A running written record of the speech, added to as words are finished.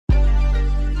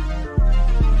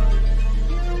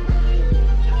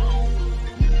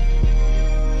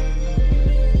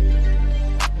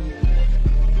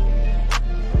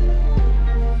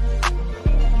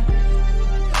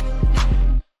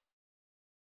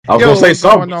I was gonna say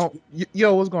something.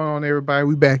 Yo, what's going on, everybody?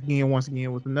 We back again once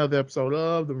again with another episode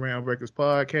of the RealmBreakers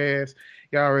podcast.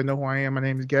 Y'all already know who I am. My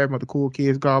name is Gary. I'm the cool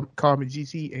kids call me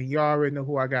GT, and y'all already know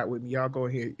who I got with me. Y'all go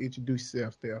ahead, introduce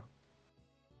yourself there.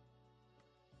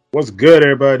 What's good,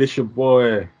 everybody? This your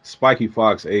boy Spiky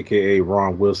Fox, aka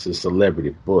Ron Wilson,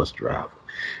 celebrity bus driver.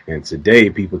 And today,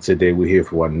 we're here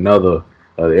for another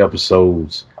of the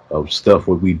episodes of stuff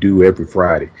what we do every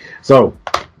Friday. So,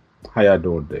 how y'all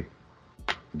doing today?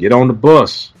 Get on the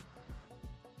bus.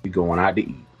 We going out to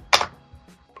eat.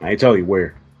 I ain't tell you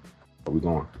where, but we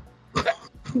going.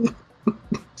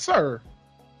 Sir,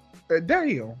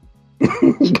 damn.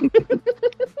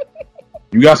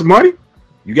 You got some money?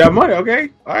 You got money, okay?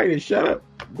 All right, then shut up.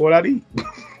 Going out to eat.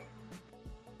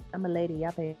 I'm a lady.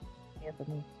 Y'all pay for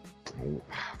me.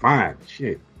 Fine.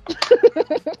 Shit.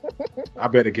 I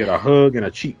better get a hug and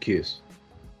a cheek kiss.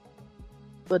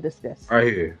 We'll discuss.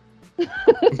 Right here.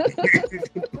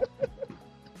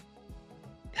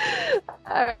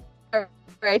 All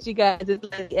right, you guys. It's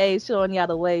Lady A showing y'all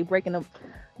the way, breaking the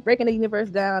universe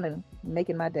down and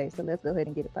making my day. So let's go ahead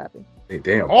and get it popping. Hey,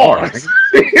 damn. Bars.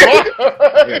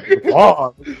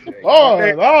 Oh,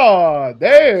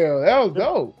 damn. That was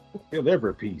dope. Feel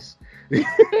every piece.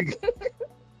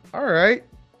 All right.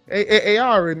 Hey,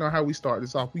 I already know how we start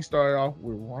this off. We started off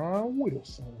with Ron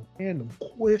Wilson and the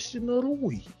question of the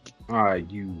week. All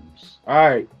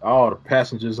right, all the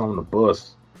passengers on the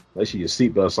bus, make sure your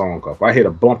seatbelt's on. Cause if I hit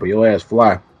a bumper, your ass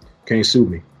fly. Can't sue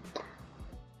me.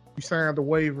 You signed the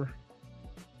waiver.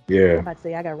 Yeah. I'm about to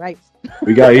say I got rights.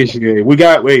 We got issue. We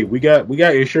got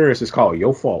insurance. It's called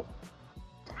Your Fault.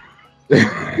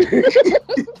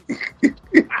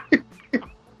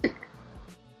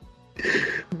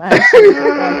 My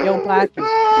on your pocket.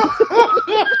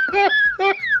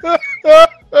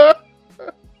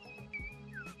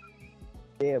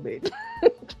 Yeah, baby.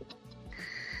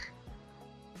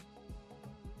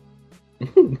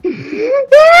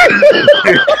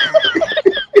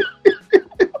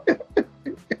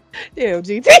 Damn,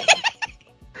 GT.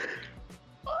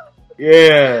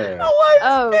 Yeah.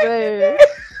 Oh man.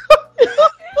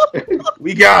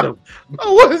 We got him. I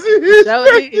wasn't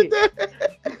expecting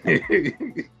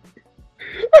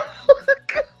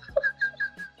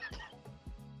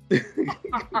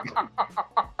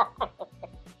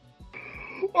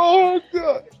Oh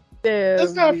god. Damn,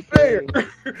 That's not GT. fair.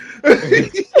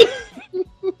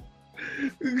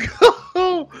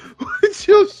 Go with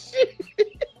your shit.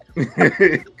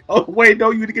 Oh wait,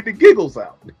 no, you need to get the giggles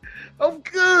out. I'm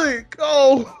good.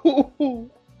 Go. All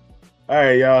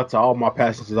right, y'all. To all my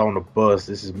passengers on the bus,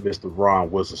 this is Mr.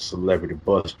 Ron Wilson, celebrity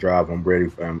bus driver. I'm ready.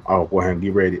 I'll go ahead and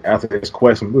get ready. After this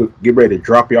question, we'll get ready to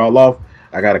drop y'all off.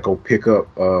 I gotta go pick up.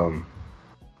 I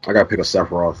gotta pick up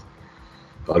Sephiroth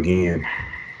again.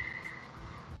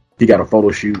 He got a photo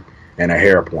shoot and a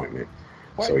hair appointment.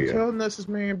 Why So you yeah, telling us this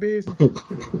man business?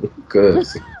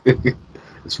 cause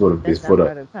it's for the That's it's for not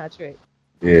part the of the contract.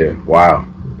 yeah. Wow,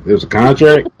 there's a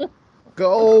contract.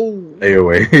 Go.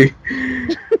 Anyway,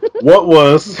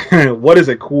 what is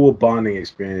a cool bonding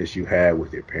experience you had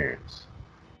with your parents?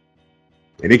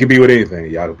 And it can be with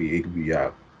anything. It could be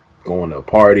y'all going to a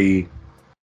party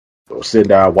or sitting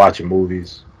down watching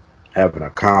movies, having a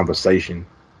conversation,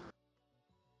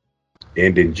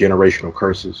 ending generational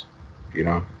curses, you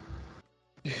know.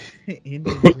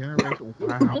 Indian generation.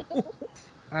 Wow.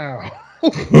 Wow.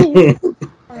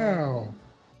 Wow.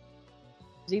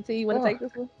 GT, you want to take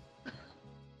this one?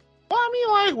 Well, I mean,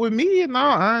 like with me, in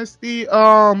all honesty,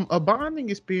 a bonding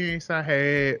experience I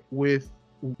had with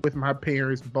my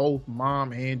parents, both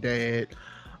mom and dad.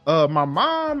 My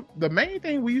mom, the main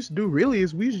thing we used to do really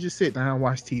is we used to just sit down and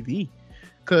watch TV.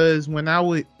 Cause when I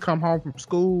would come home from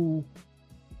school,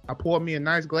 I poured me a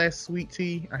nice glass of sweet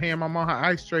tea. I hand my mom her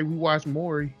ice tray. We watched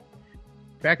Maury.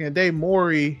 Back in the day,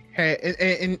 Maury had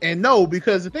and no,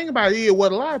 because the thing about it is,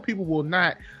 what a lot of people will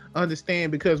not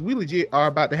understand, because we legit are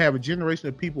about to have a generation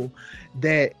of people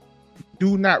that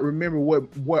do not remember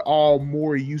what all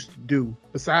Maury used to do.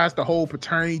 Besides the whole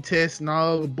paternity test and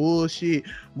all the bullshit,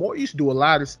 Maury used to do a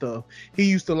lot of stuff. He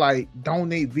used to like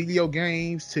donate video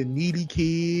games to needy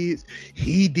kids.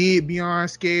 He did Beyond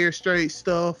Scared Straight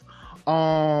stuff.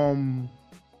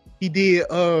 He did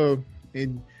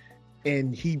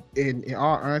and he in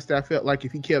all honesty, I felt like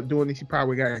if he kept doing this, he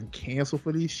probably got canceled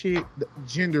for this shit. The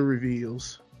gender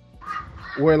reveals.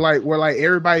 Where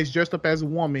everybody's dressed up as a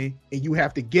woman and you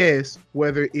have to guess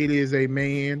whether it is a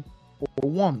man or a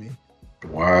woman.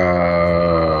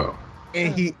 Wow.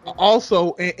 And he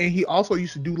also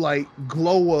used to do like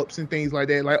glow ups and things like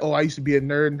that. Like, oh, I used to be a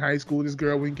nerd in high school. This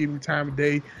girl wouldn't give me time of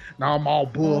day. Now I'm all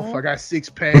buff. I got 6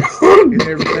 packs and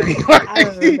everything. I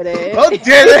remember that. I'm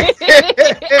dead ass.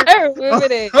 I remember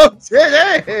that. I'm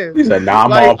dead ass. He said, "Nah, I'm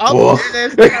Like, all buff."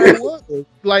 that's how it was.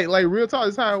 Like real talk.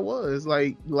 That's how it was.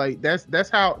 Like that's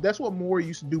what Maury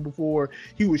used to do before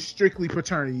he was strictly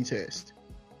paternity test.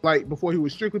 Like before he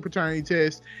was strictly paternity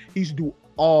test, he used to do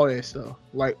all that stuff,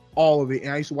 like all of it.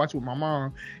 And I used to watch it with my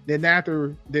mom. Then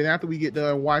after we get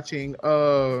done watching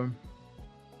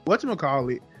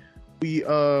whatchamacallit, we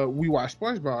watch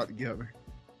SpongeBob together.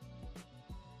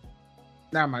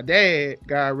 Now my dad,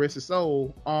 God rest his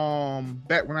soul,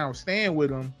 back when I was staying with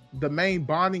him, the main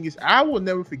bonding is, I will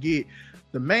never forget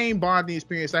the main bonding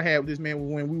experience I had with this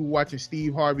man when we were watching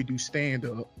Steve Harvey do stand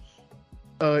up.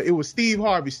 It was Steve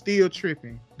Harvey, Still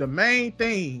Tripping. The main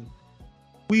thing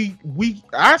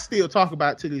I still talk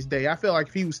about to this day. I feel like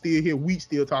if he was still here, we'd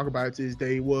still talk about it to this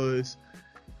day. Was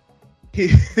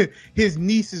his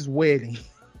niece's wedding.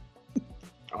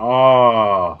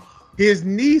 Oh, his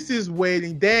niece's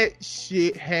wedding. That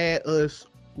shit had us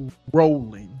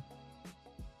rolling.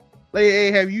 Like,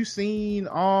 hey, have you seen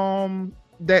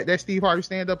that Steve Harvey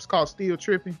stand up? It's called Still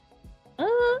Tripping.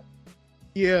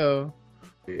 Yeah.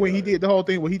 When he did the whole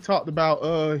thing where he talked about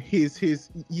when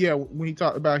he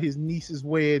talked about his niece's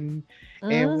wedding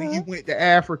and when he went to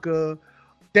Africa,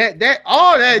 that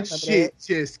all that shit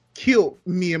just killed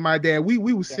me and my dad. We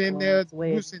were sitting there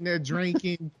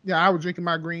drinking. I was drinking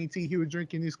my green tea, he was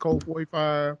drinking his Colt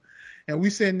 45, and we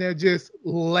sitting there just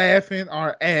laughing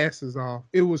our asses off.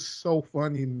 It was so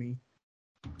funny to me.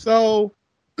 So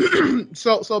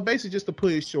basically, just to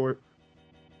put it short,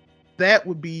 that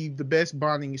would be the best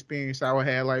bonding experience I would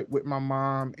have, like with my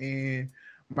mom and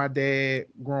my dad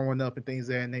growing up and things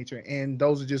of that nature. And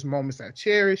those are just moments I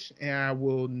cherish and I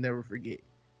will never forget.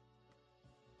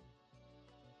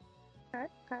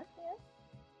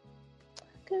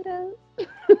 Kudos.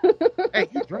 Hey,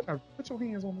 you drive. Put your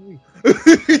hands on the wheel.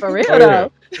 For real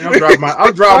though. I'm driving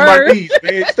my knees,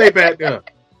 man. Stay back there.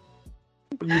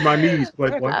 Use my knees,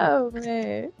 playboy. Oh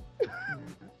man.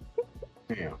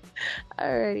 Damn.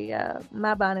 Alrighty, y'all.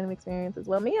 My bonding experiences.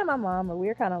 Well, me and my mom,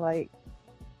 we're kind of like,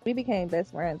 we became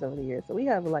best friends over the years. So we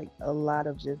have like a lot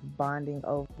of just bonding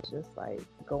over just like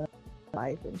going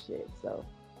life and shit. So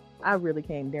I really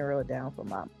can't narrow it down for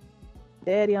mom.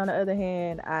 Daddy, on the other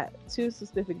hand, two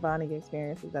specific bonding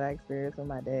experiences that I experienced with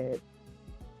my dad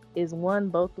is one,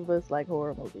 both of us like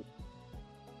horror movies.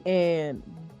 And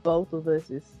both of us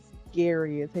is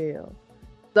scary as hell.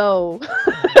 So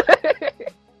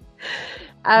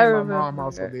I remember. My mom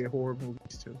also did horror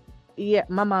movies too. Yeah,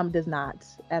 my mom does not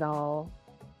at all.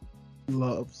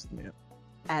 Loves them.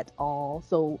 At all.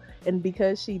 So, and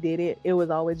because she did it, it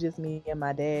was always just me and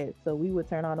my dad. So we would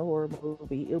turn on a horror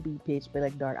movie. It'll be pitch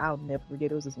black dark. I'll never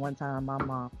forget. It was this one time my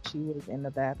mom, she was in the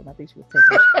bathroom. I think she was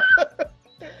taking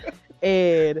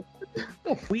and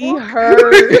we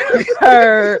heard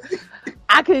her.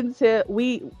 I couldn't tell.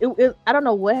 I don't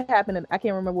know what happened. I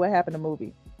can't remember what happened in the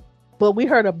movie. But we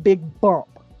heard a big bump.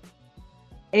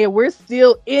 And we're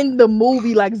still in the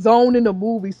movie, like zoned in the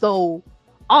movie. So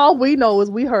all we know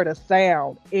is we heard a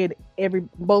sound. And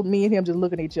both me and him just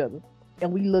looking at each other.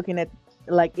 And we looking at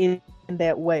like in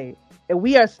that way. And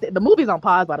we are the movie's on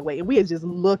pause, by the way. And we are just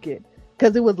looking.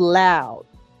 Because it was loud.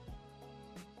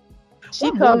 She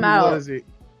come out. Was it?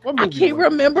 I can't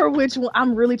remember which one.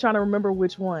 I'm really trying to remember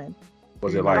which one.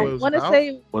 Was it like? I want to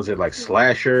say. Was it like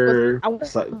slasher?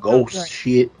 Like ghost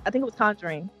shit? I think it was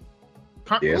Conjuring.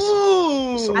 Yes.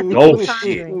 Ooh, I think ghost it was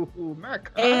shit. Conjuring. Not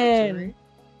Conjuring.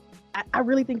 And I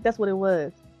really think that's what it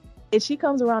was. And she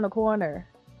comes around the corner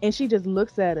and she just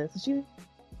looks at us. And she's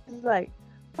like,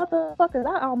 "Motherfuckers,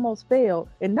 I almost failed,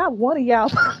 and not one of y'all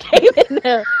came in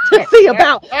there to see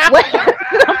about what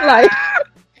happened." I'm like,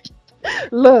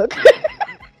 "Look."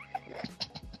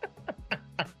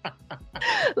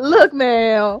 Look,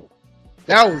 Mel.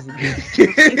 That was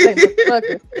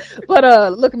but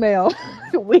look, Mel.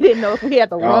 We didn't know if we had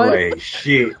to run. Oh, like,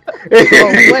 shit.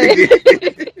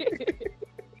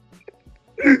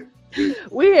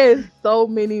 We had so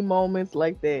many moments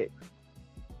like that.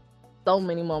 So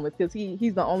many moments because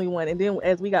he's the only one. And then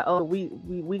as we got older,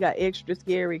 we got extra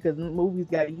scary because movies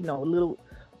got a little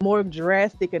more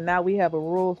drastic. And now we have a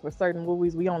rule for certain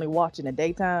movies we only watch in the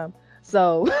daytime.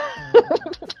 So.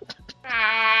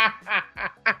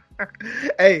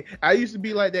 Hey, I used to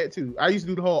be like that too. I used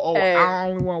to do the whole, I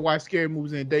only want to watch scary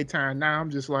movies in the daytime. Now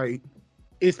I'm just like,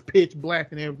 it's pitch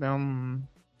black and everything.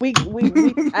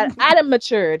 I done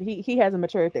matured. He hasn't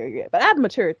matured there yet, but I've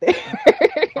matured there.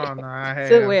 Oh no, I have.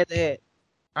 To where that.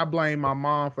 I blame my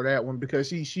mom for that one because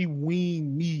she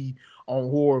weaned me on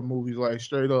horror movies, like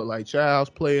straight up, like Child's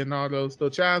Play and all those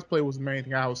stuff. Child's Play was the main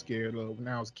thing I was scared of when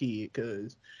I was a kid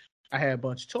because I had a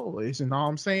bunch of toys, and all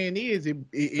I'm saying is it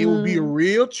would be a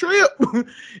real trip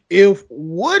if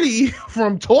Woody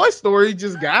from Toy Story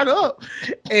just got up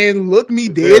and looked me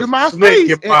dead in my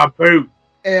face.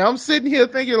 And I'm sitting here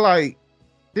thinking like,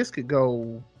 this could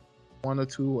go one or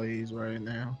two ways right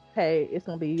now. Hey, it's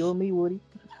gonna be you and me, Woody.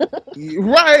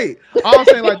 Right. All I'm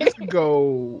saying, like, this can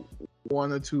go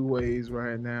one or two ways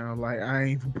right now. Like, I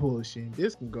ain't even pushing.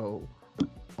 This can go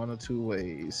one or two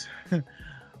ways.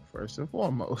 First and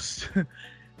foremost,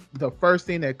 the first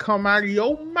thing that come out of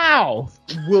your mouth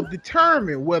will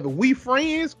determine whether we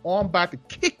friends or I'm about to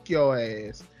kick your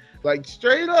ass. Like,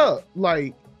 straight up.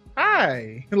 Like,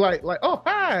 hi. Like, oh,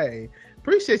 hi.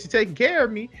 Appreciate you taking care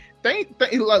of me.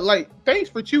 Thanks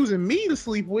for choosing me to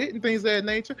sleep with and things of that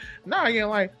nature. Now you're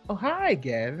like, oh, hi,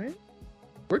 Gavin.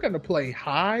 We're gonna play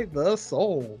Hide the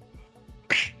Soul.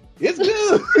 It's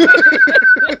good.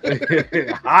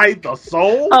 Hide the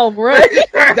Soul. Oh, right.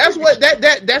 That's what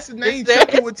that's the name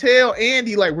Chucky would tell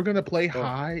Andy. Like, we're gonna play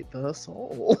Hide the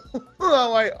Soul. I'm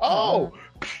like, oh,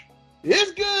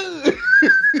 it's good.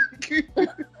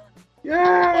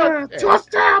 Yeah,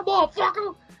 touchdown,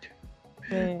 motherfucker.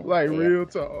 Man, like real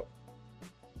talk.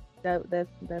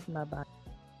 That's my body.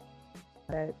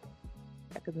 That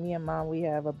because me and Mom, we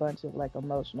have a bunch of like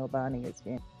emotional bonding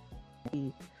experience.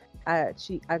 I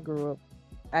grew up.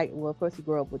 Of course you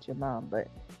grew up with your mom, but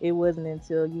it wasn't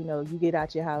until you get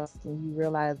out your house and you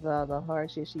realize all the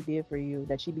hard shit she did for you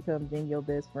that she becomes then your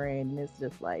best friend, and it's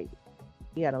just like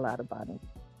we had a lot of bonding.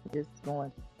 Just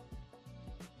going.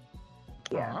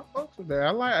 Yeah, I fucks with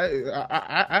that.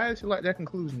 I actually like that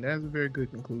conclusion. That's a very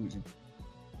good conclusion.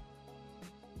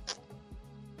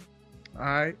 All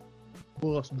right,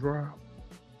 bus drop.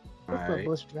 What's up,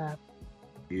 bus drop?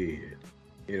 Yeah.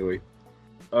 Anyway,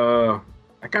 I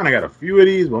kind of got a few of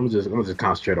these, but I'm just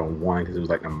concentrate on one because it was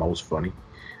like the most funny.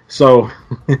 So,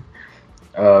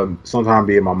 sometimes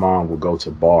me and my mom would go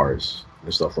to bars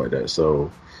and stuff like that. So,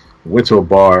 went to a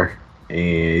bar.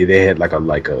 And they had like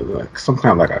some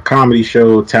kind of like a comedy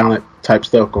show, talent type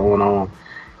stuff going on,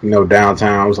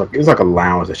 downtown. It was like a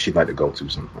lounge that she'd like to go to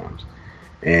sometimes.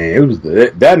 And it was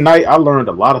that night I learned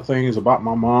a lot of things about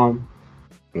my mom.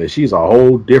 And she's a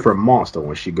whole different monster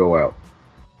when she go out.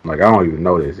 Like, I don't even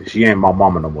know this. She ain't my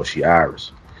mama no more. She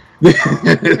Irish.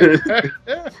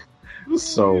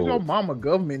 So your mama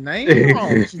government name?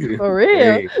 For real.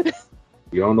 Hey,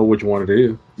 you don't know which one it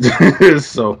is.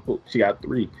 So she got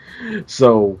 3.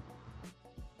 So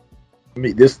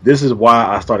this is why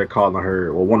I started calling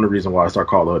her. Well, one of the reasons why I started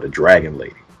calling her the Dragon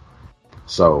Lady.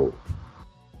 So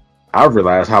I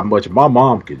realized how much my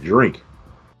mom could drink,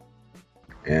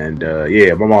 and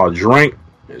my mom drank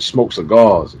and smoked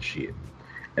cigars and shit.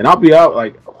 And I'll be out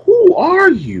like, who are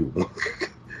you?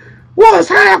 What has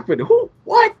happened?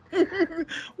 What?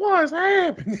 What has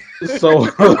happened? So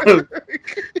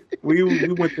we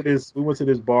went to this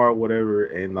bar or whatever,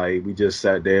 and like we just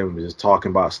sat there and was just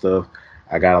talking about stuff.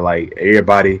 I got like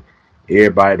everybody the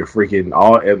freaking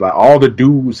all the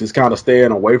dudes is kind of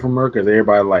staying away from her because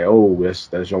everybody like, oh,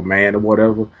 that's your man or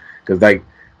whatever. Because like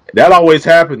that always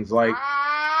happens. Like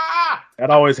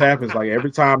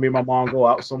every time me and my mom go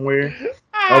out somewhere.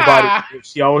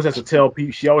 She always has to tell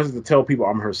people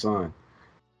I'm her son.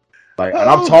 Like, and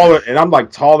I'm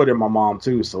taller than my mom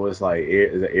too. So it's like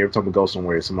every time we go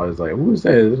somewhere, somebody's like, "Who's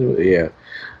that?" Yeah.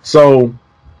 So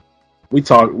we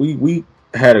talked. We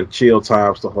had a chill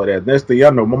time, stuff like that. Next thing I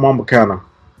know, my mama kind of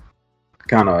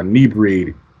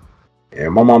inebriated,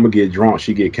 and my mama get drunk.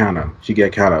 She get kind of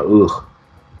ugh,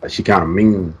 like she kind of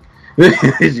mean.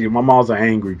 My mom's an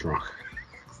angry drunk.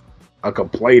 A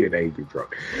complaining angry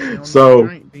drunk. So,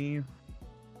 hey,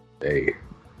 you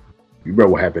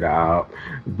remember what happened out.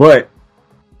 But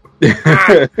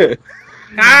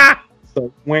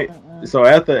so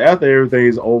after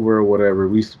everything's over or whatever,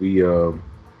 we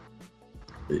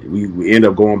end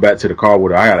up going back to the car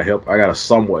with her. I gotta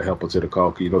somewhat help her to the car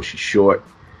because she's short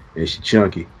and she's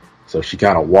chunky, so she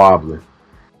kind of wobbling.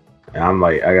 And I'm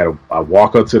like, I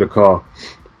walk up to the car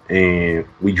and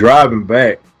we driving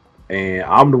back. And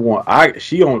I'm the one.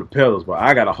 She on the pedals, but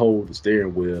I gotta hold the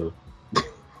steering wheel.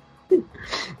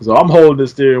 So I'm holding the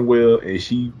steering wheel, and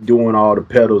she doing all the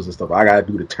pedals and stuff. I gotta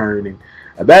do the turning.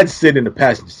 If that's sitting in the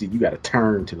passenger seat, you gotta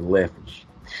turn to the left.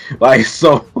 Like,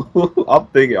 so, I'm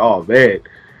thinking, oh man,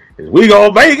 is we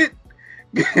gonna make it?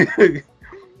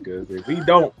 Because if we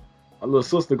don't, my little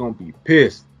sister gonna be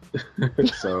pissed.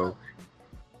 So,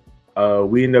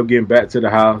 we end up getting back to the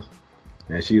house.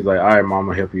 And she's like, all right, Mom,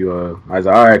 I'll help you. I was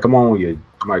like, all right, come on, you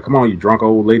I'm like, come on, you drunk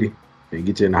old lady, and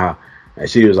get you in the house. And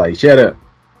she was like, shut up.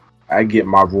 I get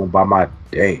my room by my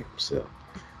damn self.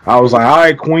 I was like, all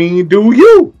right, queen, do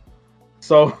you?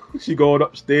 So she going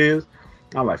upstairs.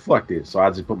 I'm like, fuck this. So I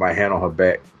just put my hand on her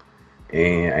back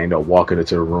and I end up walking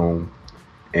into the room.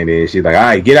 And then she's like, all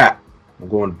right, get out. I'm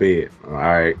going to bed. All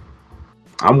right.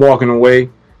 I'm walking away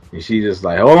and she just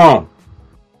like, hold on.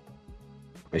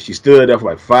 And she stood there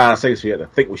for like 5 seconds. She had to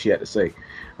think what she had to say.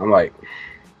 I'm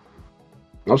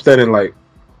standing like,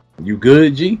 you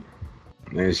good, G?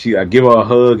 And I give her a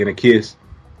hug and a kiss.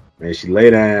 And she lay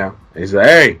down and she's like,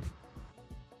 hey.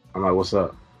 I'm like, what's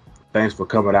up? Thanks for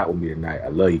coming out with me tonight. I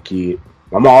love you, kid.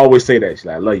 My mom always say that. She's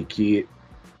like, I love you, kid.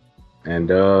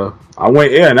 And I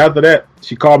went in. After that,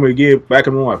 she called me again back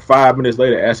in the room like 5 minutes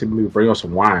later, asking me to bring her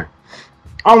some wine.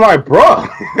 I'm like, bro.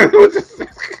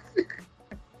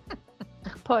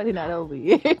 Party not over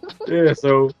yet. Yeah,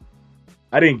 so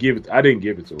I didn't give it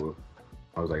to her.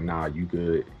 I was like, nah, you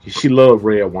good. She loved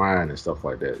red wine and stuff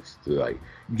like that. She's like,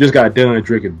 you just got done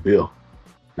drinking Bill.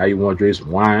 Now you want to drink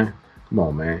some wine? Come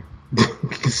on, man.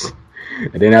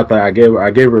 And then after I gave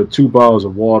her 2 bottles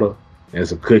of water and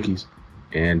some cookies,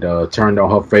 and turned on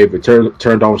her favorite,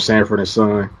 turned on Sanford and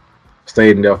Son,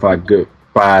 stayed in there for a good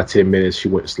 5-10 minutes. She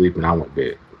went to sleep and I went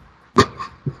to bed.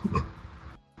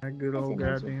 That good old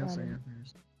goddamn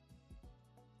Sanders.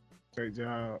 Great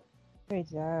job. Great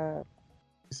job.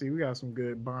 See, we got some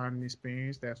good bonding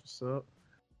experience. That's what's up.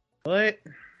 But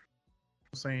I'm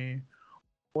saying,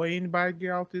 boy, anybody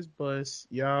get off this bus,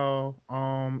 y'all.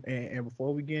 And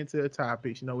before we get into the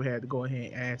topics, we had to go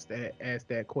ahead and ask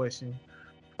that question.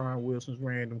 Ron Wilson's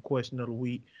random question of the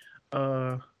week.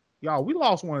 Y'all, we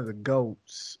lost one of the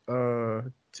GOATs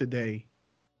today.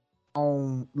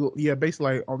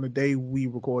 Basically on the day we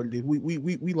recorded it,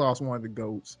 we lost one of the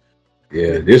GOATs.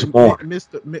 Yeah, this morning.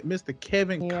 Mr.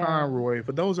 Kevin Conroy.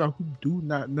 For those who do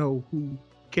not know who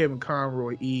Kevin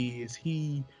Conroy is,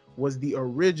 he was the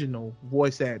original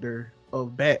voice actor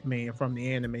of Batman from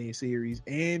the animated series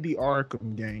and the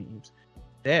Arkham games.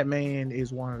 That man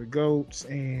is one of the GOATs,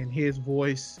 and his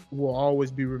voice will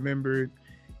always be remembered.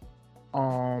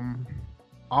 All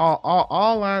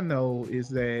I know is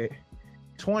that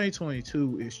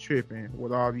 2022 is tripping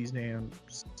with all these damn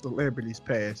celebrities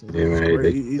passing. Yeah, man,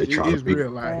 it's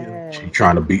real out here. She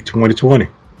trying to beat 2020.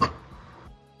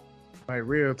 Like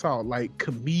real talk, like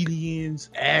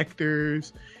comedians,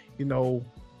 actors,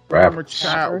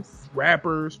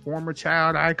 rappers, former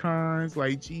child icons.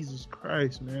 Like Jesus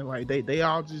Christ, man! Like they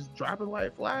all just dropping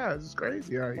like flies. It's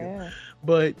crazy out here. Yeah.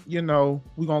 But we're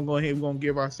gonna go ahead. We're gonna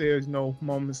give ourselves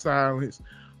moment of silence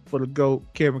for the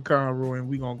GOAT Kevin Conroy, and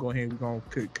we're gonna go ahead. We're gonna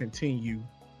continue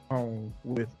on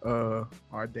with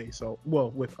our day. So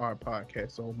with our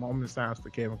podcast. So moment of silence for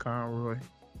Kevin Conroy.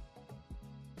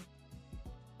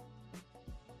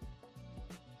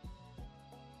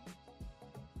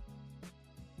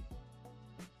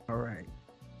 All right.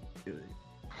 Good.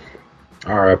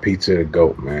 R.I.P. to the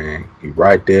GOAT, man. He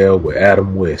right there with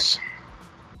Adam West.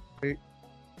 All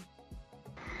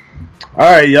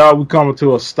right, y'all. We coming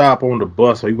to a stop on the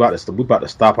bus. So we about to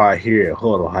stop out here at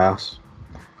Huddle House.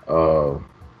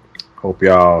 Hope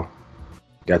y'all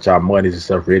got y'all monies and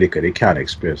stuff ready because they kind of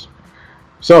expensive.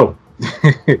 So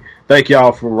thank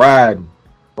y'all for riding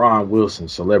Ron Wilson,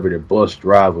 celebrity bus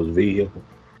driver's vehicle.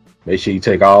 Make sure you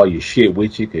take all your shit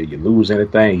with you, cause you lose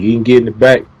anything, you can get in the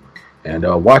back. And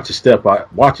watch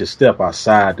your step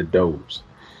outside the doors.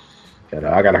 And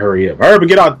I gotta hurry up. Hurry,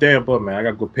 get out the damn bus, man. I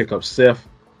gotta go pick up Seth.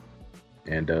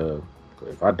 And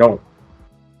if I don't,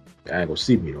 I ain't gonna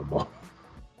see me no more.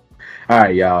 All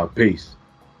right, y'all. Peace.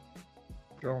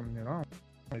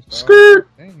 Skirt.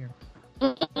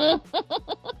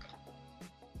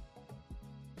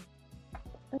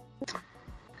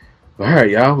 All right,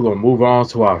 y'all. We're gonna move on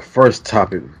to our first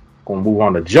topic. We're gonna move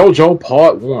on to JoJo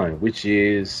Part 1, which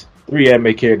is 3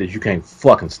 anime characters you can't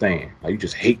fucking stand. Like, you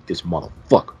just hate this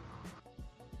motherfucker.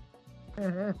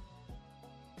 And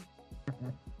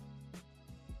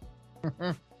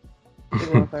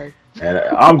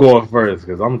I'm going first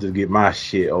because I'm gonna just get my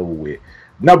shit over with.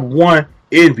 Number 1,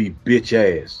 envy, bitch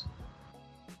ass.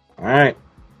 All right,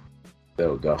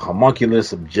 the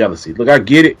homunculus of jealousy. Look, I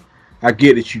get it. I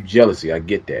get that you jealousy. I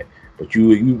get that. But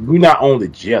you're not only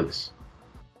jealous.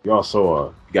 You also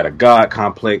you got a god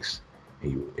complex,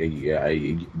 and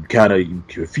you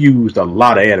confused a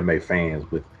lot of anime fans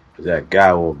with that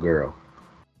guy or girl.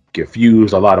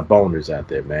 Confused a lot of boners out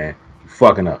there, man. You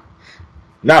fucking up.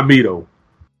 Not me though.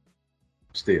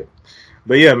 Still,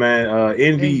 but yeah, man. Envy.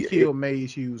 And you killed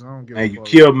Mace Hughes. I don't give a fuck. You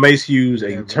killed Mace Hughes,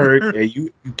 and you turned and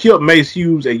you killed Mace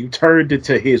Hughes, and you turned it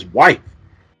to his wife.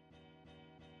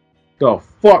 The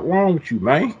fuck wrong with you,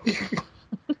 man?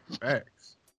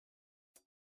 Facts.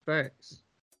 But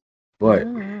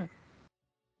Mhm.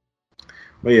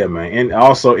 But yeah, man, and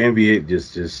also NBA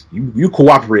just you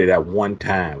cooperated at one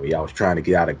time when y'all was trying to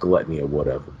get out of gluttony or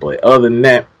whatever. But other than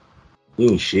that,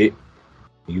 you ain't shit.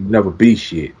 You never be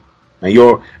shit. And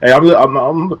I'm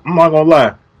not gonna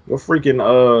lie, your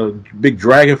freaking big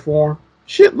dragon form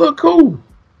shit look cool.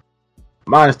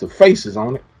 Minus the faces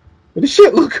on it, but the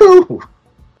shit look cool.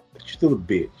 But you still a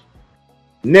bitch.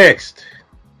 Next,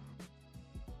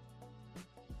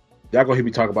 y'all gonna hear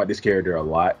me talk about this character a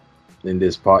lot in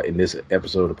this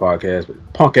episode of the podcast,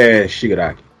 but punk ass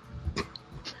Shigaraki.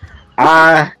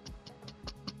 I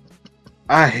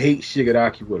hate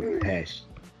Shigaraki with a passion.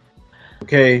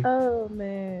 Okay? Oh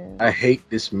man. I hate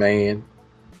this man.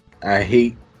 I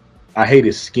hate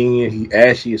his skin. He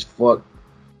ashy as fuck,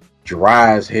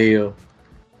 dry as hell.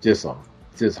 Just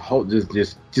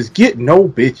get no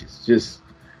bitches. Just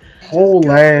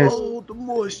whole ass. Hold the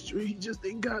moisture. He just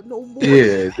ain't got no moisture.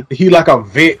 Yeah, he like a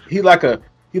vet. He like a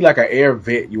air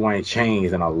vet you ain't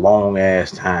changed in a long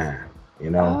ass time. You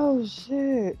know. Oh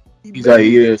shit. He's like,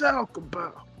 yeah. Talk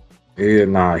about. Yeah,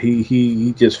 nah.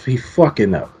 He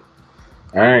fucking up.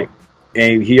 All right,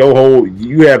 and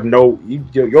you have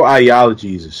your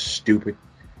ideologies are stupid.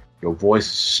 Your voice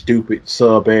is stupid,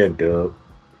 sub and dub.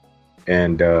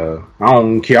 And I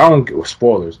don't care. I don't give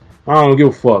spoilers. I don't give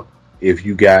a fuck if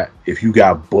you got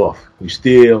buff. You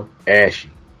still ashy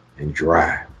and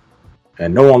dry.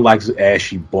 And no one likes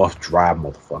ashy, buff, dry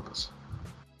motherfuckers.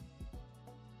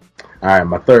 Alright,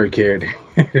 my third character.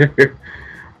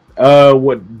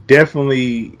 Would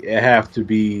definitely have to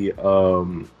be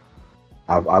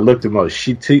I looked him up.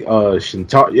 Shintaro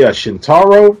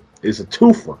is a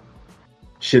twofer.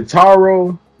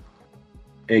 Shintaro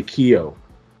and Kyo.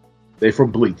 They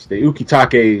from Bleach. They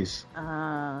Ukitake's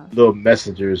little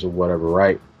messengers or whatever,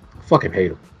 right? I fucking hate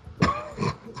them.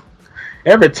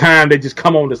 Every time they just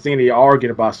come on the scene, they're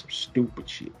arguing about some stupid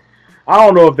shit. I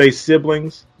don't know if they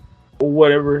siblings or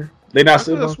whatever. They not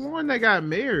siblings. I sworn they got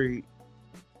married.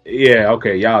 Yeah,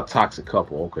 okay. Y'all toxic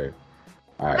couple. Okay.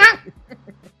 All right.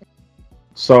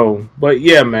 So, but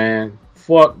yeah, man.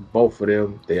 Fuck both of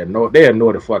them. They annoy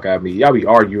the fuck out of me. Y'all be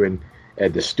arguing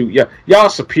at the studio. Y'all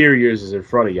superiors is in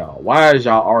front of y'all. Why is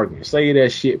y'all arguing? Say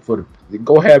that shit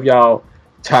go have y'all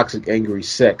toxic, angry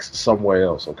sex somewhere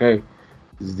else, okay?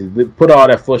 Put all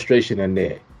that frustration in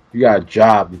there. You got a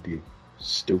job to do,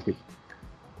 stupid.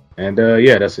 And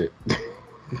yeah, that's it.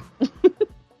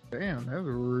 Damn, that's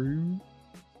rude.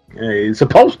 Hey, it's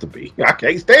supposed to be. I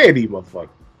can't stand these motherfuckers.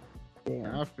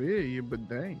 Damn. I feel you, but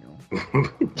damn.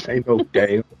 Ain't no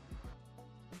damn.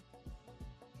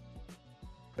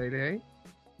 Say that.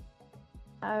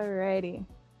 Alrighty.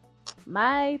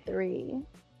 My three.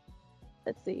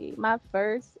 Let's see. My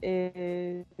first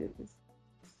is.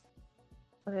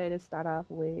 Okay, to start off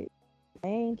with, the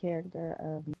main character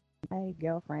of my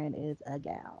girlfriend is a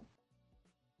gal.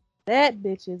 That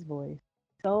bitch's voice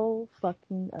so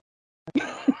fucking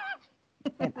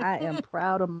and I am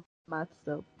proud of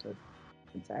myself for the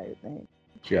entire thing.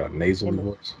 She got a nasal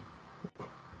voice.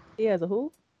 She has a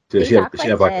who? She talks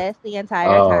have like like this the entire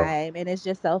time, and it's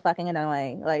just so fucking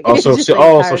annoying. Like, so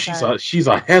time. she's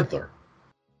a Heather.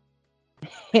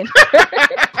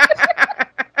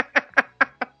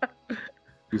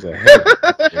 She's a Heather.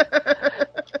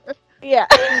 Yeah.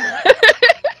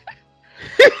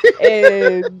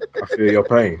 And I feel your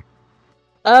pain.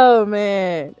 oh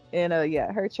man, and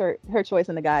yeah, her choice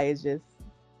in the guy is just,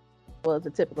 well, it's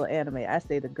a typical anime. I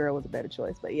say the girl was a better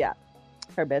choice, but yeah,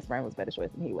 her best friend was a better choice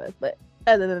than he was. But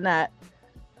other than that,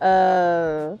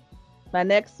 my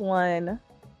next one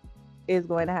is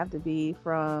going to have to be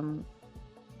from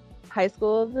High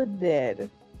School of the Dead,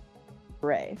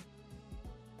 Ray.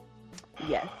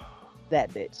 Yes,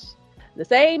 that bitch. The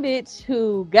same bitch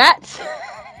who got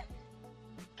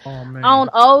on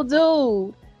old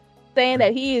dude saying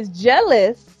that he is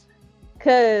jealous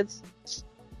because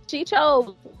she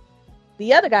chose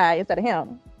the other guy instead of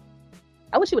him.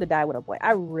 I wish she would have died with a boy.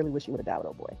 I really wish she would have died with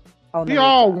a boy. We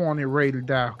all wanted Ray to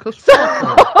die.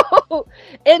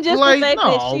 And just like, the fact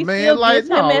that she still gets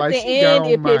him at the end,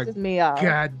 it pisses me off.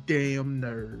 Goddamn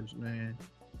nerves, man.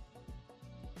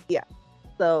 Yeah.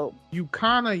 So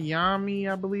Yukana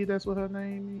Yami, I believe that's what her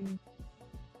name is.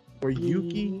 Or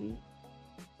Yuki.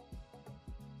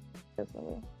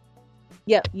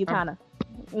 Yep, Yukana.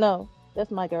 No, that's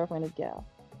my girlfriend is gal.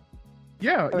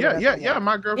 Yeah.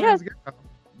 My girlfriend is gal.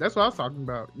 That's what I was talking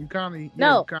about. Yukana.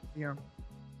 No. Yukana.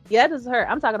 Yeah, this is her.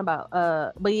 I'm talking about.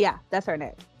 But yeah, that's her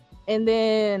name. And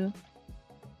then,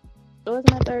 what was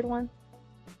my third one?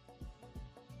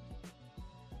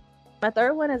 My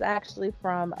third one is actually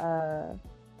from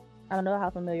I don't know how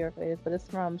familiar it is, but it's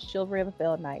from Chivalry of a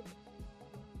Failed Knight.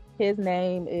 His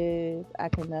name is, I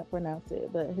cannot pronounce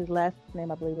it, but his last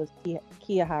name I believe was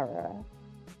Kiyahara.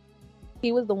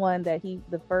 He was the one that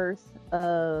the first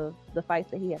of the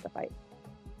fights that he had to fight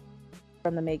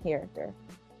from the main character.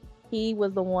 He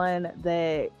was the one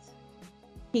that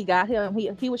he got him.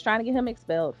 He was trying to get him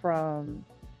expelled from.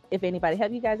 If anybody,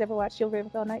 have you guys ever watched Chivalry of a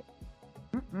Failed Knight?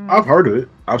 I've heard of it.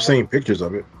 I've seen pictures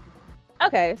of it.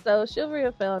 Okay, so Chivalry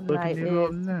of a Failed Knight Looking it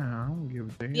up now. I don't give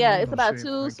a damn. Yeah, it's about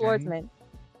two swordsmen,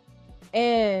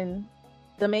 and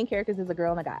the main characters is a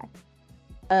girl and a guy.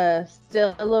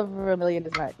 Stella Vermilion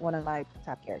is like one of my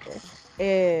top characters,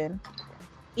 and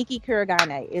Iki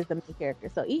Kuragane is the main character.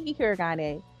 So Iki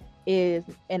Kuragane is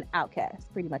an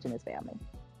outcast, pretty much in his family,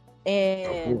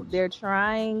 and they're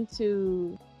trying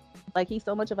to, like, he's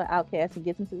so much of an outcast. He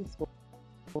gets into the school,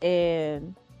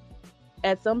 and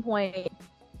at some point,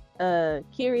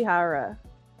 Kirihara,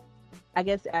 I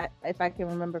guess if I can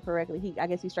remember correctly, I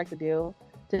guess he strikes a deal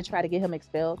to try to get him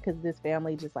expelled because this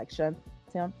family just like shuns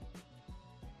him,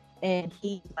 and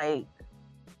he's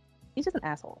just an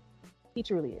asshole. He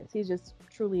truly is. He's just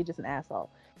truly just an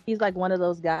asshole. He's like one of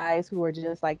those guys who are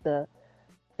just like that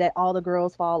all the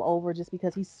girls fall over just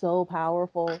because he's so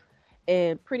powerful,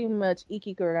 and pretty much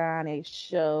Iki Kuragane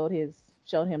showed him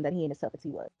that he ain't as tough as he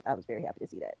was. I was very happy to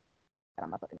see that. I'm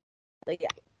not fucking. But yeah.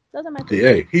 Those are my two.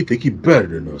 Hey, he think he better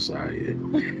than us out here.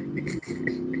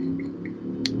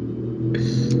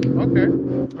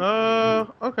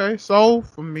 Okay. So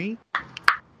for me,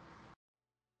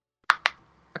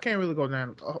 I can't really go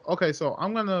down. Okay, so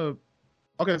so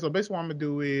basically what I'm gonna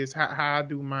do is how I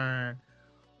do mine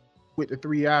with the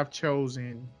three I've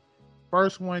chosen.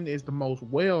 First one is the most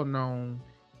well known,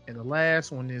 and the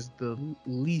last one is the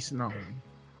least known.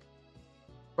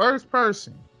 First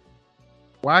person,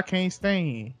 why I can't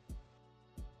stand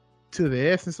to the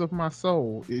essence of my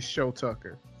soul is Sho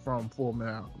Tucker from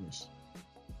Fullmetal Alchemist.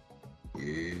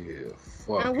 Yeah,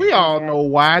 fuck. And we all know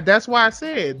why. That's why I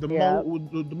said the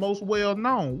most well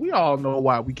known. We all know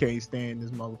why we can't stand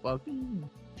this motherfucker.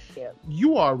 Yeah.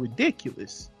 You are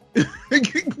ridiculous.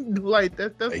 Like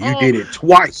that's you all. Did it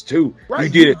twice too. Right.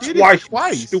 You did it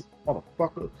twice. Stupid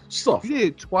motherfucker. Stuff. You did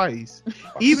it twice.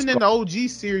 Even in the OG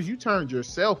series, you turned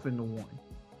yourself into one.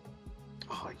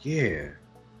 Oh yeah.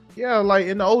 Yeah, like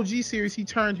in the OG series, he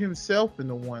turned himself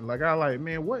into one. Like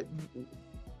man, what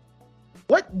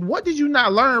did you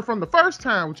not learn from the first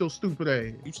time with your stupid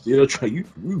ass? You still try. You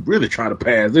really trying to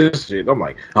pass this shit? I'm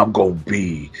like, I'm gonna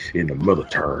be in the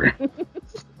military.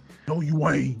 No, you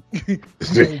ain't. You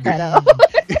gonna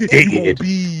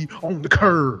be on the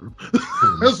curb.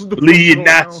 Bleeding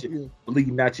out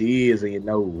your ears and your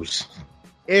nose.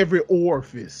 Every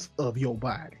orifice of your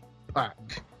body.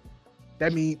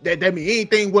 That mean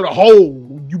anything with a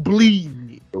hole, you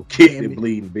bleeding it. Your kidney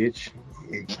bleeding, bitch.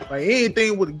 Like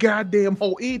anything with a goddamn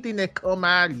hole, anything that come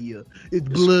out of you is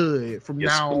blood from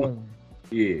now on.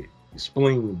 Yeah, your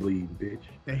spleen bleeding, bitch.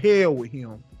 The hell with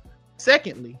him.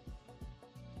 Secondly,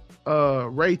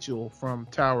 Rachel from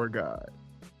Tower God.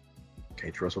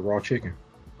 Can't trust a raw chicken.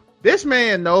 This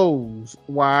man knows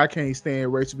why I can't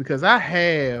stand Rachel because I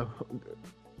have.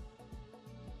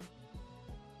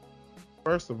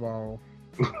 First of all,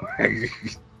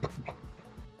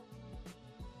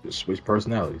 just switch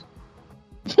personalities.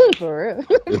 For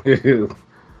real.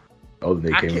 Oh,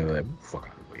 they came in like, fuck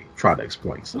out of the way. Try to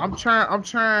explain something. I'm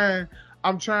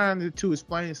trying to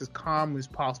explain this as calm as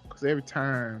possible because every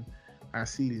time I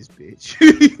see this bitch,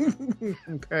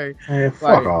 okay, man,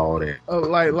 fuck all that.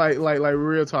 Like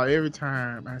real talk. Every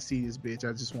time I see this bitch,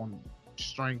 I just want to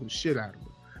strangle the shit out of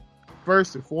her.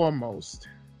 First and foremost,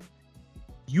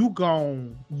 you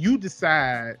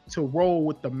decide to roll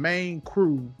with the main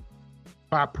crew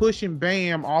by pushing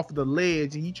Bam off the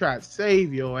ledge and he tried to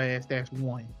save your ass. That's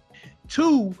one.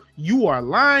 Two, you are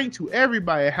lying to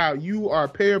everybody how you are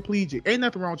paraplegic. Ain't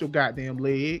nothing wrong with your goddamn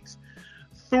legs.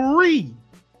 Three,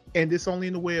 and this only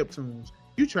in the webtoons,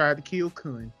 you tried to kill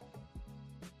Kun.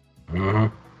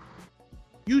 Mm-hmm.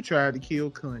 You tried to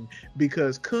kill Kun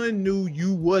because Kun knew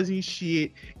you wasn't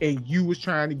shit and you was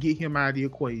trying to get him out of the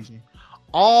equation.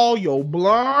 All your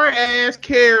blonde ass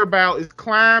care about is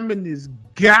climbing this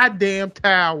goddamn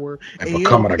tower and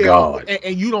becoming a god.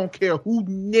 And you don't care who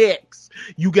next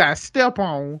you got to step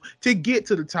on to get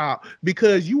to the top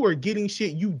because you are getting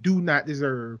shit you do not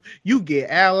deserve. You get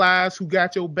allies who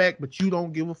got your back, but you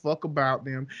don't give a fuck about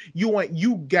them. You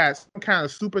got some kind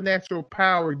of supernatural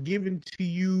power given to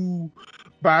you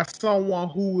by someone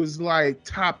who is like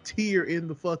top tier in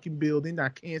the fucking building. I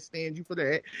can't stand you for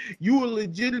that. You were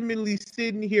legitimately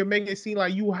sitting here making it seem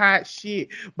like you hot shit.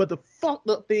 But the fucked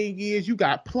up thing is you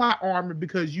got plot armor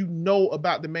because you know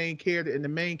about the main character and the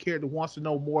main character wants to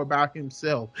know more about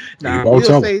himself. Now I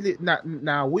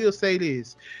will say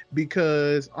this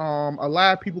because a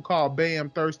lot of people call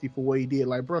Bam thirsty for what he did.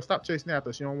 Like, bro, stop chasing after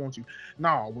her. She don't want you.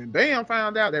 No, when Bam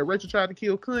found out that Rachel tried to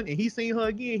kill Clint and he seen her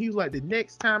again, he was like, the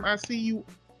next time I see you,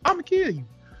 I'ma kill you.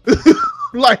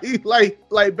 like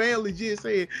Bam legit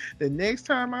said, the next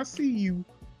time I see you,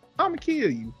 I'ma kill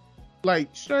you. Like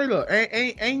straight up,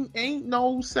 ain't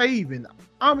no saving.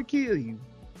 I'ma kill you.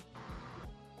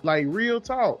 Like real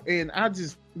talk. And I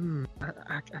just,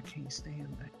 I can't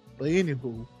stand that. But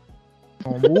anywho,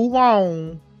 gonna move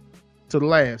on to the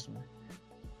last one.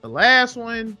 The last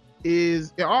one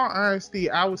is, in all honesty,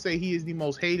 I would say he is the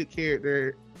most hated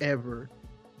character ever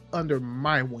under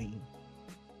my wing.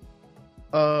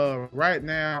 Right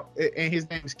now, and his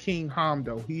name is King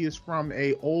Hamdo. He is from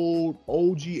a old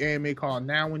OG anime called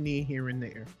Now and Then Here and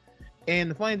There.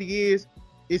 And the funny thing is,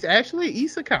 it's actually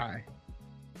isekai.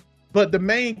 But the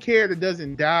main character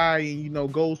doesn't die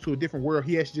and, goes to a different world.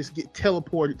 He has to just get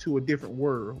teleported to a different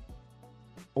world.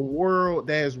 A world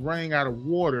that is running out of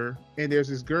water. And there's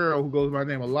this girl who goes by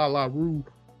the name of Lala Rue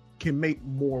can make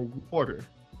more water.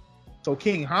 So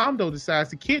King Hamdo decides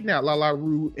to kidnap Lala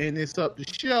Rue, and it's up to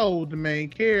Show, the main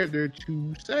character,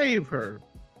 to save her.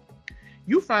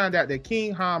 You find out that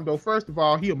King Hamdo, first of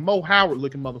all, he a Mo Howard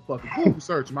looking motherfucker. Google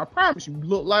search him. I promise you,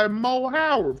 look like Mo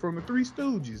Howard from the Three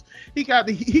Stooges. He got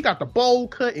the bowl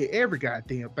cut and every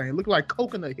goddamn thing. Look like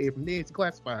Coconut Head from Nancy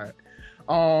Classified.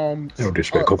 Don't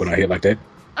disrespect Coconut Head like that.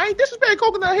 I ain't disrespecting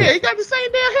Coconut Head. He got the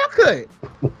same damn haircut.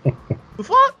 The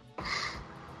fuck?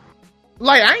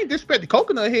 Like, I ain't disrespecting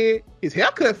Coconut Head. His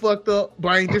haircut fucked up, but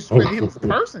I ain't disrespecting him as a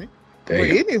person.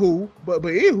 Damn. But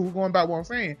anywho, going back what I'm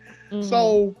saying. Mm-hmm.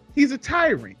 So he's a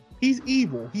tyrant. He's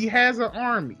evil. He has an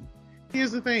army.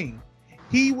 Here's the thing.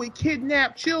 He would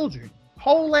kidnap children.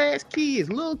 Whole ass kids,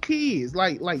 little kids,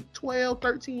 like 12,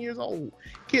 13 years old.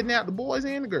 Kidnap the boys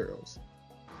and the girls.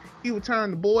 He would turn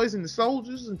the boys into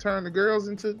soldiers and turn the girls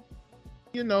into,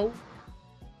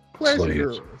 pleasure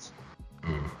girls.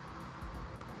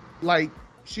 Like,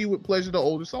 she would pleasure the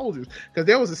older soldiers. Because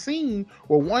there was a scene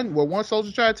where one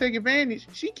soldier tried to take advantage.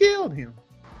 She killed him.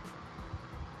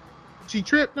 She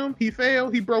tripped him. He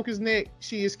fell. He broke his neck.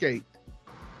 She escaped.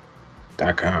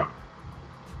 .com.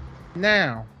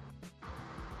 Now,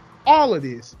 all of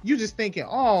this, you just thinking,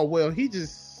 oh, well, he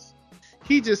just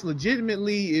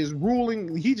legitimately is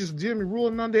ruling. He just legitimately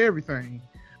ruling under everything.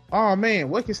 Oh, man,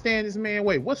 what can stand this man?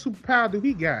 Wait, what superpower do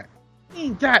he got? He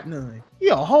ain't got none. He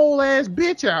a whole ass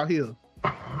bitch out here.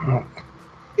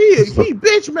 He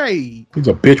bitch made. He's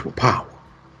a bitch with power.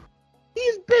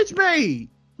 He's bitch made.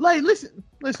 Like, listen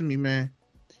to me, man.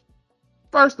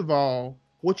 First of all,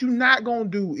 what you not gonna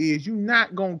do is you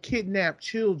not gonna kidnap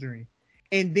children,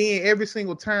 and then every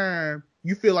single time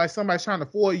you feel like somebody's trying to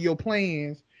foil your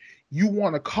plans, you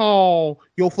want to call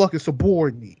your fucking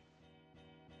subordinate.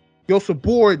 Your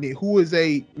subordinate, who is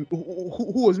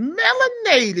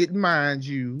melanated, mind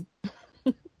you.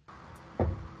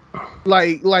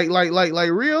 like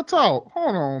real talk.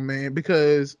 Hold on, man,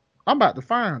 because I'm about to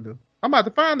find her.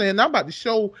 And I'm about to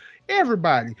show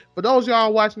everybody. For those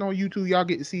y'all watching on YouTube, y'all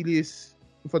get to see this.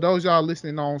 For those y'all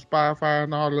listening on Spotify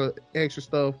and all the extra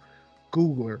stuff,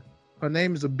 Google her. Her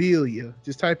name is Abelia.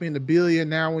 Just type in Abelia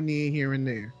Now and Then Here and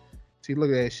There. See, look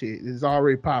at that shit. It's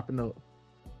already popping up.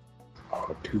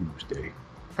 On Tuesday.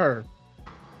 Her.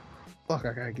 Fuck,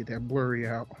 I gotta get that blurry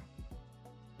out.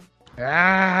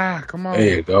 Ah, come on.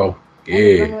 There you go.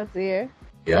 Yeah.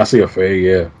 Yeah, I see a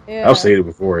fade, yeah. I've seen it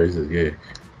before. It's just, yeah.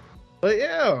 But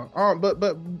yeah,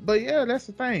 but yeah, that's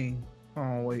the thing.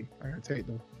 Oh wait, I gotta take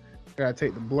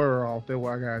the blur off. That's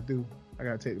what I gotta do. I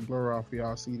gotta take the blur off for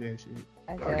y'all see that shit.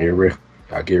 Okay.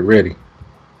 I'll get ready.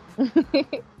 Yeah.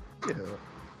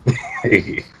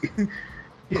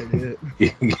 Yeah, dude.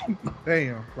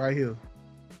 Bam, right here.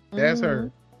 That's her.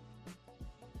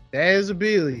 That is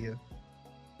Abelia.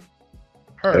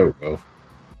 Her. There we go.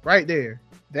 Right there.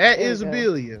 That is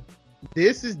Abelia.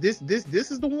 This is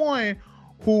the one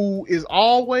who is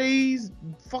always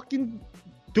fucking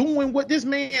doing what this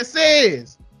man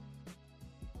says.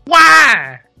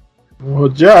 Why? Well,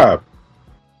 job.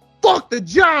 Fuck the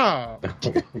job.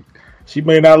 She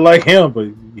may not like him, but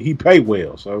he pay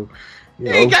well, so he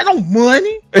ain't got no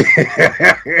money. He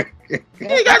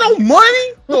ain't got no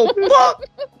money. The fuck?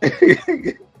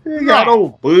 He ain't got no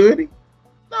buddy.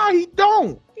 No, he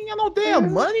don't. He ain't got no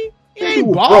damn money. He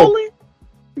ain't balling.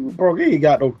 Bro, he ain't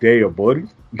got no damn buddies.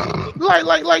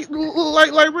 like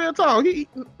real talk. He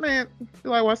man,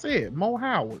 like what I said, Mo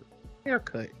Howard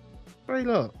haircut, straight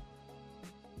up.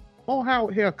 Mo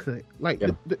Howard haircut, like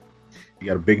You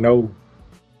got a big nose.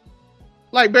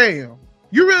 like bam.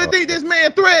 You really think this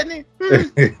man threatening?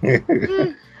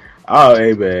 Oh,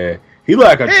 hey man, he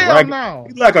like a Hell dragon. no.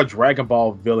 He like a Dragon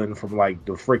Ball villain from like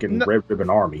the freaking Red Ribbon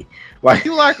Army. Like He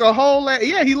like a whole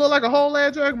he look like a whole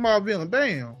Dragon Ball villain.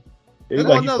 Bam. Look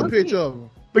like another picture of him.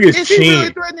 Look at his Is he really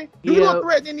chin. threatening? Do he look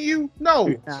threatening to you? No.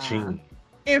 Look at his chin.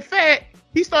 In fact,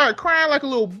 he started crying like a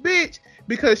little bitch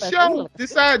because Show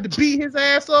decided to beat his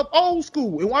ass up old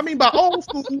school. And what I mean by old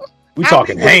school, We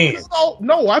talking hands.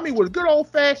 I mean with a good old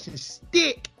fashioned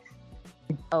stick.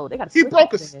 Oh, they got. He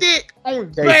broke a stick on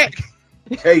his back.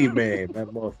 Hey man, that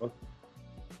motherfucker.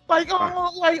 Like,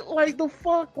 like the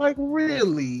fuck, like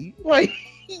really, like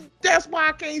that's why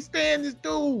I can't stand this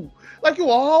dude. Like you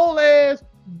a whole ass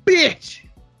bitch.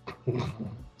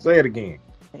 Say it again.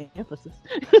 Emphasis.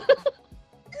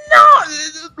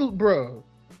 No, bro,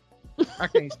 I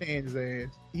can't stand his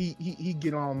ass. He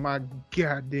get on my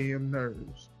goddamn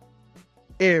nerves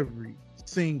every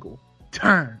single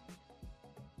time.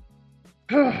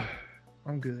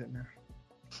 I'm good now.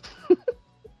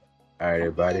 All right,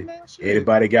 everybody.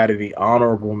 Anybody got any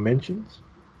honorable mentions?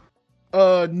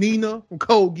 Nina from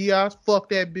Code Geass, fuck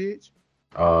that bitch.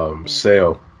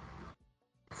 Cell.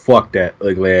 Fuck that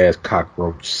ugly ass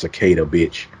cockroach cicada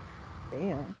bitch.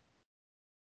 Damn.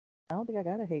 I don't think I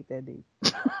gotta hate that dude.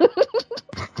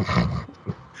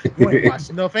 You ain't watched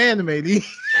enough anime, D.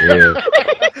 Yeah.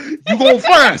 You gonna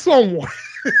find someone.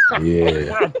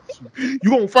 Yeah. You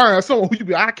gonna find someone who you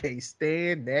be. I can't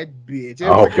stand that bitch.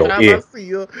 I hope I see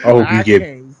her, I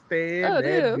can't stand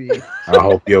that bitch. I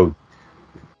hope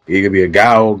it could be a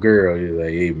guy or girl. You're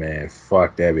like, hey man,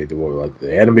 fuck that bitch. Like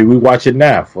the anime we watching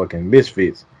now, fucking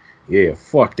Misfits. Yeah,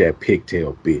 fuck that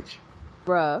pigtail bitch.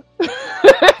 Bruh.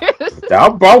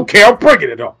 I don't care. I'm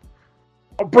bringing it up.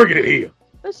 I'm bringing it here.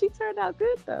 But she turned out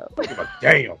good though.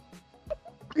 Damn.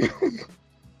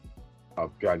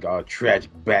 I've got a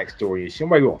tragic backstory and shit.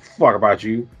 Nobody give a fuck about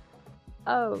you.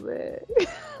 Oh man.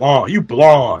 Blonde, you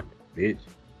blonde, bitch.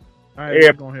 All right,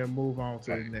 let's go ahead and move on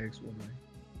to the next one, man.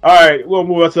 All right, we'll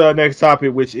move on to our next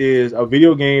topic, which is a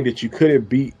video game that you couldn't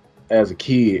beat as a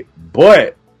kid,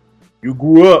 but you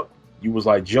grew up. You was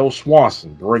like Joe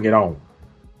Swanson. Bring it on.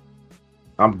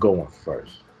 I'm going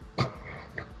first.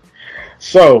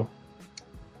 So,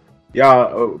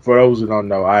 y'all, for those who don't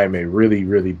know, I am a really,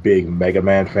 really big Mega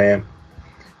Man fan.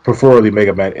 Preferably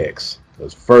Mega Man X. It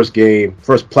was first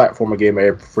platformer game I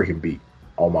ever freaking beat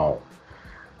on my own.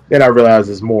 Then I realized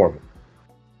there's more of them.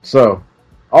 So,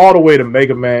 all the way to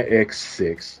Mega Man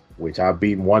X6, which I've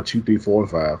beaten 1, 2, 3, 4,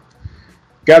 and 5.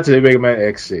 Got to the Mega Man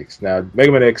X6. Now,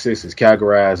 Mega Man X6 is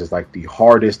categorized as like the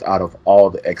hardest out of all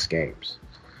the X games.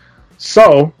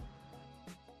 So,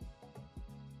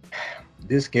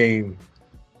 this game,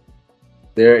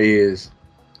 there is,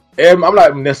 I'm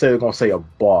not necessarily going to say a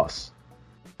boss,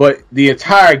 but the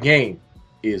entire game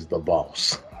is the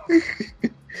boss.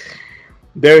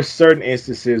 There's certain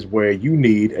instances where you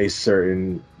need a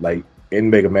certain, like in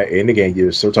Mega Man, in the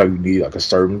game, sometimes you need like a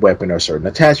certain weapon or a certain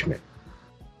attachment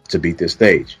to beat this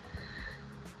stage.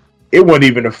 It wasn't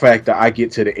even the fact that I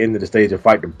get to the end of the stage and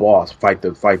fight the boss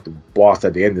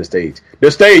at the end of the stage.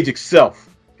 The stage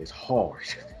itself is hard.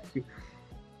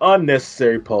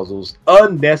 Unnecessary puzzles,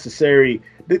 unnecessary.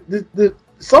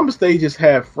 Some stages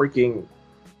have freaking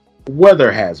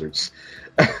weather hazards.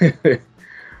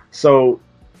 So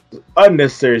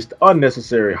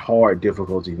unnecessary hard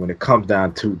difficulty when it comes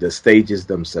down to the stages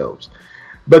themselves.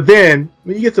 But then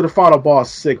when you get to the final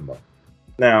boss, Sigma.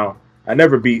 Now, I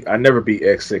never beat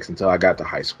X6 until I got to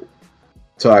high school.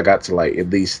 Until I got to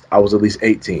I was at least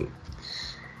 18.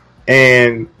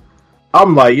 And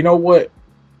I'm like, you know what?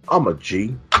 I'm a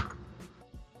G.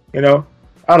 You know,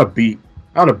 I'd have beat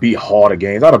harder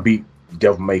games. I'd have beat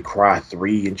Devil May Cry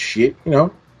 3 and shit. You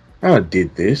know, I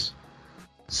did this.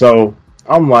 So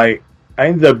I'm like, I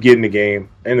ended up getting the game.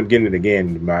 Ended up getting it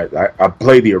again. I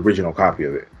played the original copy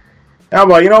of it. And I'm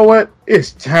like, you know what?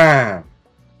 It's time.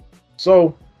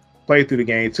 So played through the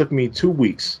game. It took me 2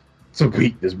 weeks to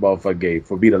beat this motherfucking game,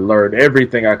 for me to learn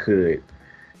everything I could.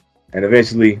 And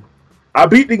eventually, I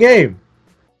beat the game.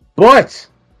 But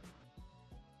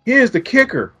here's the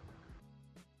kicker.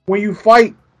 When you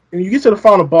fight, and you get to the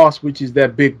final boss, which is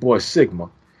that big boy Sigma,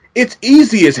 it's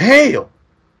easy as hell.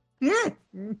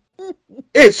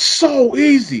 It's so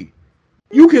easy.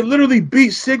 You can literally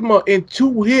beat Sigma in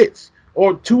 2 hits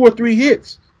or 2 or 3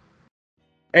 hits.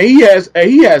 And he has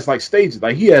like stages,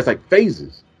 like he has like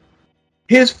phases.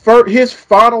 his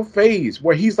final phase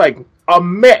where he's like a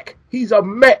mech. He's a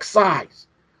mech size.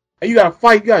 And you gotta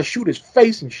fight, you gotta shoot his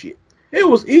face and shit. It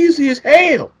was easy as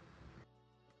hell.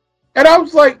 And I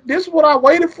was like, this is what I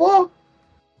waited for?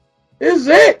 This is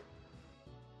it.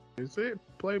 Is it,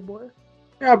 Playboy?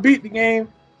 Yeah, I beat the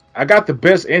game. I got the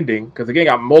best ending, because the game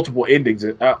got multiple endings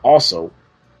also.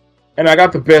 And I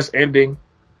got the best ending.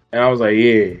 And I was like,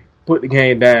 yeah, put the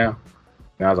game down.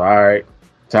 And I was like, all right,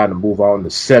 time to move on to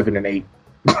 7 and 8.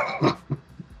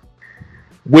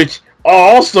 Which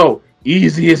are also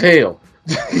easy as hell.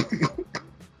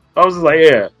 I was just like,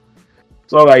 yeah.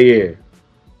 So I was like, yeah.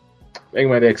 Mega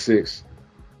Man X6.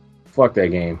 Fuck that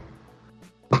game.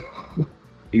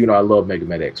 Even though I love Mega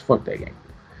Man X. Fuck that game.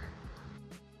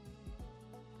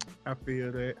 I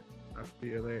feel that.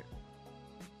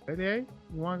 Hey, you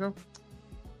want to go?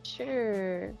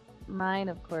 Sure. Mine,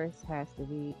 of course, has to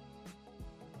be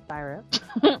Spyro.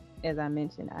 As I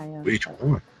mentioned, I am. Which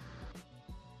one?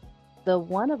 The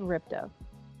one of Ripto.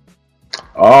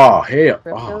 Oh, hell.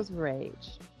 Ripto's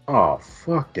Rage. Oh,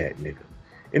 fuck that nigga.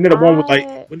 Isn't that one with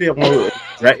like? Isn't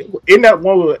that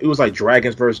one where it was like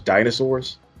dragons versus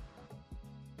dinosaurs?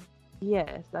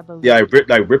 Yes, I believe. Yeah,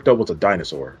 like Ripto was a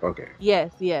dinosaur. Okay.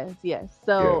 Yes.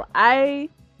 So yeah.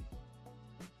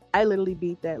 I literally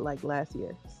beat that like last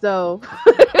year. So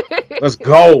let's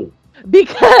go.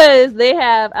 Because they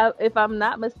have, if I'm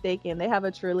not mistaken, they have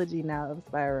a trilogy now of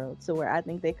Spyro, to where I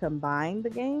think they combined the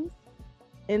games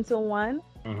into one.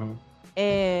 Mm-hmm.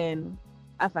 And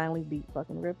I finally beat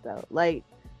fucking Ripto. Like,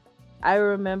 I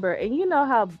remember, and you know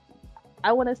how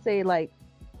I want to say like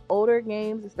older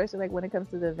games, especially like when it comes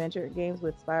to the adventure games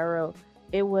with Spyro,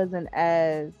 it wasn't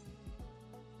as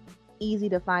easy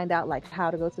to find out like how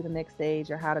to go to the next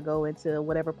stage or how to go into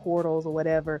whatever portals or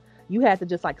whatever. You had to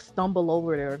just like stumble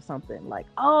over there or something, like,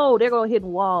 oh, there goes a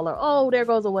hidden wall, or oh, there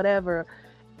goes a whatever.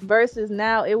 Versus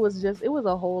now, it was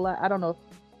a whole lot. I don't know if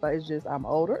it's just I'm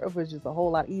older or if it's just a whole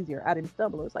lot easier. I didn't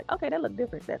stumble. It was like, okay, that looked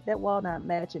different. That wall not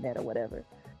matching that or whatever.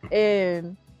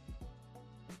 And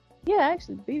yeah, I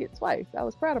actually beat it twice. I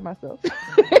was proud of myself.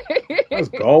 Let's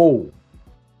go. Oh,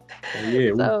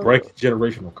 yeah, we break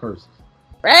generational curses.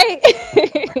 Right?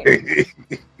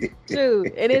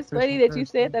 Dude, and it's funny that you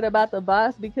said that about the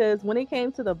boss, because when it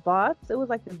came to the boss, it was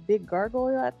like this big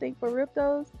gargoyle, I think, for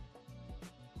Riptos.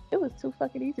 It was too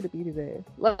fucking easy to beat his ass.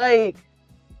 Like,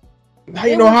 now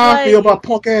you know how I feel about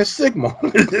punk ass Sigma.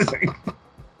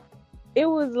 It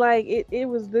was like it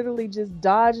was literally just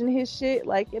dodging his shit,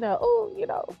 like,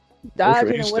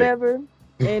 dodging or whatever,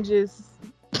 and just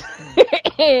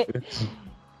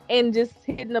and just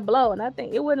hitting a blow. And I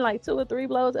think it wasn't like 2 or 3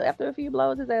 blows. After a few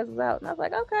blows, his ass was out. And I was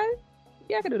like, okay,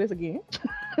 yeah, I can do this again.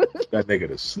 That nigga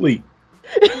to sleep.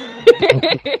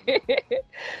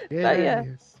 Yeah,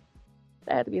 that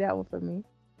had to be that one for me.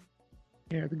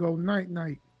 Yeah, to go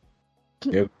night.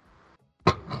 Yep.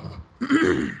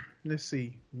 Let's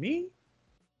see. Me?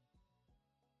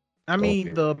 I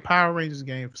mean, the Power Rangers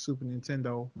game for Super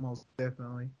Nintendo, most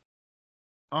definitely.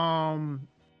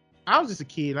 I was just a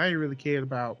kid. I ain't really cared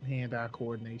about hand-eye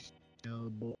coordination,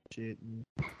 bullshit, and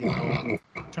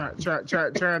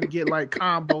trying to get like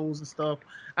combos and stuff.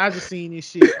 I just seen this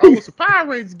shit. Oh, it's a Power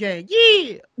Rangers game.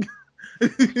 Yeah,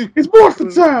 it's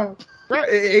morphin' time. Right?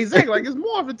 Exactly. Like, it's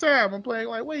morphin' time. I'm playing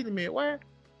like, wait a minute, why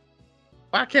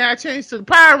can't I change to the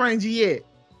Power Ranger yet?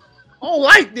 I don't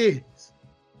like this.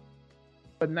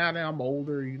 But now that I'm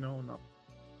older, no.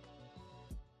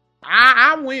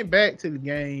 I went back to the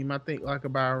game, I think, like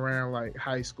about around like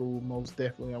high school. Most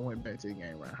definitely, I went back to the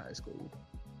game around high school.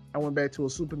 I went back to a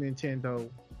Super Nintendo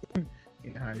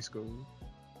in high school.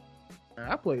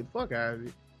 I played the fuck out of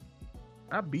it.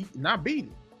 I beat it.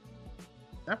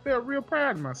 I felt real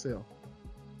proud of myself.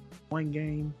 One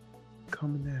game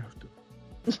coming after.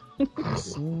 As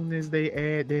soon as they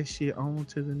add that shit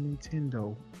onto the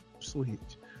Nintendo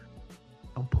Switch,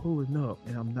 I'm pulling up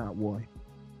and I'm not white.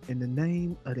 And the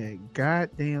name of that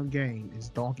goddamn game is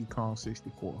Donkey Kong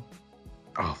 64.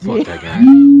 Oh, fuck that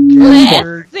game.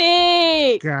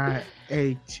 Classic! Got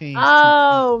a chance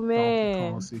to beat man.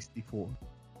 Donkey Kong 64.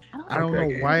 I don't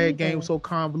know why that game was so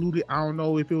convoluted. I don't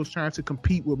know if it was trying to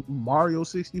compete with Mario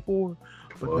 64,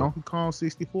 but Donkey Kong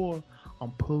 64,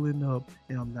 I'm pulling up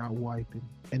and I'm not wiping.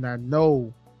 And I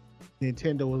know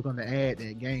Nintendo was going to add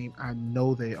that game. I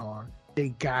know they are. They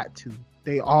got to.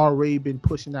 They already been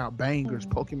pushing out bangers.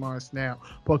 Pokemon Snap,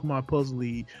 Pokemon Puzzle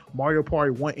League, Mario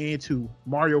Party 1 and 2,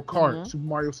 Mario Kart, Super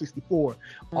Mario 64,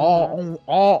 all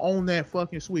on that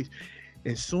fucking Switch.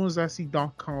 As soon as I see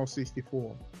Donkey Kong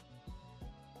 64,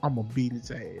 I'm gonna beat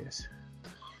its ass.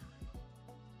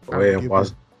 I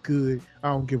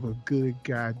don't give a good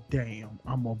goddamn.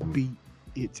 I'm gonna beat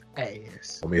its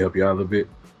ass. Let me help you out a little bit.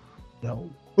 No.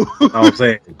 You know what I'm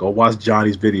saying? Go watch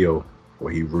Johnny's video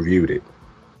where he reviewed it.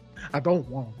 I don't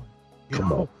want one.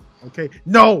 Come on. Okay.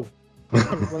 No.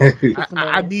 It's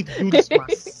I need to do this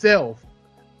myself.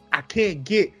 I can't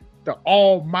get the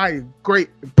almighty, great,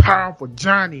 and powerful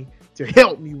Johnny to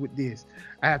help me with this.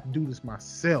 I have to do this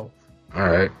myself. All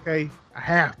right. Okay? I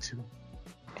have to.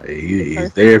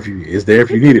 It's there if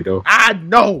you need it though. I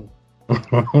know. But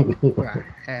I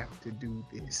have to do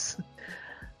this.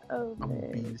 Oh, I'm gonna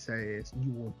man. beat his ass.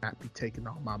 You will not be taking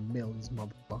all my millions,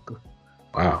 motherfucker.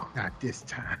 Wow. Not this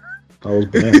time. That was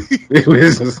bad.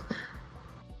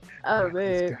 Oh, Not this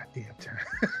man. goddamn time.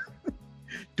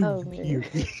 Do Oh, you man. hear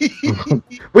me?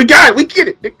 We got it. We get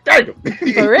it. Damn.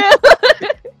 For real?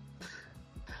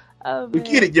 Oh, We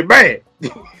man. get it. You're mad.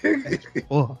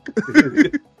 Fuck.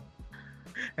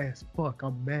 Ass fuck.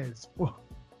 I'm mad as fuck.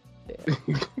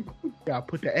 Gotta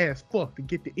put the ass fuck to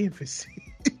get the emphasis.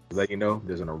 Let you know,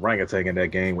 there's an orangutan in that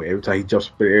game where every time he jumps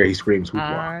up in the air, he screams hoop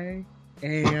wow. I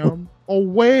am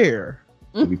aware.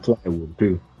 We be playing with him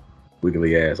too.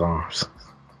 Wiggly ass arms.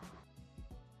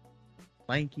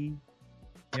 Lanky,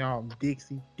 y'all,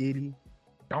 Dixie, Diddy,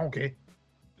 donkey.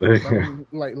 Yeah.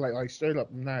 like straight up,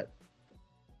 I'm not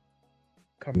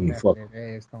coming You after fuck.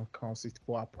 that ass. Don't call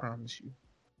 64. I promise you.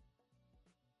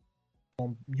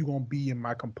 You gonna be in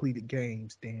my completed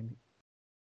games, damn it.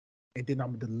 And then I'm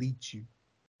gonna delete you.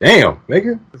 Damn,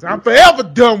 nigga. Cause I'm forever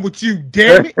done with you,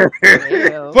 damn it.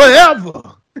 Damn.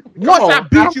 Forever. Once I on,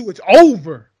 beat you, it's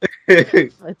over. We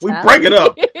break it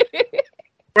up.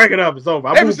 Break it up. It's over.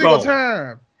 Every single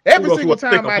time. Every go single through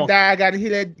a thick time I funk. die, I gotta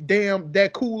hear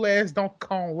that cool ass Donkey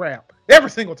Kong rap. Every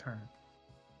single time.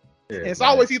 Yeah, And it's man.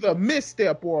 always either a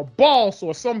misstep or a boss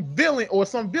or some villain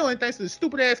thanks to the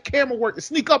stupid ass camera work to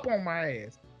sneak up on my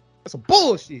ass. That's some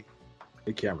bullshit.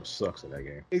 The camera sucks in that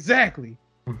game. Exactly.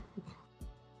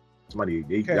 Somebody,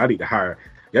 Okay. y'all need to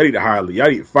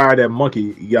fire that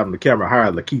monkey you got on the camera.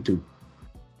 Hire Lakitu.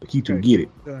 Lakitu, Okay. get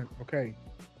it. Done. Okay.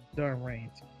 Done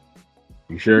ranting.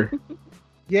 You sure?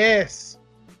 Yes.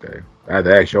 Okay. I had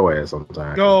to ask your ass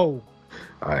sometime. Go.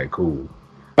 All right, cool.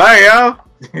 All right, y'all.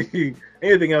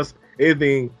 Anything else?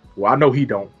 Anything? Well, I know he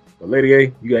don't. But Lady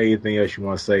A, you got anything else you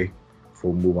want to say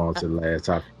before we move on to the last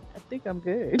topic? I think I'm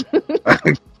good.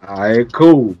 All right,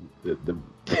 cool.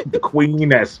 The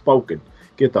queen has spoken.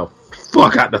 Get the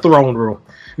fuck out the throne room.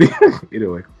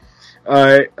 Anyway, all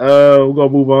right. We're gonna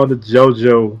move on to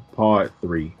JoJo Part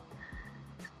 3.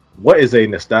 What is a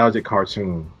nostalgic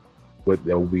cartoon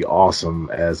that would be awesome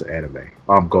as anime?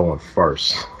 I'm going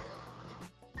first.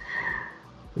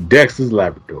 Dexter's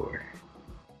Laboratory.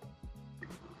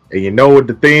 And you know what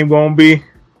the theme gonna be?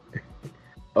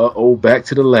 Back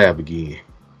to the lab again.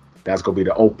 That's gonna be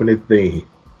the opening theme.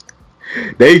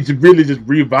 They really just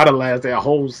revitalized that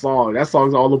whole song. That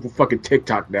song's all over fucking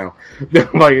TikTok now. They're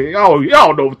like,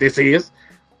 y'all know what this is.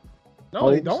 No,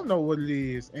 they don't know what it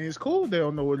is. And it's cool they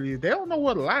don't know what it is. They don't know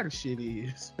what a lot of shit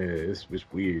is. Yeah, it's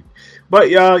weird. But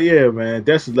y'all, yeah, man,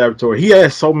 Dexter's Laboratory. He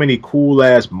has so many cool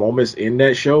ass moments in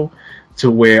that show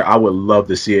to where I would love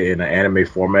to see it in an anime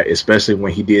format, especially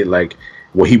when he did like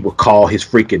what he would call his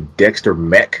freaking Dexter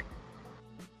mech.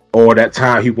 Or that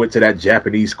time he went to that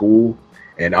Japanese school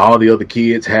and all the other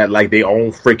kids had like their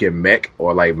own freaking mech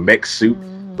or like mech suit.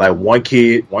 Mhm. Like one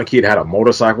kid had a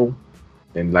motorcycle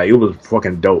and like it was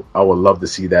fucking dope. I would love to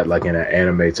see that like in an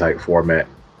anime type format.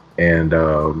 And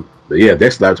but yeah,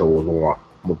 Dexter Laboratory was one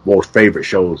of my most favorite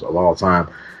shows of all time.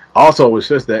 Also, it was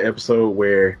just that episode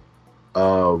where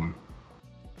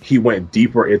he went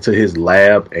deeper into his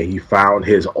lab and he found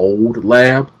his old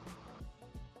lab.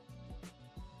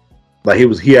 Like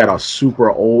he had a super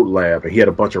old lab and he had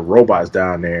a bunch of robots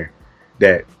down there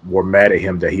that were mad at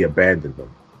him that he abandoned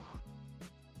them.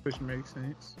 Which makes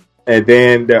sense. And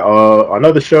then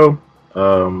another show,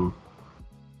 Powerpuff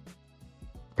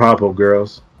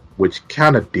Girls, which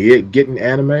kind of did get an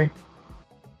anime,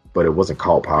 but it wasn't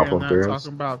called We're Powerpuff not Girls.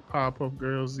 talking about Powerpuff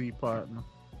Girls Z partner.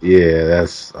 Yeah,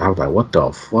 I was like, what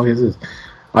the fuck is this?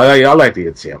 I like the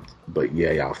attempt, but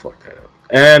yeah, y'all fucked that up.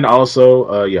 And also,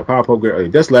 Powerpuff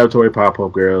Girls, Dexter Laboratory,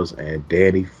 Powerpuff Girls, and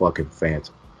Danny fucking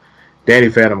Phantom. Danny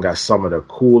Phantom got some of the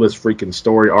coolest freaking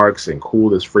story arcs and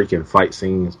coolest freaking fight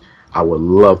scenes. I would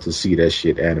love to see that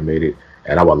shit animated,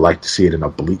 and I would like to see it in a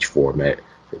Bleach format.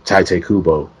 Taite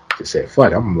Kubo just said,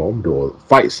 fuck, I'm doing a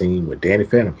fight scene with Danny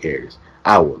Phantom characters.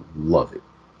 I would love it.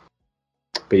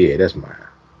 But yeah, that's mine.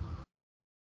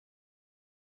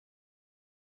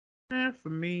 And for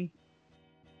me,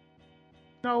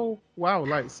 no, what I would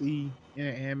like to see in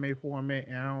an anime format,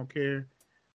 and I don't care.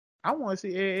 I want to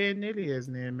see Ed Nitty as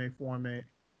an anime format.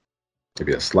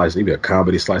 It'd be a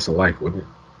comedy slice of life, wouldn't it?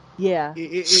 Yeah.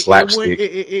 Slapstick.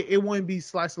 It wouldn't be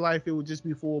slice of life. It would just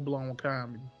be full blown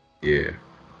comedy. Yeah.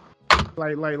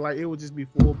 Like it would just be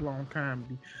full blown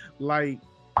comedy. Like,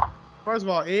 first of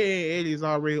all, Eddie is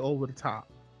already over the top.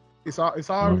 It's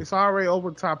already over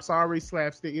the top. It's already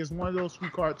slapstick. It's one of those few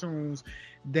cartoons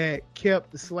that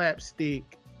kept the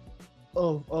slapstick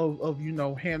of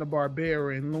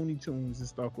Hanna-Barbera and Looney Tunes and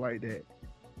stuff like that.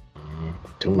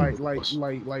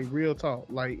 Like real talk.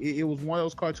 Like it was one of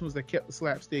those cartoons that kept the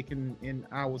slapstick, and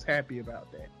I was happy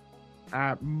about that.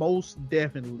 I most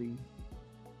definitely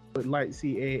would like to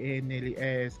see Ed, and Nelly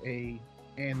as a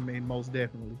anime, most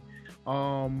definitely.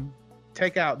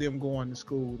 Take out them going to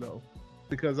school though,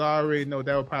 because I already know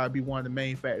that would probably be one of the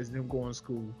main factors of them going to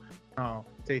school.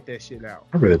 Take that shit out.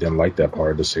 I really didn't like that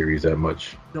part of the series that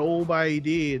much. Nobody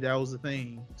did. That was the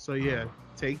thing. So yeah,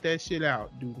 take that shit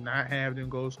out. Do not have them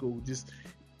go to school. Just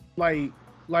like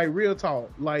real talk.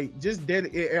 Like just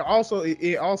it also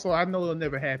I know it'll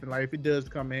never happen. Like if it does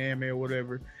become an anime or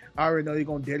whatever, I already know they're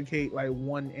gonna dedicate like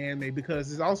one anime,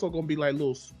 because it's also gonna be like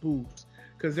little spoofs.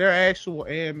 Because there are actual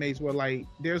animes where like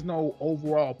there's no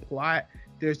overall plot.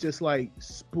 There's just like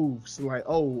spoofs, like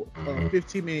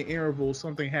 15-minute interval,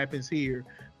 something happens here,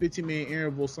 15-minute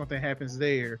interval, something happens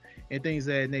there, and things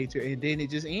of that nature, and then it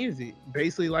just ends it,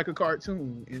 basically like a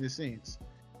cartoon in a sense.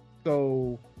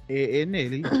 So, and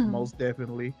Nelly, most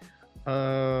definitely.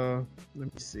 Let me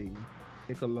see,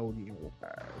 Nickelodeon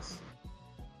wise,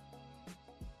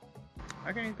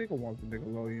 I can't think of one for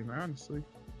Nickelodeon, honestly.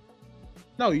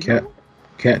 No, you know,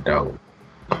 Cat Dog.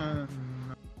 No.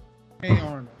 Hey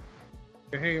Arnold.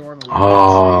 Hey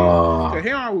Arnold.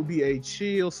 Hey Arnold would be a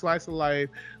chill slice of life.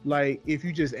 Like if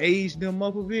you just aged them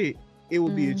up a bit, it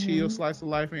would be a chill slice of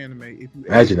life anime. If you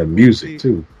imagine the music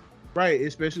too. Right,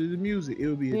 especially the music. It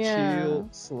would be a chill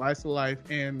slice of life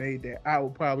anime that I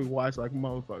would probably watch like a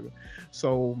motherfucker.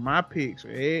 So my picks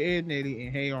are Ed, Nettie,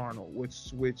 and Hey Arnold,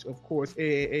 which of course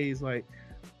Ed is like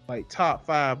top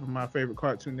 5 of my favorite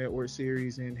Cartoon Network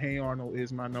series, and Hey Arnold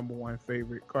is my number 1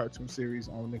 favorite cartoon series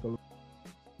on Nickelodeon.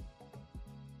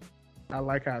 I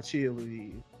like how chill it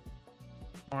is.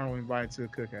 Arnold invited to the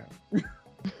cookout.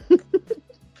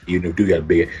 You know, dude got a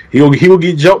big. He will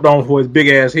get joked on for his big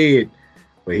ass head,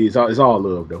 but it's all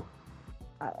love though.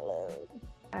 I love.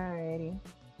 Alrighty.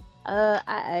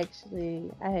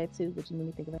 I had 2, but you made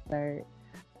me think of a third.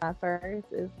 My first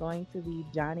is going to be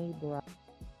Johnny Bravo.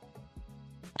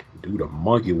 Dude, a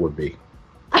monkey would be.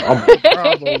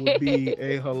 Bravo would be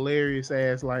a hilarious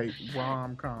ass like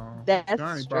rom-com. That's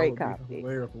Johnny straight Bravo would comedy. be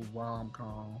hilarious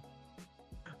rom-com.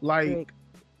 Like,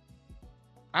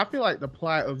 I feel like the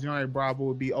plot of Johnny Bravo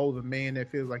would be the man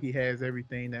that feels like he has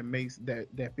everything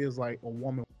that feels like a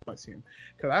woman wants him.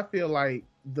 Because I feel like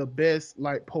the best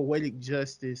like poetic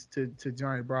justice to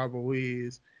Johnny Bravo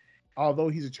is, although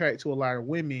he's attracted to a lot of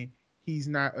women, he's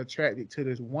not attracted to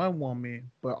this one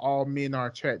woman, but all men are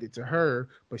attracted to her,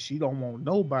 but she don't want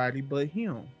nobody but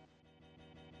him.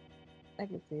 I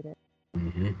can see that.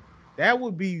 Mm-hmm. That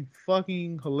would be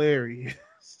fucking hilarious.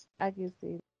 I can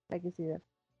see that.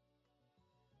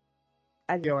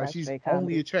 She's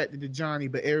only attracted to Johnny,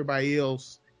 but everybody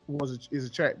else is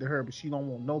attracted to her, but she don't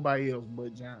want nobody else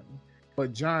but Johnny.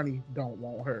 But Johnny don't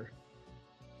want her.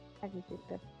 I can see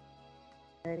that.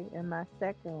 Ready? And my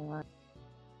second one,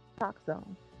 Talk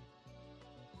Zone.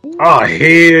 Oh hell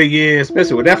yeah!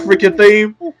 Especially with that freaking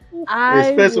theme.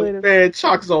 Especially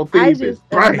Chalk Zone theme. I just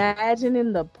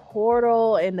imagining the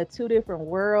portal and the 2 different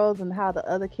worlds and how the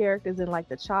other characters in like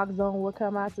the Chalk Zone would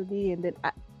come out to be, and then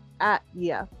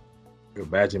yeah. You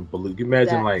imagine Blue. You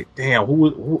imagine that. Like, damn,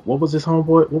 what was his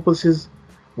homeboy? What was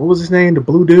his name? The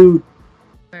blue dude.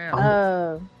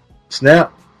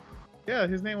 Snap. Yeah,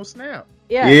 his name was Snap.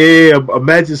 Yeah. Yeah.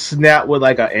 Imagine Snap with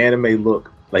like an anime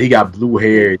look. Like he got blue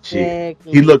hair and shit.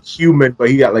 Exactly. He looked human, but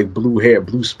he got like blue hair,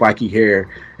 blue spiky hair,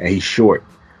 and he's short.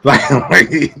 Like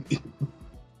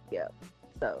yeah.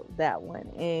 So that one,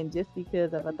 and just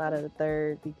because I thought of the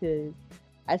third, because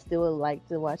I still would like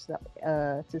to watch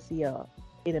to see a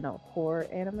horror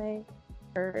anime.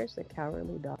 Courage the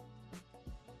Cowardly Dog.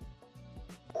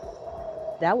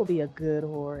 That would be a good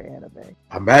horror anime.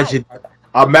 Imagine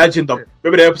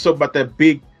remember the episode about that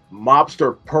big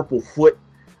mobster purple foot.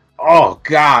 Oh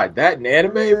God, that an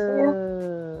anime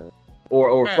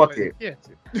or fuck it.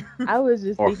 I was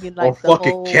just thinking like the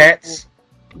fucking cats.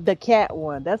 The cat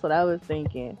one. That's what I was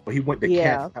thinking. When he went to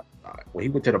cats. When he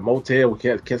went to the motel,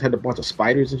 where cats had a bunch of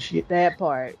spiders and shit. That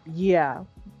part, yeah,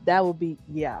 that would be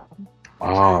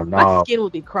Oh no, my skin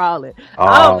would be crawling.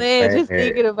 Oh man, just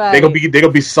thinking about it. They're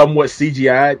gonna be somewhat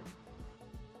CGI'd.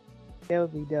 That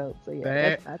would be dope. So yeah,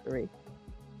 that's my 3.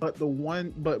 But the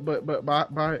one, but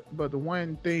the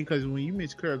one thing, because when you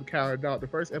mentioned Courage the Cowardly Dog, the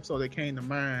first episode that came to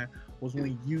mind was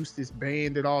when Eustace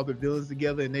banded all the villains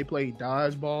together and they played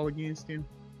dodgeball against him.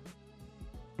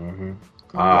 Mm-hmm.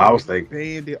 I was thinking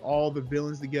banded all the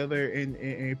villains together and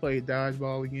played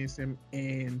dodgeball against him.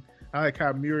 And I like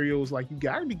how Muriel was like, "You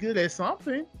gotta be good at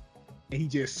something," and he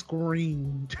just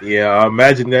screamed. Yeah,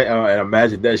 imagine that. And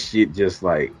imagine that shit just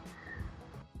like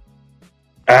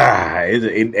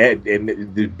in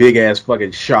the big ass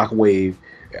fucking shockwave,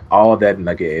 all that in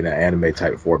like in an anime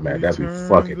type format. That'd be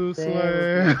fucking.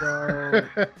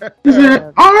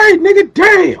 All right, nigga,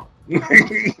 damn.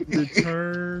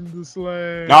 Return the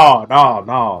slag. No,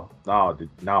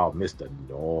 Mr.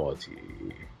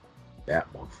 Naughty.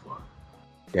 That motherfucker.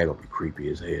 That gonna be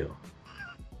creepy as hell.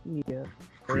 Yeah.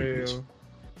 Real.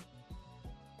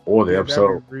 Or the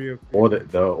episode, or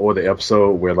the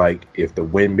episode where like if the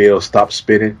windmill stops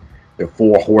spinning, the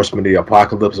 4 horsemen of the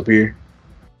apocalypse appear.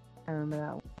 I remember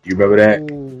that one. You remember that?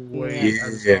 Ooh, wait, yeah. I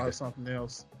just thought of something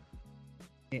else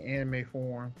in anime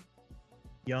form.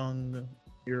 Young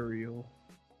Uriel.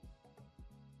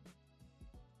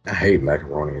 I hate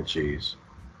macaroni and cheese.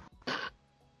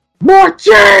 More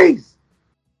cheese.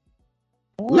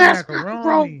 Less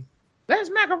macaroni. Less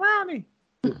macaroni.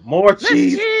 More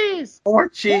cheese. More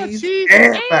cheese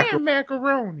and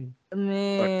macaroni.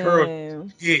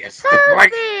 Man. Yes.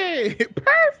 Perfect.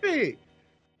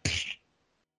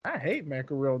 I hate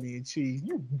macaroni and cheese.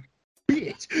 You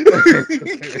bitch.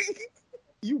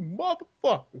 You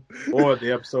motherfucker. Or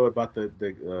the episode about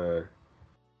the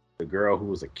girl who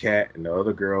was a cat and the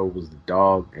other girl was the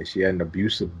dog, and she had an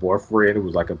abusive boyfriend who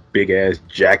was like a big ass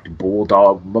jacked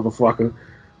bulldog motherfucker.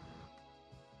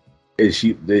 And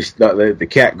the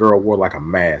cat girl wore like a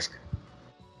mask,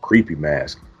 creepy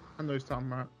mask. I know what you're talking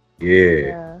about.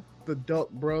 Yeah. The Duck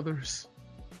Brothers.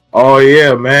 Oh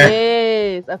yeah, man.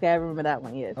 Yes. Okay, I remember that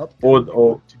one. Yes. Or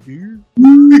the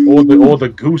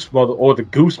goose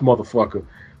motherfucker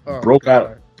broke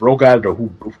out of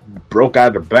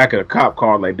the back of the cop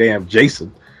car like damn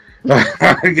Jason.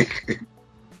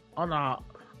 Oh no,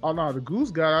 the goose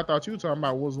guy I thought you were talking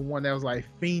about was the one that was like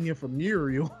fiending for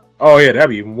Muriel. Oh yeah, that'd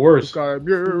be even worse. Goose guy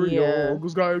Muriel,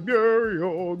 Goose guy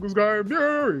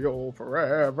Muriel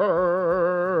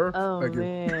forever. Oh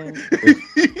man.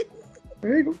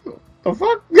 The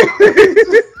fuck?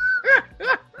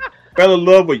 Fell in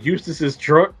love with Eustace's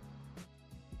truck.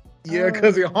 Yeah,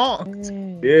 because it honked.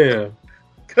 Yeah.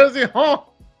 Because it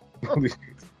honked.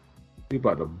 He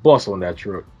about to bust on that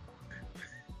truck.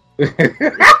 Because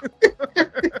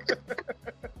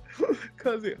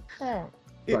it honked.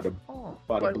 About to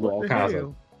blow all kinds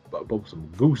of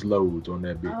some goose loads on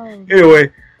that bitch. Oh.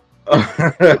 Anyway.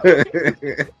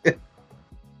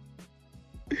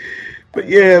 But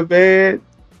yeah, man.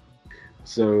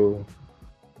 So,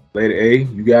 Lady A,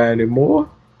 you got any more?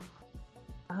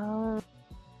 Yeah,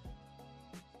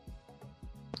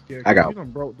 I got. You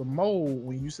done broke the mold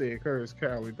when you said Courage the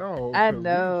Cowardly Dog. I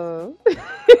know.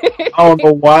 I don't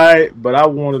know why, but I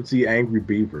want to see Angry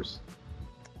Beavers.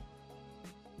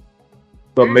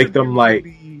 But make them like.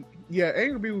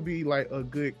 Angry Beaver would be like a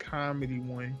good comedy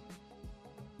one.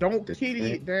 Don't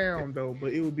kitty it down though,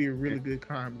 but it would be a really good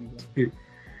comedy one.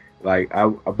 But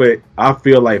I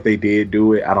feel like if they did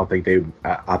do it, I don't think they.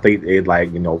 I think they'd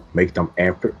make them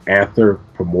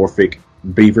anthropomorphic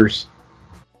beavers.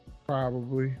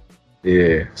 Probably.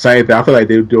 Yeah, same thing. I feel like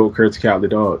they would do it. Courage the Cowardly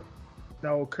Dog.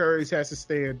 No, Courage has to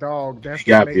stay a dog. That's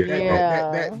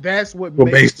that's what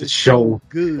makes the show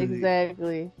good.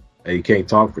 Exactly. And he can't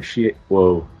talk for shit.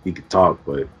 Well, he can talk,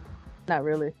 but not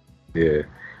really. Yeah,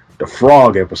 the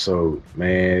frog episode,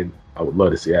 man. I would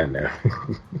love to see that now.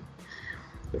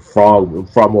 The frog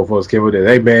motherfuckers came with that.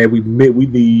 Hey man, we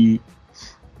need,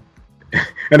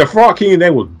 and the frog king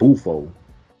name was Bufo.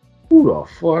 Who the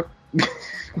fuck?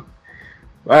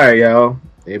 All right, y'all.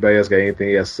 Anybody else got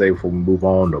anything else to say before we move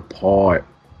on to part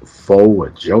 4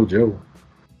 of JoJo?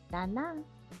 Nah.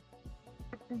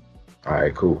 All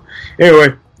right, cool.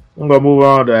 Anyway, I'm gonna move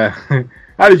on to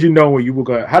how did you know when you were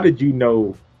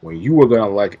gonna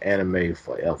like anime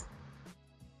forever?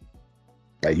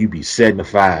 Like you be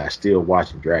 75 still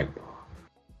watching Dragon Ball.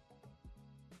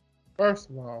 First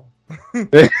of all,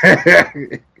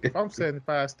 if I'm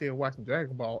 75 still watching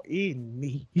Dragon Ball, in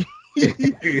me.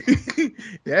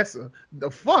 That's a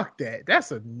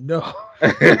no.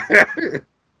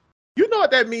 You know what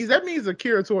that means? That means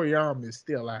Akira Toriyama is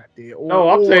still out there.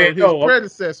 Or his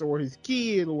predecessor or his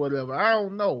kid or whatever. I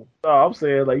don't know. No, I'm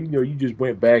saying like you just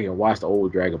went back and watched the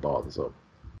old Dragon Balls or something.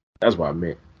 That's what I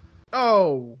meant.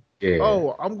 Oh. Yeah.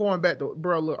 Oh, I'm going back to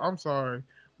bro. Look, I'm sorry,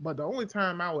 but the only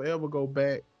time I will ever go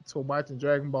back to watching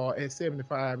Dragon Ball at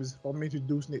 75 is if I'm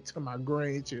introducing it to my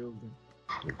grandchildren.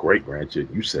 Great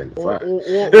grandchildren, you 75.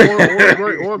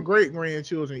 Or great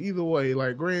grandchildren. Either way,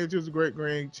 like grandchildren, great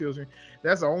grandchildren.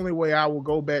 That's the only way I will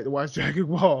go back to watch Dragon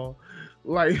Ball.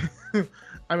 Like,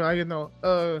 I mean, like, you know,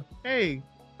 hey,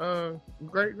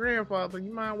 great grandfather,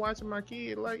 you mind watching my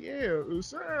kid? Like, yeah, it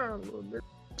sounds a little bit.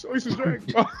 So he's a Dragon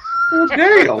Ball.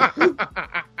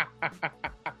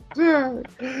 Damn.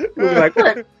 You'll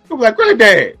be like,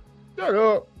 granddad. Shut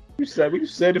up. You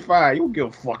 75. You don't give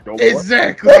a fuck no more.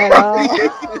 Exactly. Like,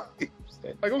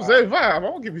 I'm 75. I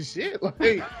don't give a shit.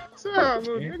 Like, son,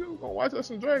 little nigga, we're gonna watch us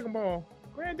some Dragon Ball.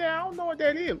 Granddad, I don't know what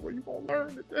that is. What you gonna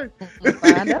learn today?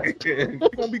 Find out. You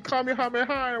gonna be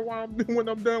Kamehameha when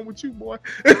I'm done with you, boy.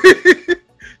 You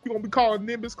gonna be calling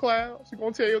Nimbus Clouds. You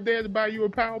gonna tell your dad to buy you a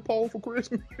power pole for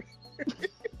Christmas.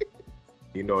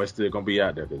 You know it's still gonna be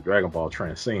out there because Dragon Ball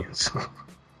transcends.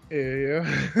 Yeah.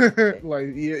 Like,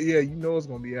 yeah, you know it's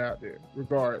gonna be out there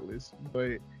regardless.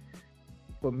 But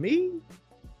for me,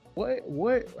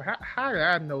 how did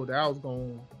I know that I was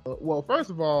going? Well, first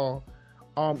of all,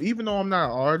 even though I'm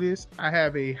not an artist, I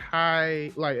have a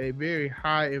very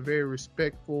high and very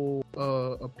respectful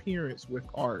appearance with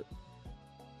art.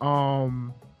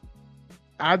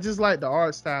 I just like the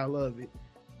art style of it.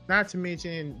 Not to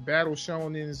mention, battle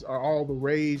shonens are all the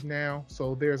rage now,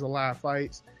 so there's a lot of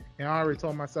fights. And I already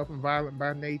told myself I'm violent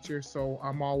by nature, so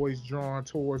I'm always drawn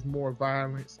towards more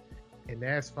violence, and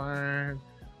that's fine.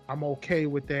 I'm okay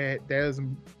with that. That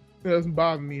doesn't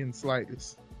bother me in the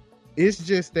slightest. It's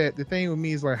just that the thing with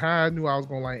me is like how I knew I was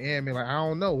gonna like anime. Like, I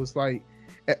don't know. It's like,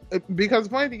 because the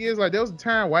funny thing is, like, there was a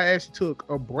time where I actually took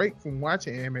a break from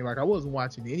watching anime. Like, I wasn't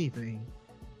watching anything,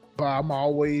 but I'm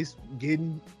always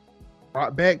getting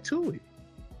brought back to it.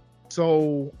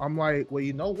 So I'm like, well,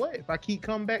 you know what? If I keep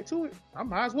coming back to it, I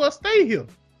might as well stay here.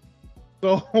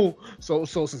 So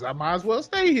since I might as well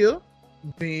stay here,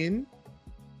 then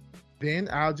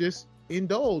I'll just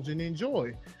indulge and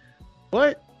enjoy.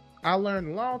 But I learned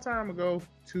a long time ago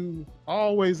to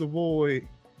always avoid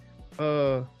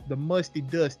the musty,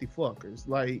 dusty fuckers.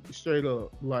 Like, straight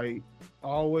up, like,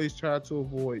 always try to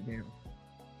avoid them.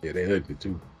 Yeah, they ugly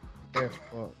too. That's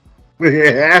fuck.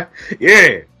 Yeah.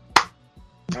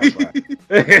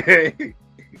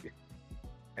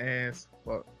 Ass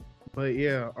fuck. But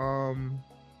yeah,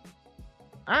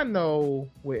 I know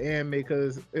with anime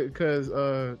because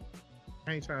I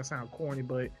ain't trying to sound corny,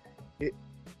 but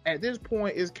at this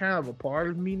point it's kind of a part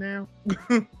of me now.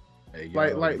 Hey,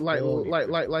 like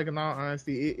in all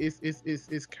honesty,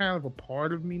 it's kind of a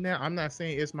part of me now. I'm not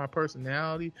saying it's my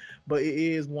personality, but it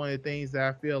is one of the things that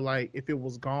I feel like if it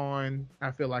was gone,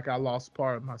 I feel like I lost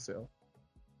part of myself.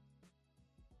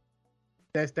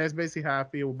 That's basically how I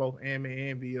feel with both anime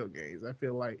and video games. I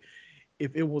feel like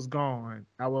if it was gone,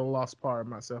 I would have lost part of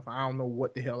myself. I don't know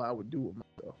what the hell I would do with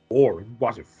myself. Or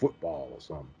watching football or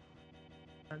something.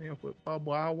 Damn football,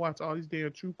 boy. I watch all these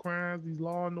damn true crimes, these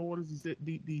Law and Orders,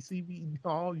 these CV,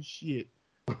 all this shit.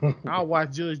 I'll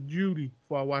watch Judge Judy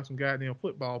before I watch some goddamn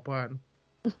football, partner.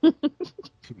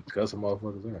 Cuss some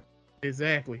motherfuckers out.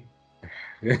 Exactly.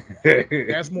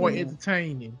 That's more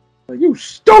entertaining. You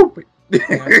stupid.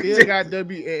 And I still got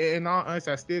in all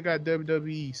honesty, I still got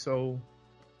WWE. So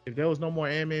if there was no more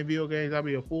anime and video games, I'd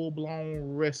be a full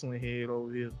blown wrestling head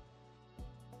over here.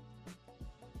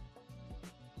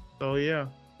 So yeah,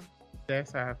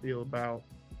 that's how I feel about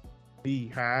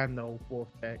me. How I know for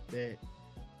a fact that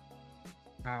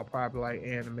I'll probably like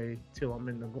anime till I'm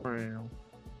in the ground.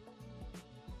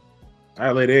 All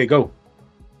right, lady, there you go.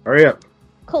 Hurry up.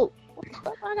 Cool.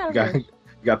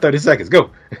 You got 30 seconds. Go.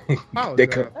 They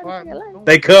coming. Oh.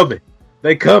 They coming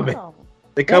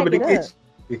to get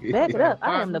you. Back it up.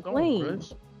 I am the queen.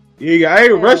 Yeah, I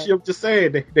ain't rushing. I'm just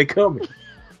saying they coming.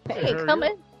 They ain't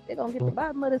coming. They're gonna get the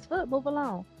bottom of this foot. Move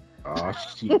along. Oh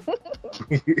shit.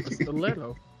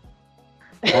 Stiletto.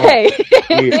 Hey.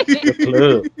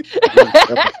 The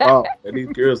club. And these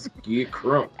girls get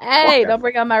crunk. Hey, don't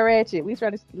bring out my ratchet. We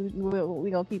gonna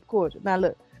keep cordial. Now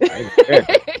look.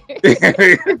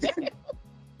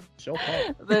 Your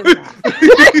fault.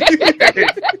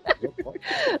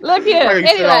 Look here.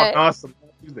 Anyway. Awesome.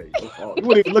 You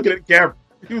weren't even looking at the camera.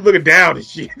 You was looking down and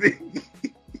shit.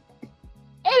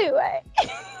 Anyway.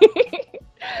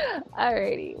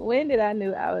 Alrighty. When did I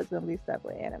knew I was gonna be stuck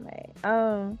with anime?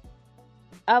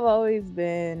 I've always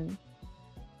been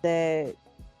that,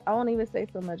 I won't even say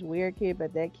so much weird kid,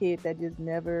 but that kid that just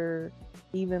never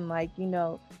even like, you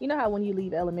know how when you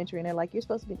leave elementary and they're like, you're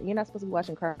not supposed to be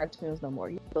watching cartoons no more.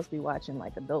 You're supposed to be watching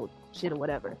like adult shit or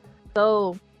whatever.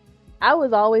 So I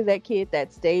was always that kid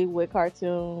that stayed with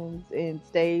cartoons and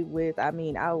stayed with. I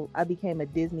mean, I became a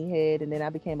Disney head, and then I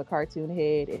became a cartoon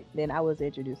head, and then I was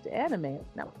introduced to anime. And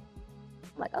I'm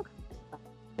like, okay,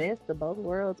 best of both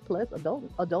worlds plus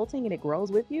adulting, and it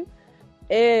grows with you.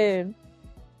 And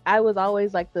I was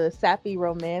always like the sappy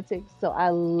romantic, so I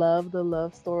love the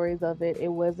love stories of it.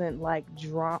 It wasn't like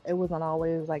drama. It wasn't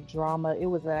always like drama. It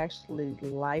was actually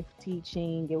life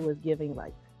teaching. It was giving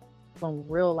like some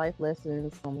real life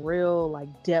lessons, some real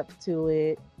like depth to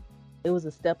it. It was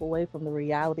a step away from the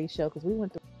reality show because we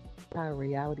went through a entire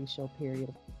reality show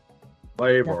period.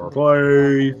 Flavor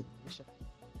Flav.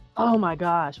 Oh my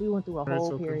gosh, we went through a whole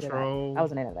Parental period control. of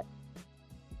that.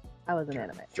 I was an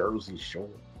anime. Jersey Shore.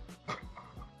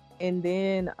 And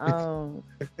then I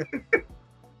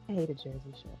hated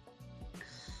Jersey Shore.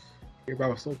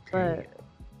 Everybody was so But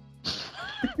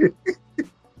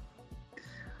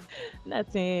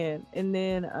not 10. And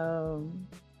then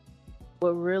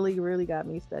what really, really got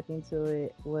me stuck into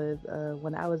it was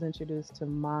when I was introduced to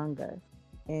manga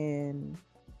in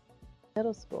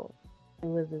middle school. It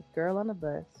was this girl on the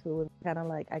bus who was kind of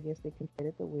like, I guess they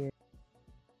considered the weird.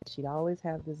 She'd always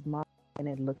have this manga and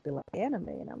it looked like anime.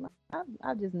 And I'm like,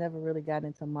 I just never really got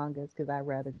into mangas because I'd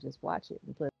rather just watch it.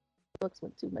 And plus, books were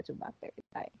too much of my favorite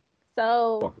thing.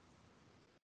 So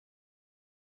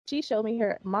she showed me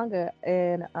her manga,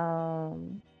 and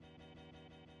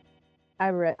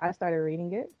I started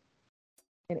reading it,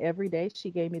 and every day she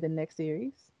gave me the next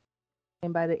series,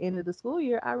 and by the end of the school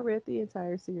year I read the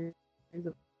entire series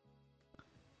and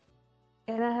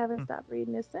I haven't stopped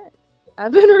reading it since.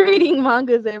 I've been reading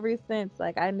mangas ever since.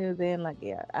 Like I knew then, like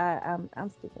yeah, I'm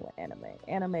sticking with anime.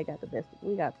 Anime got the best.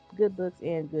 We got good books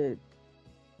and good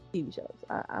TV shows.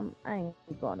 I ain't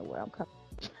going nowhere. I'm comfortable.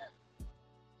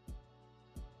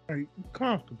 Are you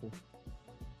comfortable?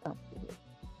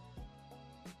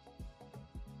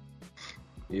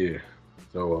 Yeah.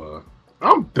 So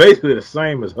I'm basically the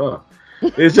same as her.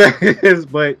 It's just,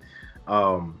 but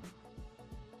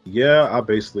yeah, I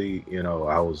basically,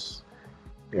 I was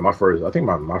my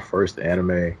first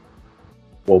anime.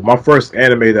 Well, my first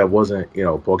anime that wasn't,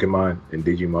 Pokemon and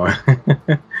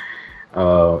Digimon,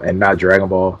 and not Dragon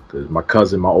Ball,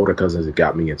 because my older cousins, it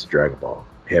got me into Dragon Ball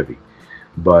heavy.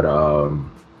 But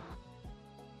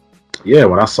yeah,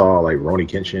 when I saw like Rurouni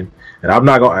Kenshin, and I'm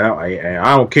not gonna,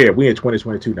 I don't care. We in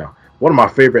 2022 now. One of my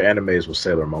favorite animes was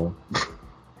Sailor Moon.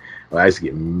 I used to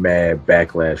get mad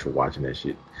backlash for watching that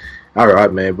shit. All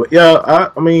right, man. But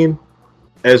yeah, I mean,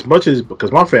 as much as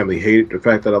because my family hated the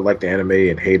fact that I liked the anime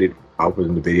and hated I was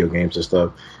in the video games and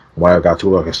stuff when I got to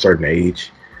like a certain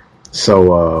age,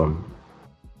 so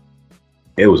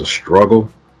it was a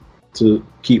struggle to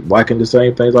keep liking the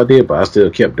same things I did, but I still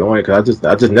kept doing it because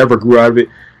I just never grew out of it.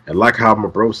 And like how my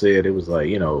bro said, it was like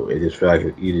it just feel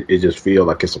like it just feel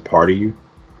like it's a part of you.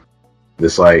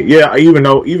 It's like even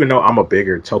though I'm a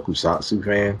bigger tokusatsu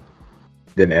fan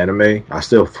than anime, I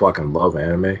still fucking love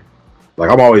anime.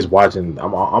 Like I'm always watching,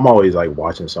 I'm always like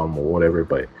watching something or whatever.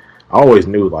 But I always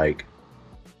knew like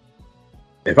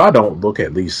if I don't look at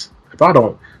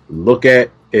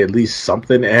at least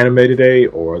something anime today,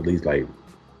 or at least like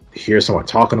hear someone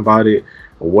talking about it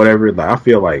or whatever, like I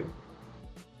feel a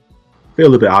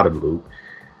little bit out of the loop.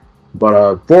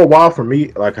 But for a while, for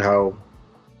me, like how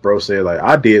bro said, like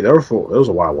I did, there was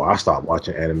a while where I stopped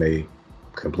watching anime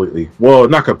completely. Well,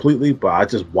 not completely, but I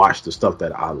just watched the stuff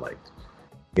that I liked.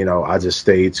 I just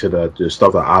stayed to the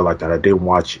stuff that I liked, that I didn't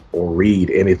watch or read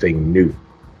anything new.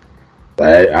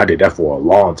 I did that for a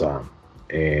long time.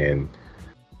 And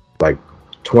like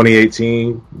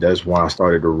 2018, that's when I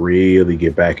started to really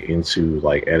get back into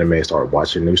like anime and start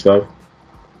watching new stuff.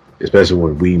 Especially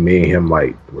when me and him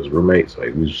like was roommates,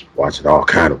 like we was watching all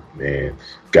kind of, man.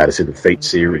 Got us in the Fate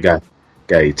series, got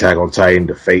Attack on Titan,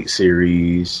 the Fate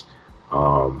series,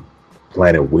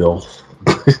 Planet Wilf.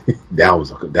 that was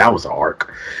an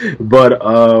arc. But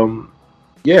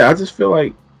yeah, I just feel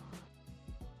like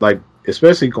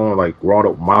especially growing up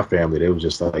with my family, they was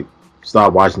just like,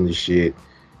 stop watching this shit.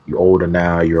 You're older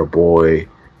now, you're a boy,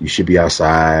 you should be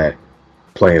outside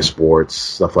playing sports,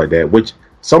 stuff like that. Which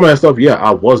some of that stuff, yeah, I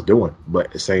was doing, but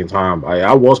at the same time,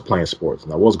 I was playing sports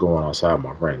and I was going outside with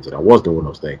my friends and I was doing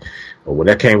those things. But when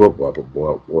that came up,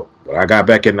 when I got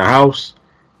back in the house,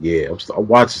 yeah, I'm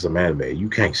watching some anime. You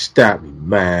can't stop me,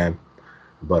 man.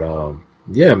 But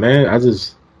yeah, man, I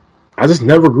just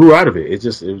never grew out of it.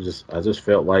 I just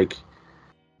felt like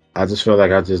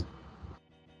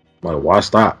why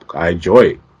stop? I enjoy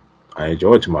it. I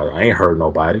enjoy it too much. I ain't hurt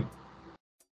nobody.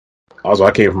 Also,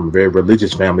 I came from a very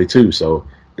religious family too, so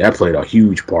that played a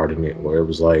huge part in it. Where it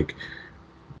was like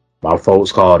my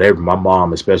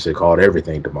mom especially called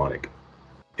everything demonic.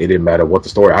 It didn't matter what the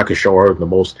story. I could show her the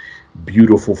most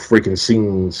beautiful freaking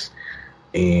scenes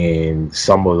and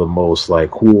some of the most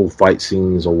like cool fight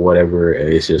scenes or whatever.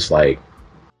 And it's just like,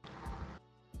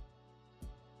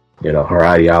 you know, her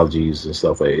ideologies and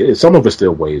stuff. Some of it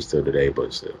still weighs till today,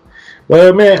 but still.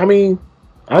 But man, I mean,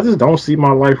 I just don't see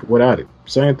my life without it.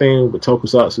 Same thing with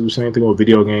tokusatsu. Same thing with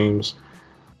video games.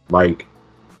 Like,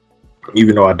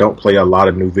 even though I don't play a lot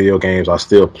of new video games, I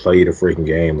still play the freaking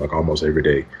game like almost every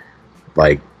day.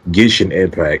 Like Genshin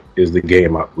Impact is the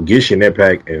game. Genshin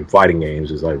Impact and fighting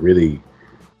games is like really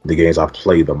the games I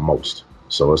play the most.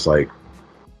 So it's like,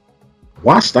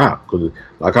 why stop? Because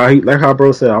like how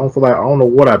bro said, I don't know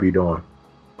what I'd be doing.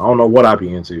 I don't know what I'd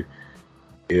be into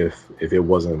if it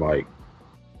wasn't like.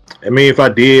 I mean, if I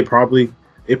did, it'd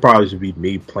probably should be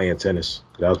me playing tennis.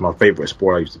 That was my favorite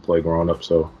sport I used to play growing up.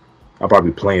 So I'll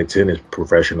probably be playing tennis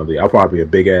professionally. I'll probably be a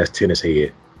big ass tennis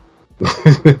head.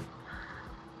 But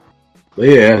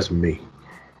yeah, that's me.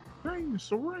 Dang,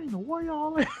 Serena, where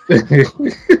y'all at?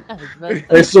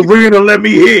 Hey, Serena, let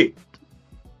me hit.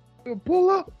 Pull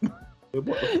up.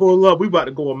 Pull up. We about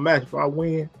to go a match. If I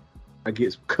win, I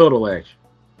get some cuddle action.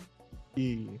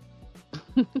 Yeah.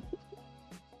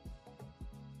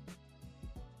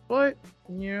 But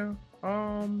yeah,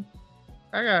 I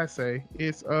gotta say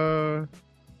it's when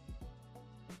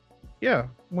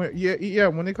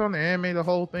it comes to anime, the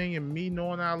whole thing, and me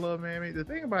knowing I love anime, the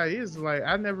thing about it is like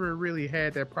I never really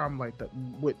had that problem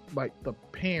with the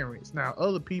parents. Now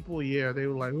other people, yeah, they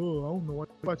were like, oh, I don't know what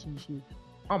watching shit.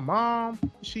 My mom,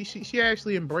 she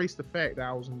actually embraced the fact that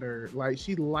I was a nerd. Like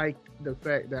she liked the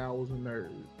fact that I was a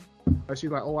nerd. Like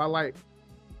she's like, oh, I like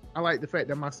the fact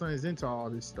that my son is into all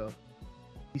this stuff.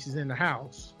 He's in the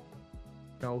house.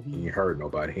 No, he ain't hurt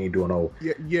nobody. He ain't doing no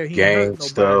he gang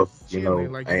stuff. You know,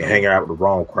 like, ain't hanging out with the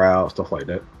wrong crowd, stuff like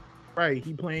that. Right,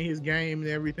 he playing his game and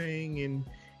everything, and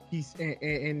he's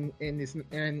and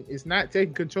it's not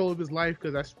taking control of his life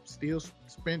because I still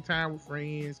spend time with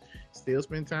friends, still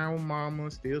spend time with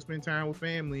mama, still spend time with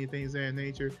family and things of that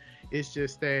nature. It's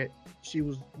just that she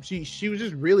was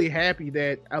just really happy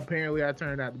that apparently I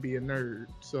turned out to be a nerd.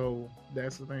 So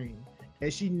that's the thing.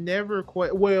 And she never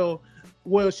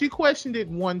she questioned it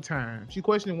one time. She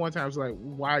was like,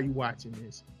 why are you watching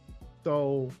this?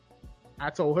 So I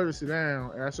told her to sit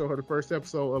down, and I showed her the first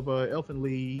episode of Elfen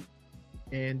Lied,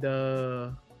 and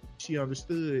she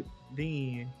understood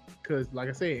then. Because, like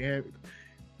I said,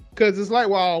 because it's like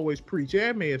what I always preach,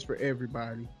 anime is for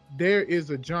everybody. There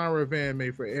is a genre of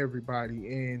anime for everybody,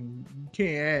 and you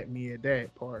can't add me at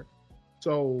that part.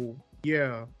 So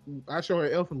yeah, I show her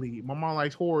Elfen Lied. My mom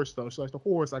likes horror stuff. She likes the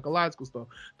horror, psychological stuff,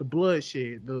 the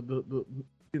bloodshed,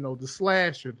 the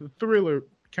slasher, the thriller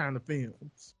kind of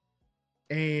films.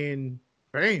 And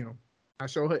bam, I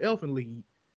show her Elfen Lied.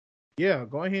 Yeah,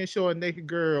 go ahead and show a naked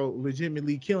girl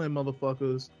legitimately killing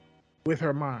motherfuckers with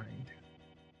her mind.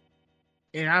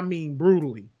 And I mean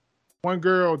brutally. One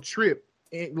girl tripped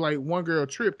in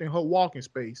her walking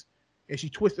space, and she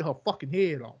twisted her fucking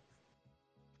head off.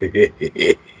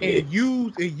 and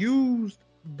used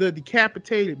the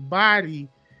decapitated body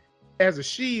as a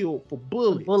shield for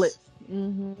bullets.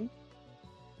 Mm-hmm.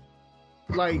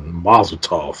 Like Mazel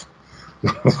tov.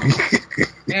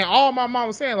 And all my mom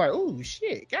was saying, like, oh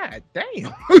shit, god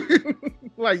damn.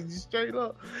 Like straight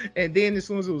up. And then as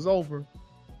soon as it was over,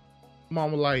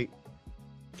 mom was like,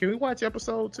 can we watch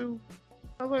episode 2?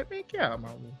 I was like, man, yeah,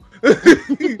 mama.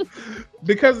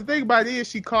 Because the thing about it is,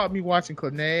 she caught me watching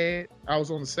Clannad. I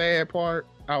was on the sad part.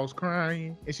 I was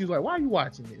crying. And she was like, why are you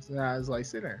watching this? And I was like,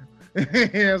 sit down.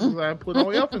 And so I put on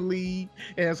Elfen Lied.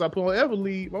 And as I put on Elfen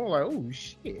Lied, I was like, oh,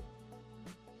 shit.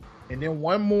 And then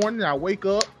one morning, I wake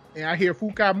up, and I hear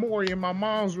Fukai Mori in my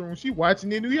mom's room. She watching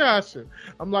Inuyasha.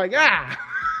 I'm like, I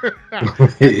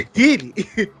did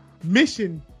it.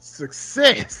 Mission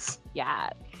success.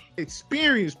 Yeah.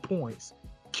 Experience points.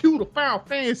 Cue the Final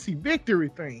Fantasy victory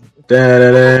thing.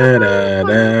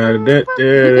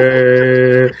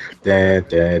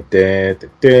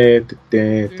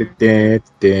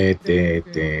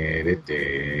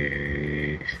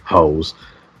 Hoes.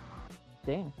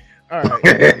 Damn. All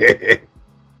right.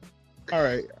 All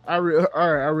right. I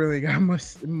really got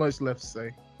much left to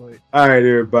say. But... All right,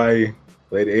 everybody.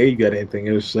 Lady A, you got anything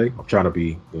else to say? I'm trying to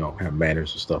be, have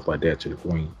manners and stuff like that to the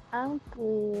queen. I'm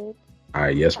good. All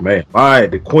right, yes, ma'am. All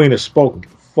right, the queen has spoken.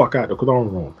 Get the fuck out of the throne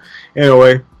room.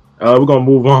 Anyway, we're going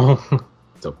to move on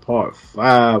to part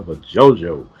 5 of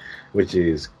JoJo, which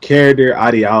is character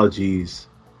ideologies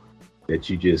that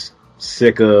you just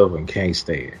sick of and can't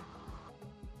stand.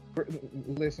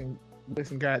 Listen,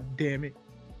 God damn it.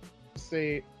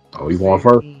 Say it. Oh, you going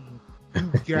first?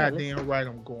 You goddamn right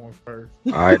I'm going first.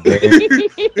 All right,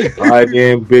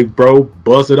 then, big bro,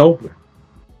 bust it open.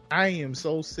 I am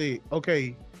so sick.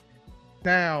 Okay,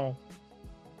 now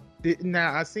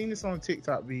I seen this on a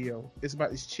TikTok video. It's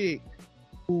about this chick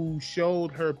who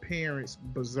showed her parents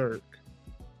Berserk.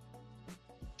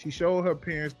 She showed her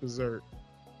parents Berserk,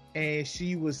 and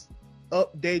she was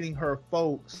updating her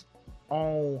folks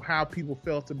on how people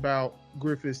felt about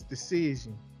Griffith's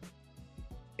decision.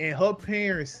 And her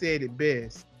parents said it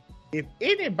best. If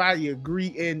anybody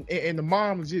agree, and the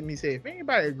mom legitimately said, if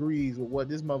anybody agrees with what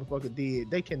this motherfucker did,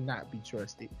 they cannot be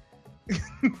trusted.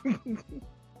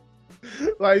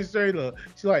 Like straight up,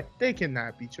 she's like, they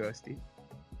cannot be trusted.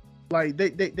 Like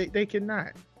they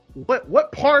cannot.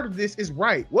 What part of this is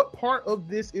right? What part of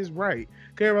this is right?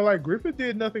 Okay, we're like, Griffith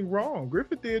did nothing wrong.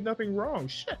 Griffith did nothing wrong.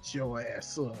 Shut your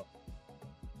ass up.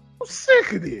 I'm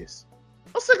sick of this.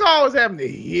 I'm sick of always having to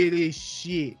hear this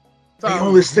shit. They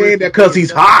only saying that because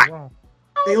he's hot.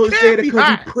 They only saying that because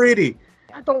he's pretty.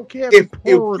 I don't care if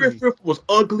Griffith was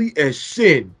ugly as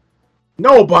sin,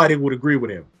 nobody would agree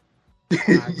with him.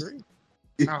 I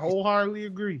agree. I wholeheartedly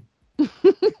agree.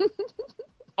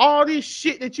 All this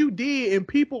shit that you did and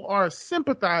people are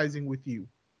sympathizing with you.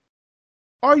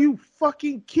 Are you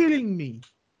fucking kidding me?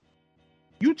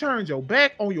 You turned your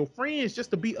back on your friends just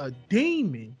to be a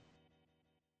demon.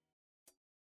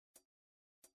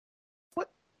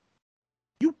 What?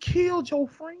 You killed your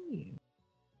friend.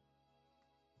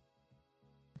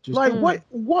 Like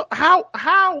what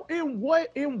how in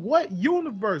what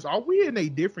universe? Are we in a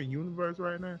different universe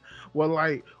right now? Well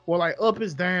like up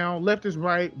is down, left is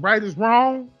right, right is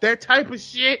wrong, that type of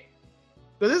shit.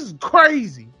 So this is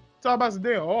crazy. Talk about some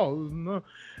damn no.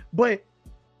 But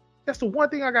that's the one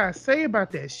thing I gotta say about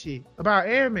that shit, about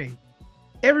anime.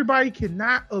 Everybody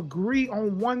cannot agree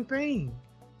on one thing.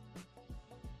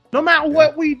 No matter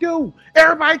what we do,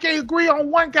 everybody can't agree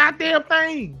on one goddamn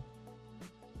thing.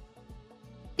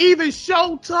 Even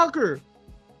Show Tucker,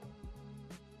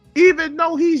 even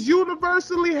though he's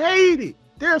universally hated,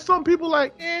 there are some people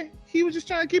like, he was just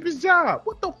trying to keep his job.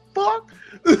 What the fuck?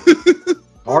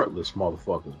 Heartless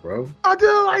motherfuckers, bro. I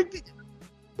do like,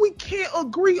 we can't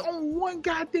agree on one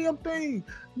goddamn thing.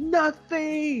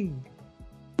 Nothing.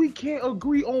 We can't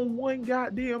agree on one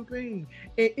goddamn thing.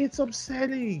 And it's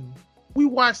upsetting. We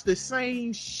watch the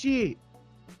same shit.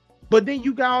 But then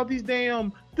you got all these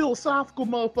damn philosophical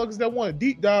motherfuckers that want to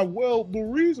deep dive. Well, the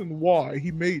reason why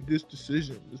he made this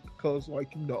decision is because,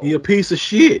 like, you know, he a piece of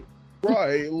shit.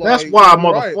 Right. Like, that's why,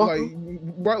 motherfucker.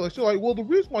 Right. So, like, well, the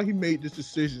reason why he made this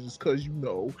decision is because, you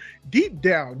know, deep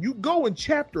down, you go in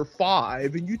chapter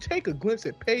 5 and you take a glimpse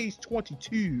at page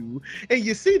 22 and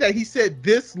you see that he said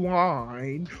this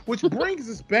line, which brings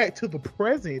us back to the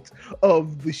present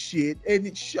of the shit. And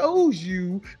it shows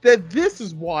you that this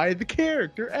is why the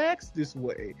character acts this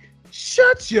way.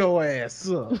 Shut your ass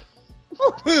up.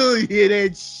 You hear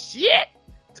that shit?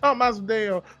 Talking about some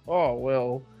damn, oh,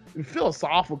 well,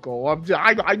 philosophical. I'm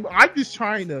just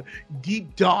trying to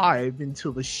deep dive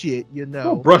into the shit, you know.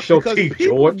 Don't brush your teeth,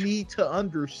 people George. need to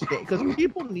understand. Because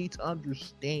people need to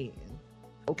understand.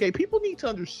 Okay, people need to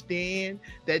understand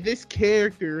that this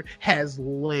character has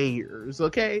layers.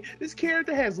 Okay, this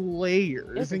character has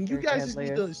layers, and you guys just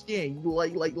need to understand.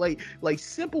 Like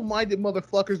simple-minded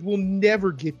motherfuckers will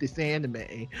never get this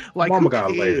anime. Like, Mama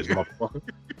got layers, motherfucker.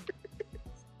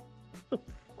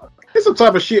 It's some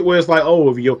type of shit where it's like, oh,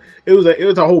 if you, it was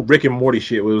a whole Rick and Morty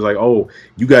shit where it was like, oh,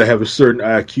 you gotta have a certain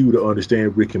IQ to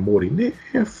understand Rick and Morty. Man,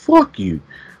 fuck you.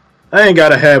 I ain't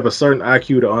gotta have a certain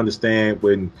IQ to understand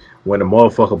when a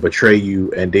motherfucker betray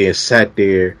you and then sat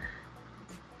there.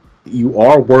 You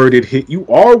are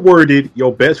worded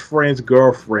your best friend's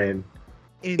girlfriend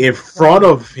in front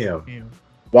of him.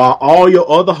 While all your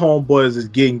other homeboys is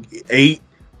getting ate,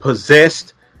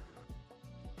 possessed,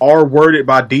 are worded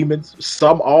by demons,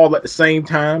 some all at the same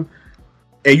time,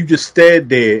 and you just stand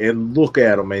there and look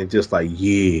at them and just like,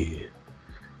 yeah,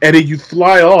 and then you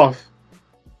fly off,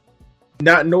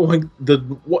 not knowing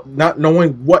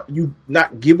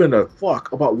not giving a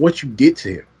fuck about what you did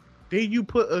to him. Then you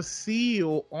put a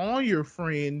seal on your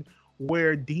friend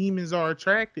where demons are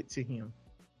attracted to him,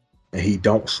 and he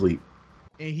don't sleep.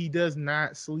 And he does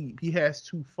not sleep. He has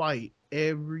to fight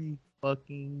every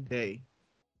fucking day.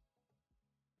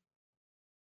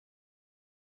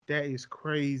 That is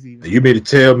crazy, man. You mean to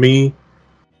tell me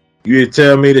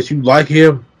that you like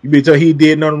him? You mean to tell he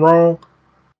did nothing wrong?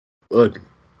 Ugly.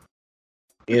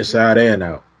 Inside and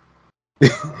out.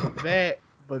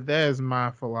 But that's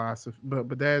my philosophy.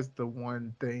 But that's the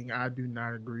one thing I do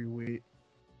not agree with.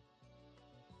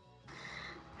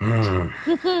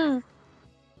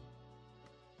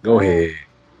 Go ahead.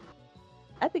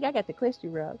 I think I got the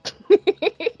question wrong.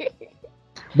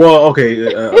 Well,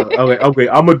 okay. I'm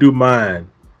gonna do mine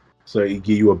so it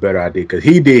give you a better idea because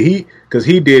he did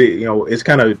it. You know, it's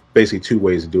kind of basically two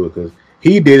ways to do it because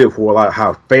he did it for a lot of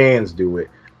how fans do it.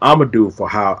 I'm gonna do it for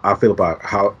how I feel about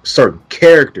how certain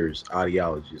characters'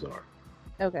 ideologies are.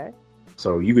 Okay.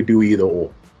 So you could do either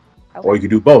Okay. or you could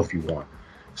do both if you want.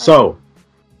 So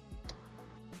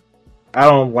I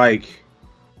don't like.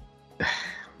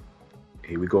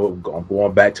 Here we go. I'm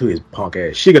going back to his punk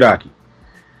ass Shigaraki.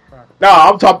 No,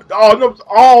 I'm talking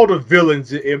all the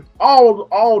villains in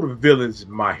all the villains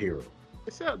in My Hero.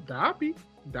 Except Dobby.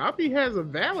 Dobby has a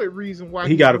valid reason why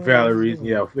He got a valid reason.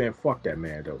 Yeah, man, fuck that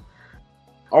man though.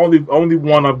 Only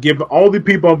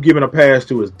people I'm giving a pass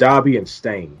to is Dobby and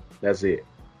Stain. That's it.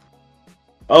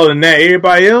 Other than that,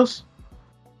 everybody else,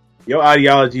 your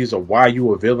ideologies of why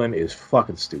you a villain is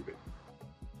fucking stupid.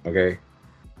 Okay.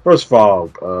 First of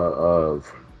all,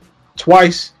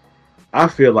 Twice, I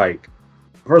feel like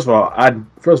First of all, I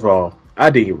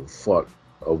didn't give a fuck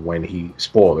of when he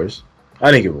spoilers. I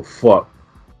didn't give a fuck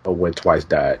of when Twice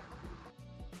died.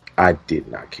 I did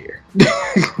not care.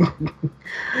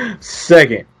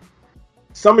 Second,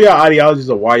 some of y'all ideologies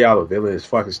of why y'all a villain is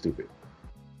fucking stupid.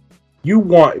 You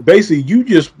just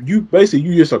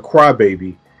a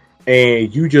crybaby,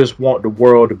 and you just want the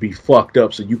world to be fucked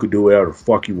up so you could do whatever the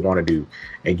fuck you want to do,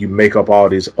 and you make up all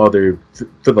this other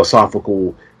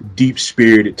philosophical, deep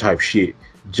spirited type shit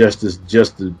just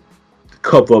to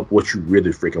cover up what you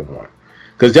really freaking want.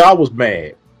 Because y'all was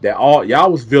mad that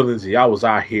y'all was villains and y'all was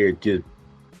out here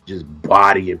just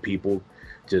bodying people,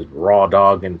 just raw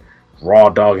dogging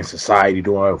society,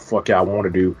 doing whatever the fuck y'all want to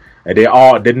do. And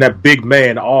then that big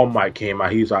man All Might came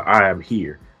out. He was like, I am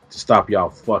here to stop y'all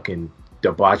fucking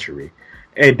debauchery.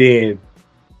 And then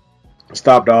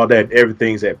stopped all that.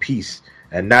 Everything's at peace.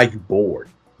 And now you bored.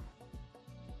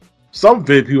 Some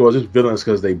people are just villains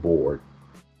because they bored.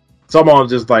 Some of them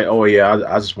just like, oh yeah,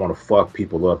 I just want to fuck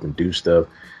people up and do stuff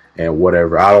and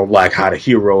whatever. I don't like how the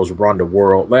heroes run the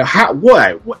world. Like, how?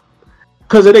 What?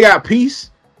 Because they got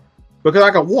peace? Because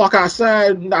I can walk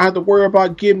outside and not have to worry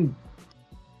about getting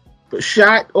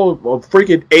shot or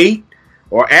freaking ate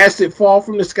or acid fall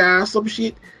from the sky or some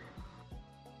shit?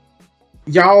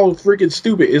 Y'all freaking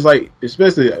stupid. It's like,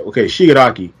 especially, okay,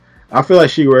 Shigaraki. I feel like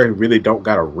Shigaraki really don't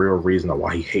got a real reason of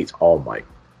why he hates All Might.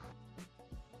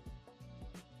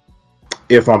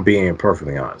 If I'm being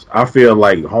perfectly honest, I feel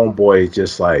like Homeboy is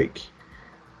just like,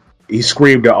 he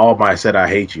screamed at All Might, said, I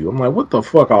hate you. I'm like, what the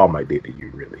fuck All Might did to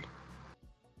you, really?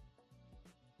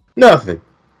 Nothing.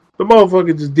 The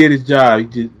motherfucker just did his job. He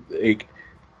just, like,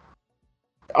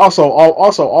 also,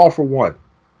 all for one.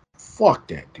 Fuck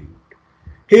that dude.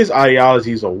 His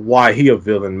ideologies of why he a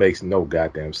villain makes no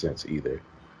goddamn sense either.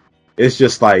 It's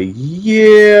just like,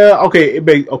 yeah,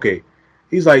 okay.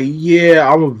 He's like,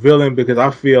 yeah, I'm a villain because I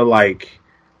feel like,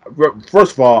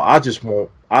 first of all, I just want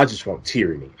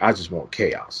tyranny. I just want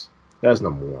chaos. That's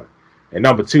number one. And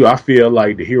number two, I feel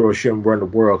like the hero shouldn't run the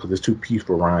world because it's too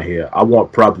peaceful around here. I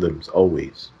want problems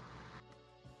always.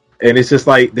 And it's just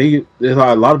like there's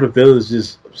like a lot of the villains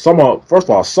just some of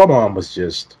them was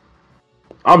just,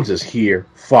 I'm just here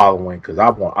following because I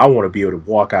want to be able to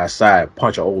walk outside,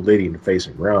 punch an old lady in the face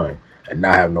and run and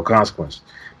not have no consequences.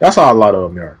 That's how a lot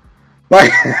of them are.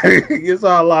 Like, it's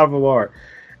how a lot of them are.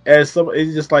 And some,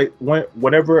 it's just like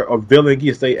whenever a villain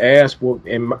gets their ass whooped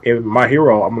in My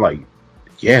Hero, I'm like,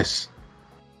 yes,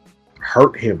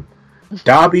 hurt him.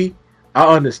 Dobby,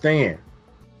 I understand,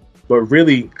 but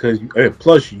really, because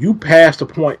plus you passed the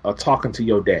point of talking to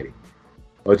your daddy,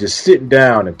 or just sitting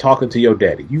down and talking to your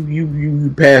daddy.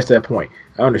 You passed that point.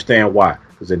 I understand why,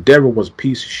 because Endeavor was a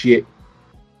piece of shit,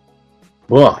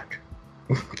 but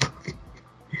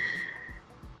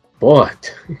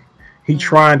he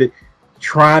trying to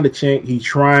change. He's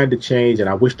trying to change, and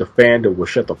I wish the fandom would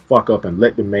shut the fuck up and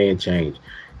let the man change.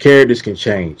 Characters can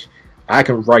change. I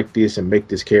can write this and make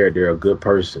this character a good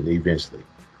person eventually.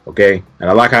 Okay? And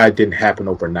I like how it didn't happen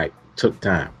overnight. It took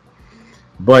time.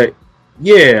 But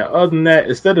yeah, other than that,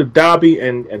 instead of Dobby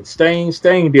and Stain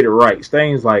did it right.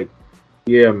 Stain's like,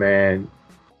 yeah, man,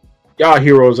 y'all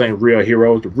heroes ain't real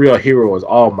heroes. The real hero is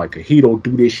All Might. He don't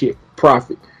do this shit for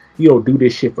profit. He don't do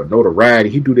this shit for notoriety.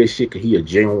 He do this shit because he a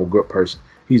genuine good person.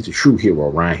 He's the true hero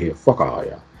around here. Fuck all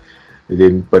y'all. And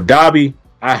then, but Dobby,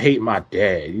 I hate my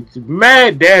dad. It's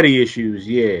mad daddy issues,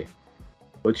 yeah.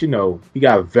 But you know, he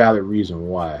got a valid reason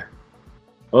why.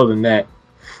 Other than that,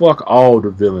 fuck all the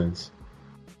villains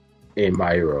in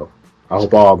My Hero. I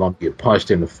hope all of them get punched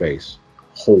in the face.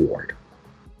 Horde.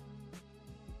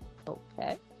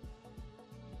 Okay.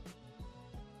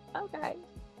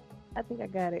 I think I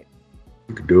got it.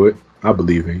 You can do it. I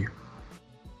believe in you.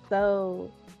 So,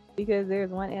 because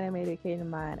there's one anime that came to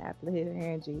mind after the Hidden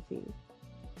Hand GT.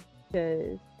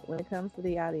 Because when it comes to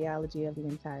the ideology of the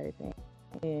entire thing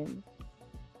and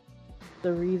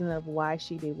the reason of why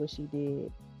she did what she did,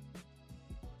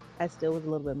 I still was a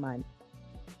little bit minded.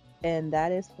 And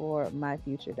that is for My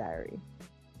Future Diary.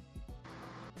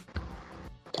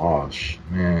 Oh,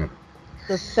 man.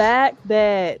 The fact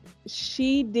that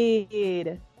she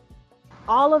did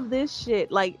all of this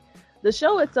shit, like, the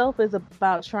show itself is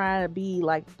about trying to be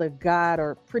like the god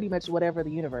or pretty much whatever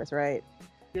the universe, right?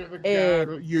 You're the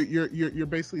god. You're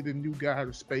basically the new god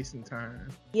of space and time.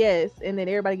 Yes, and then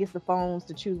everybody gets the phones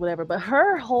to choose whatever. But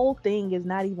her whole thing is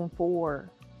not even for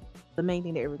the main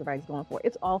thing that everybody's going for.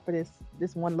 It's all for this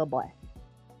one little boy.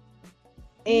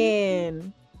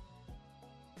 And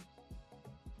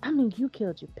I mean, you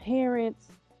killed your parents.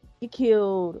 You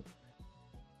killed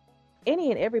any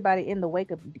and everybody in the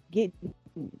wake of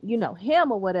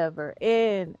him or whatever.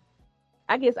 And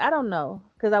I guess I don't know,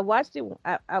 because I watched it.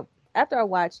 After I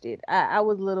watched it, I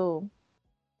was a little,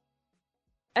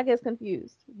 I guess,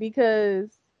 confused, because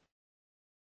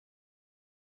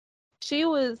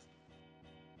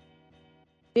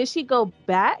did she go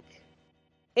back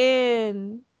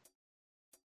and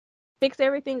fix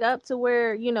everything up to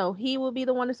where, he would be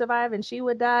the one to survive and she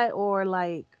would die? Or,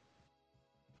 like,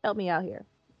 help me out here.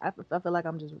 I feel like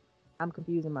I'm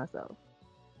confusing myself.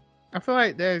 I feel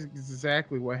like that's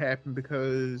exactly what happened,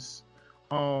 because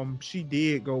she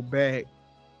did go back.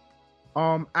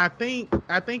 I think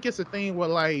it's a thing where,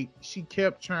 like, she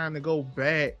kept trying to go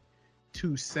back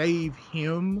to save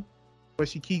him, but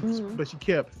she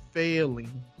kept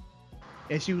failing.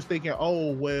 And she was thinking,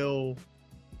 oh well,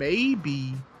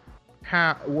 maybe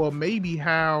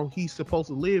how he's supposed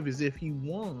to live is if he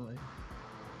won.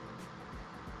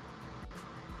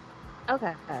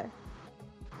 Okay.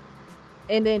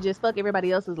 And then just fuck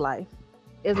everybody else's life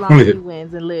as long as he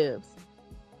wins and lives.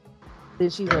 Then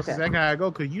she's okay. That's exactly how I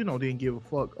go, because didn't give a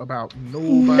fuck about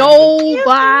nobody.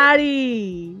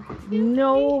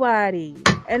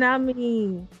 And I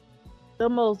mean, the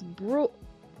most brutal.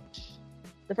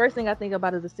 The first thing I think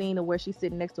about is the scene of where she's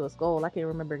sitting next to a skull. I can't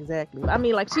remember exactly. I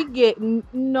mean, like, she get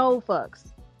no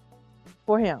fucks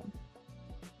for him.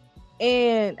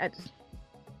 And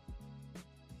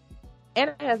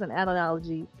it has an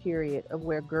analogy period of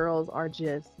where girls are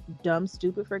just dumb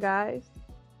stupid for guys,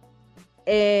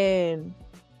 and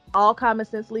all common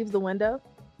sense leaves the window.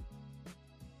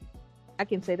 I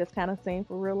can say that's kind of same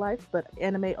for real life, but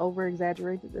anime over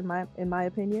exaggerates in my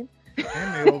opinion.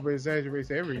 Anime over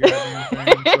exaggerates every goddamn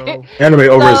thing. So anime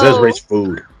over exaggerates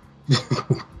food.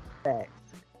 Facts.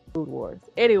 Food wars.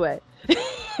 Anyway.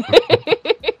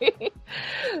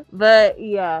 But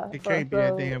yeah, it can't be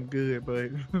that damn good, but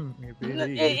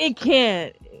it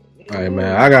can't. Hey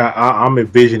man, I'm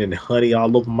envisioning honey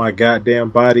all over my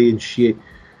goddamn body and shit.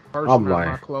 I'm like,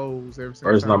 my clothes.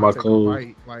 First time my clothes.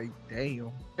 Bite, like,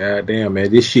 damn. God damn, man,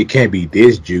 this shit can't be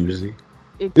this juicy.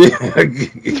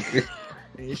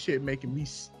 This shit making me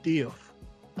stiff.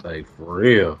 Like, for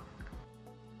real.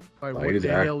 Like what the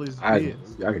hell is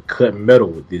this? I could cut metal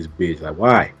with this bitch. Like,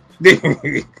 why?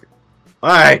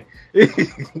 Why?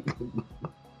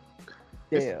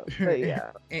 Yeah, but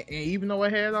yeah. And even though I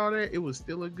had all that, it was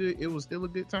still a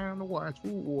good time to watch.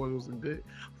 Food War was a good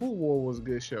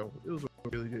show. It was a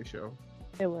really good show.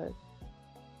 It was.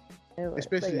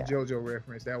 Especially the JoJo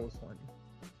reference. That was funny.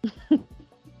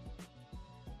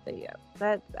 But yeah,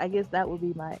 I guess that would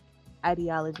be my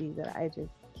ideology that I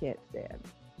just can't stand.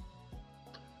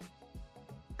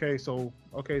 Okay, so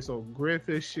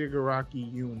Griffith,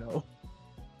 Shigaraki,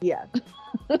 Yeah.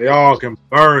 They all can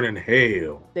burn in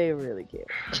hell. They really can.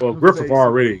 Well, Griffith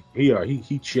already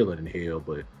he chilling in hell,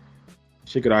 but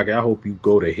Shigaraki, I hope you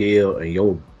go to hell and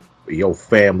your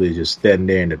family is just standing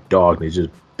there in the darkness, just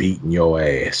beating your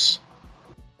ass.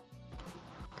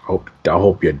 I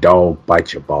hope your dog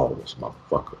bites your balls,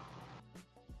 motherfucker.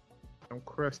 Them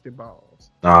crusty balls.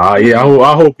 Yeah,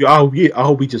 I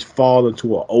hope he just fall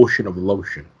into an ocean of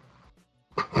lotion.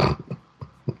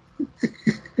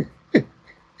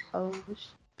 Oh shit.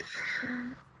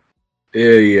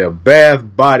 Yeah, bath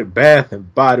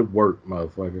and body work,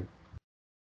 motherfucker.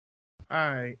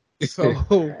 Alright, so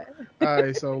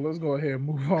let's go ahead and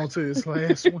move on to this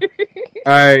last one.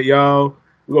 Alright, y'all.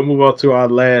 We're gonna move on to our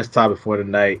last topic for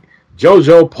tonight.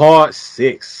 JoJo Part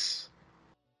 6.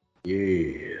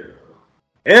 Yeah.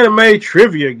 Anime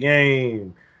trivia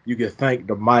game. You can thank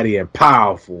the mighty and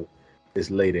powerful Miss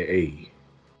Lady A.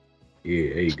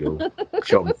 Yeah, there you go.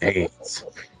 Show me hands.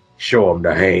 Show him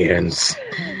the hands.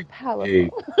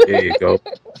 Powerful. There you go.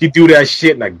 She do that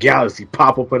shit in a galaxy,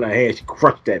 pop up in her hand, she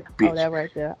crush that bitch. Oh, that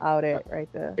right there. Oh, that right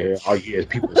there. Yeah, all you hear is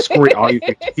people scream. All you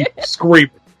hear is people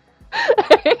screaming.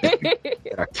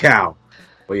 A cow.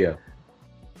 But yeah.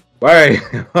 All right.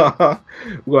 We're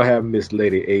going to have Miss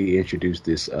Lady A introduce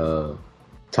this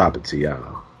topic to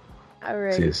y'all. All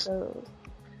right. So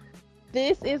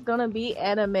this is going to be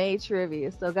anime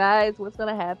trivia. So, guys, what's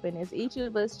going to happen is each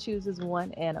of us chooses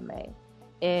one anime.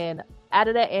 And out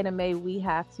of that anime, we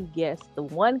have to guess the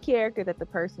one character that the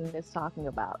person is talking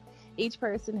about. Each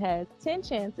person has 10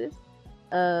 chances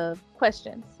of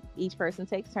questions. Each person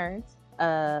takes turns,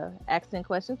 asks 10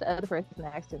 questions. The other person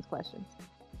asks 10 questions.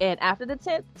 And after the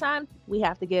 10th time, we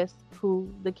have to guess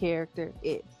who the character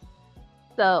is.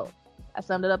 So, I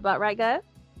summed it up about right, guys?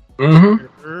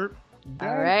 Mm-hmm.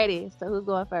 Alrighty. So, who's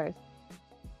going first?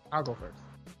 I'll go first.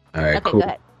 All right, okay, cool. Go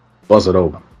ahead. Buzz it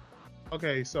over.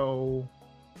 Okay, so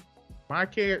my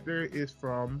character is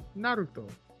from Naruto.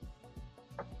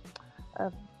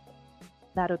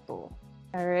 Naruto.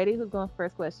 Alrighty, who's going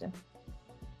first question?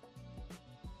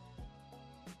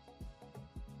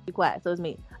 Be quiet, so it's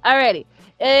me. Alrighty.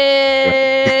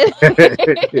 And...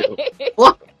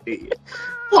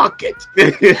 Fuck it.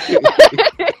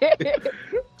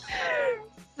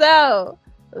 So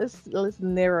let's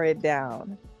narrow it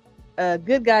down.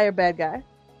 Good guy or bad guy?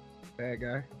 Bad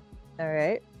guy. All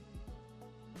right.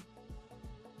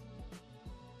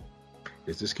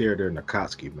 Is this character an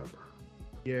Akatsuki member?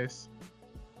 Yes.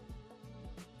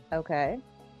 Okay.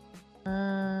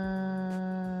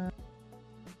 And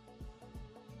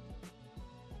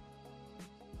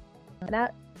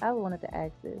I wanted to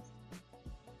ask this.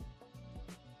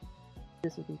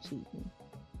 This would be cheating.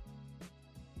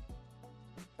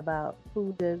 About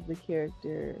who does the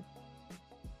character...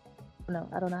 No,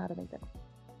 I don't know how to make that.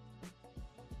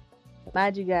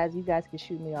 Mind you guys can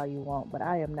shoot me all you want, but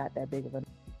I am not that big of a...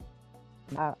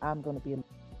 I'm going to be a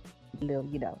little,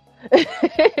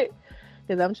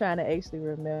 because I'm trying to actually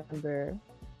remember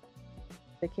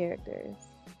the characters.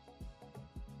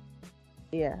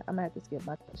 Yeah, I'm going to have to skip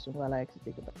my question while I actually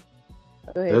think about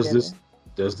it. Go ahead,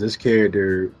 Does this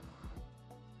character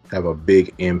have a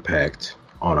big impact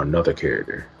on another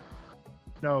character?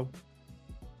 No.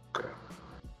 Okay.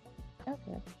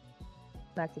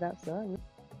 Knocked it out, sorry.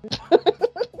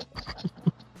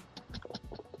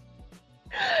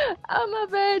 Oh, my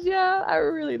bad, y'all. I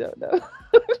really don't know.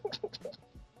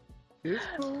 It's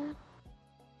cool.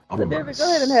 David, go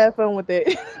ahead and have fun with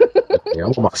it. Yeah,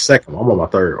 I'm on my second. I'm on my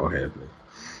third. Okay.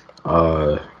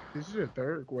 This is your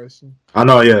third question. I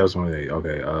know. Yeah, that's one of the.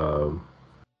 Okay.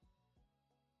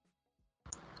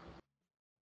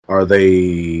 Are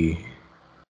they?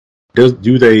 Do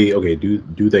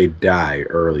they die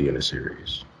early in the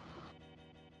series?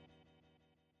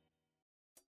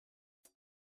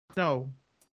 No.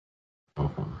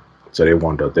 Uh-huh. So they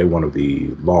want to be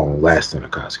long lasting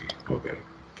Akatsuki. Okay.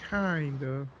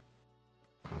 Kinda.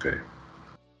 Okay.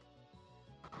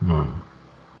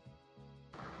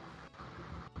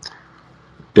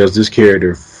 Does this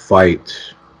character fight?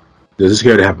 Does this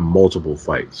character have multiple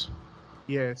fights?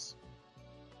 Yes.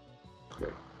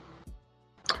 Okay.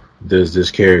 Does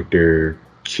this character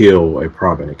kill a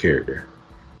prominent character?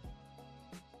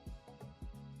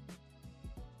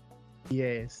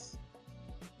 Yes.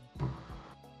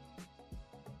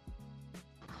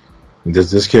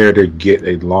 Does this character get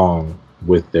along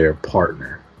with their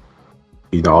partner?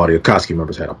 You know, all the Akatsuki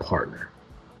members had a partner.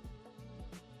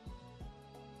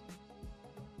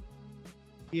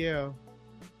 Yeah.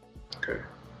 Okay.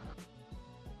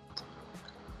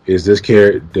 Does this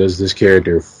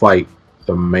character fight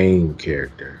the main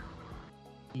character?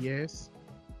 Yes.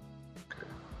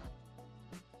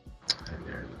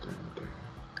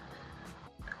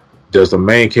 Does the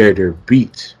main character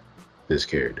beat this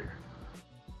character?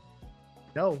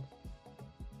 No.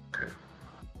 Okay.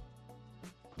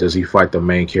 Does he fight the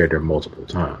main character multiple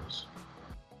times?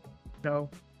 No.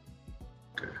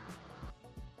 Okay.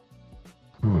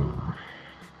 You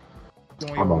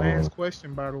on your last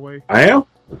question, by the way. I am?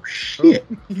 Oh shit.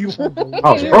 You on the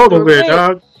I was rolling with it,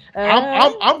 dog.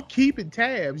 I'm keeping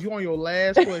tabs. You on your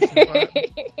last question.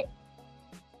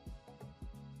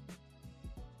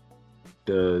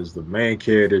 Does the main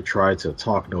character try to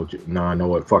talk? No, I know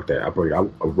what. Fuck that. I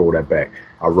roll that back.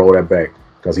 I roll that back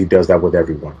because he does that with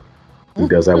everyone. He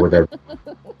does that with everyone.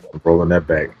 I'm rolling that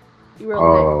back. You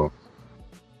roll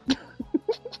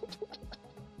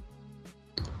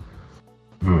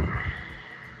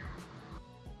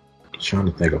Trying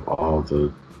to think of all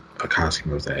the Akatsuki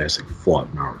members that actually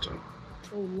fought Naruto.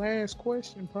 Your last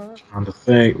question, Pop. Trying to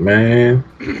think, man.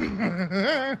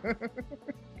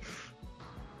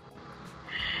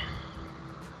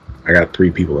 I got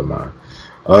 3 people in mind.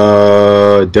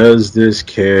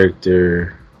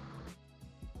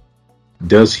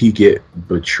 Does he get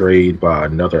betrayed by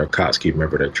another Akatsuki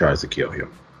member that tries to kill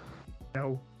him?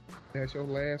 No. That's your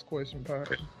last question, Pop.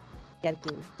 Got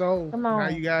to. So Come now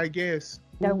on. you gotta guess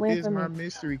Gotta who win is for my me.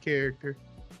 mystery character.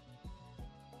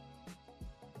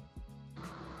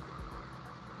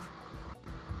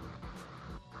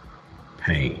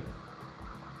 Pain.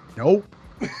 Nope.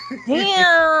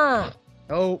 Damn.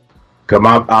 Nope. Come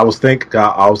on, I was thinking. It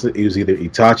was either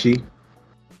Itachi,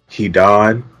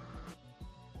 Hidan,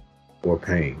 or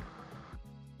Pain.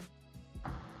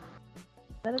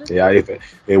 Yeah, if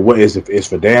it's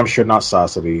for damn sure not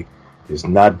Sasori. It's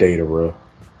not Datara.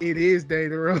 It is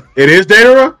Datara. It is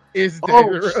Datara. It's Oh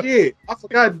Datara. shit! I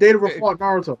forgot Datara fought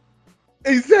Naruto.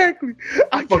 Exactly.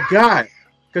 I forgot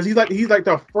because he's like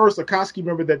the first Akatsuki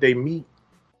member that they meet.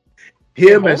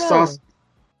 Him and Sasori.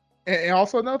 And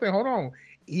also another thing, hold on.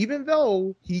 Even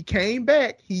though he came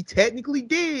back, he technically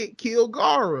did kill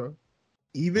Gaara.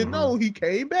 Even though he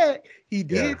came back, he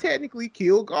did technically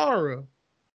kill Gaara.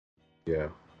 Yeah.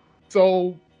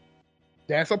 So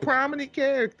that's a prominent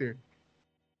character.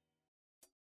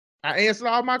 I answered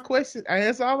all my questions.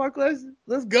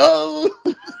 Let's go.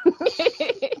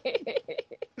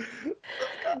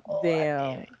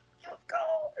 Damn.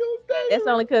 That's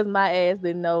only because my ass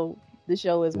didn't know the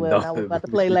show as well, and I was about to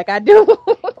play like I do.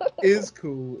 It's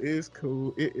cool.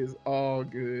 It is all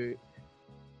good.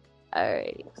 All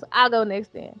right, so I'll go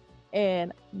next then.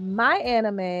 And my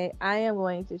anime I am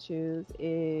going to choose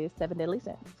is Seven Deadly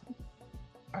Sins.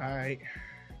 All right.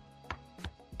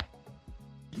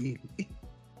 Yeah.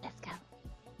 Let's go.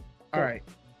 All right.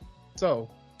 So,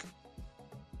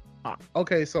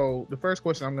 okay. So the first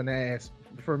question I'm going to ask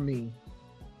for me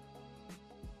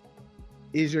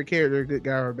is: your character a good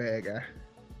guy or a bad guy?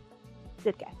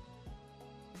 Good guy.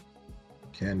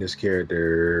 Can this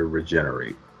character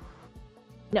regenerate?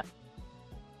 No.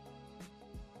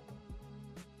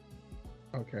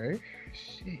 Okay.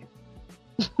 Shit.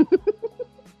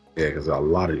 Yeah, because a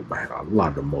lot of the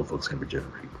motherfuckers can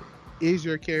regenerate. Is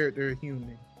your character a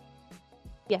human?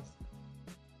 Yes.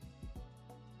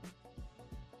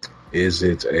 Is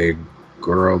it a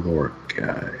girl or a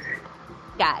guy?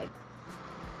 Guy.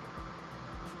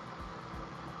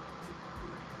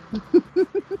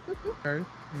 Okay.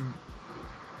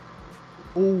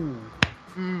 Ooh.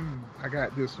 I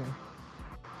got this one.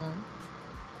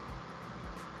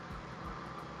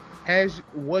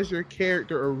 Was your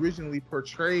character originally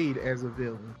portrayed as a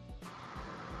villain?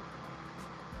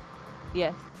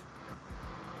 Yes.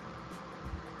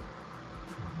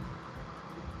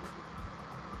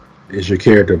 Is your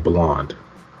character blonde?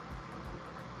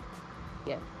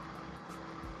 Yes.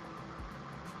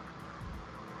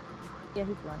 Yeah,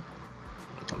 he's blonde.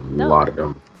 A lot of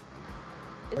them.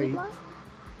 Is he blonde?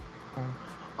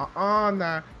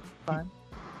 Nah. Blonde.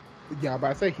 Yeah,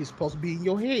 about to say he's supposed to be in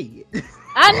your head.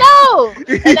 I know,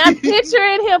 and I'm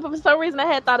picturing him, but for some reason I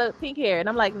had thought of pink hair, and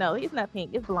I'm like, no, he's not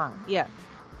pink, it's blonde. Yeah.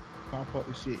 Oh, fuck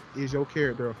this shit. Is your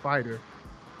character a fighter?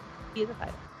 He is a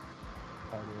fighter.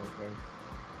 Okay.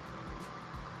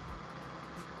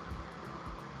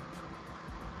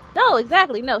 No,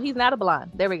 exactly. No, he's not a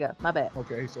blonde. There we go. My bad.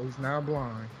 Okay, so he's not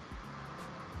blind.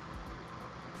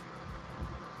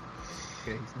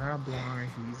 Okay, he's not blind.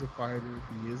 He's a fighter.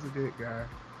 He is a good guy.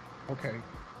 Okay.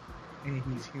 And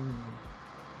he's human.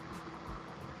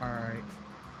 Alright.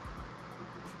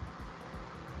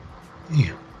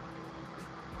 Damn.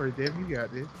 For Dev, you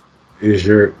got this. Is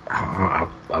your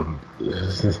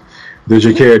does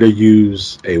your character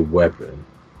use a weapon?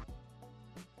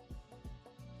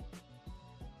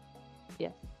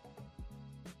 Yes.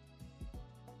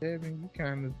 Devin, you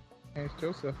kind of asked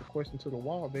yourself a question to the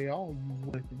wall. They all use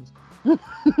weapons.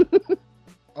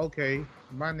 Okay,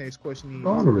 my next question is...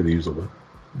 I don't really use a weapon.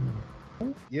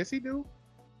 Yes, he do.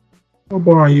 What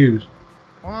Bond use?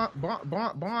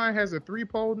 Bond has a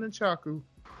 3-pole nunchaku.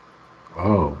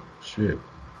 Oh, shit.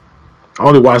 I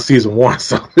only watched season 1,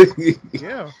 so...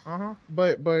 Yeah,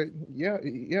 But yeah,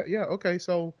 okay,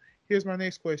 so here's my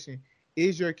next question.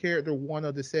 Is your character one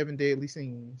of the 7 deadly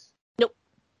sins? Nope.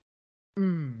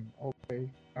 Okay,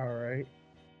 alright.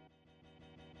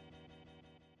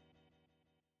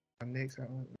 I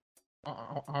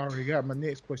already got my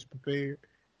next question prepared.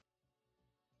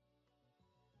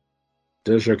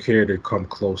 Does your character come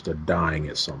close to dying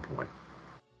at some point?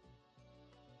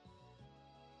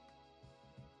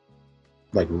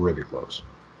 Like really close.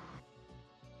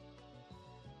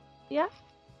 Yeah.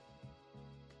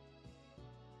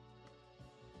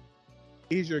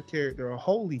 Is your character a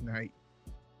holy knight?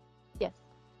 Yes.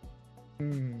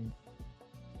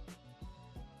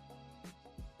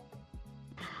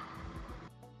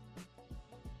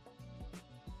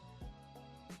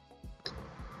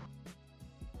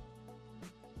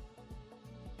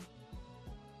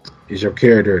 Is your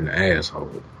character an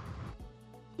asshole?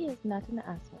 He is not an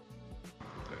asshole.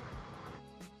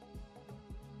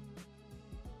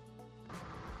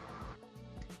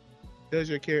 Does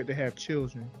your character have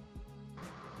children?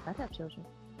 I have children.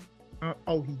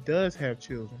 Oh, he does have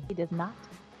children. He does not.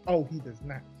 Oh, he does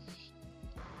not.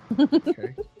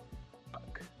 Okay.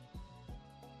 Fuck.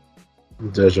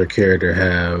 Does your character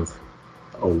have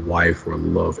a wife or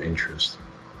love interest?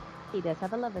 He does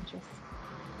have a love interest.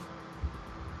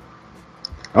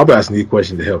 I'm asking these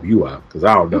questions to help you out because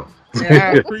I don't know. And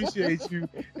I appreciate you.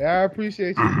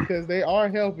 Because they are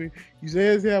helping. You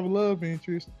says he have a love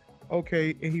interest.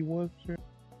 Okay, and he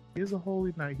is a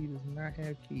holy knight. He does not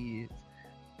have kids.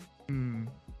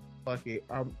 Fuck it.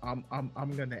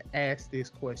 I'm gonna ask this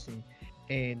question,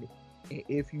 and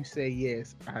if you say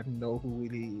yes, I know who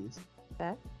it is.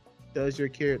 Okay. Does your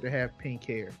character have pink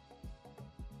hair?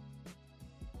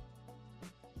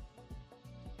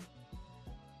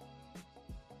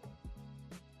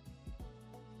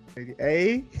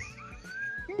 A.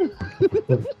 You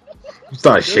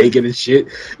start shaking and shit.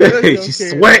 She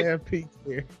sweat. Have pink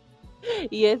hair?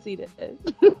 Yes, he does.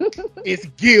 It's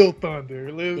Gil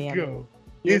Thunder. Let's Damn go.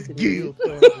 Yes, It's Gil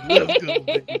Thunder. Let's go,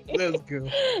 baby. Let's go.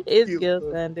 It's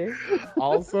Gil Thunder.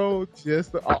 Also,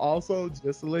 just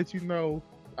to let you know,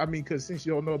 I mean, because since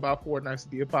you don't know about Four Knights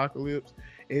of the Apocalypse,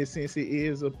 and since it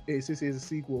is a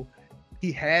sequel,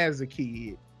 he has a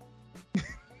kid.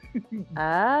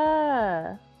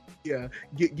 Ah. Yeah,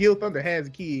 Gil Thunder has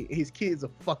a kid. His kid's a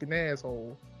fucking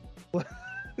asshole.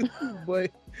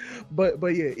 but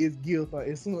yeah, it's Gil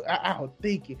Thunder. As soon I was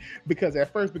thinking because as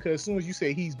soon as you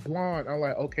say he's blonde, I'm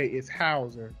like, okay, it's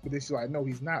Hauser. But then she's like, no,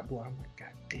 he's not blonde. I'm like,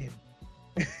 god damn.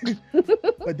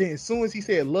 But then as soon as he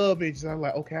said love interest, I'm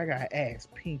like, okay, I gotta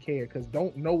ask pink hair because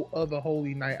don't no other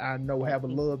holy knight I know have a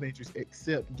love interest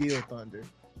except Gil Thunder.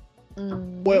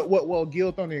 Well,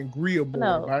 Gil Thunder and Griabor.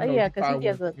 No, yeah, because he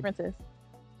has a princess.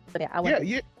 But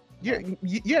yeah,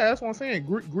 that's what I'm saying.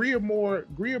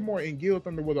 Griabor and Gil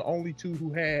Thunder were the only two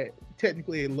who had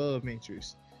technically a love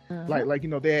interest. Like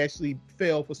they actually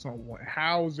fell for someone.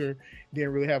 Hauser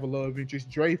didn't really have a love interest.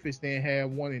 Dreyfus didn't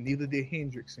have one, and neither did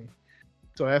Hendrickson.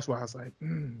 So that's why I was like,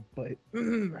 I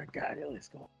got it. Let's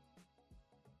go.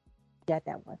 Got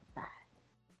that one. All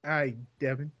right,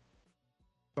 Devin.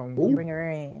 Bring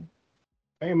her in.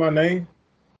 Ain't my name.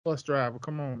 Bus driver,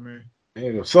 come on, man. There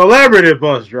you go. Celebrity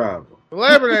bus driver.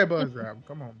 Celebrity bus driver,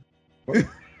 come on.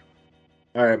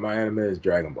 All right, my anime is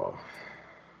Dragon Ball.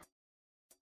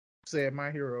 Said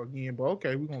my hero again, but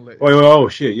okay, we're gonna let. Oh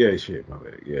shit, yeah, shit, my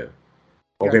bad, yeah.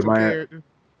 Okay, my character?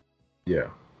 Yeah.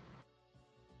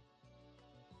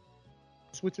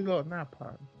 Switch it up now,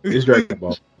 Pop. It's Dragon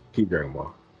Ball. Keep Dragon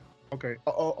Ball. Okay.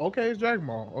 Okay, it's Dragon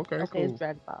Ball. Okay, cool. It's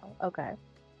Dragon Ball. Okay.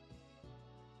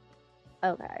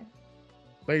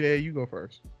 Lady, you go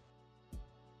first.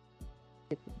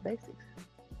 It's the basics.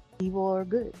 Evil or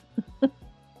good?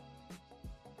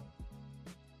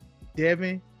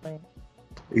 Devin.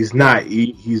 He's not.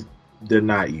 They're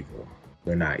not evil.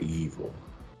 They're not evil.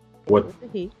 What?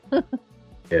 He?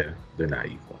 Yeah, they're not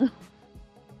evil.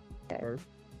 Okay.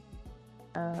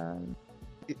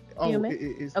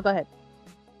 Human? Go ahead.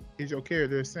 Is your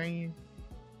character saying?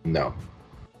 No.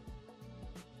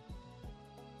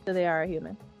 So they are a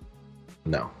human?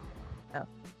 No. Oh.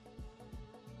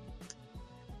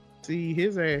 See,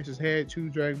 his ass has had 2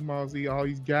 Dragon Ball Z, all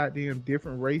these goddamn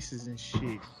different races and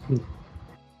shit.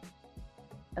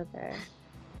 Okay.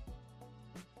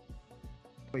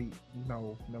 Wait,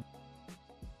 no.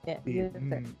 Yeah.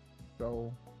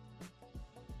 So,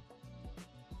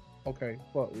 okay,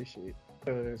 fuck this shit.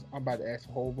 Because I'm about to ask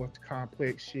a whole bunch of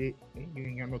complex shit, and you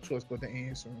ain't got no choice but to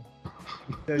answer them.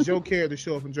 Does your character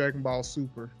show up in Dragon Ball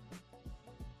Super?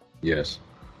 Yes.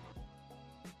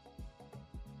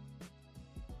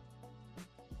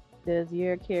 Does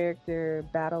your character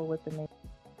battle with the name?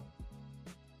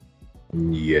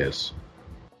 Yes.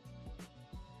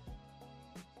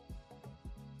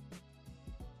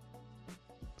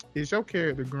 Is your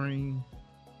character green?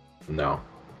 No.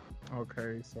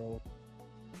 Okay, so.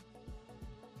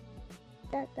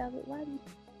 God damn it, why do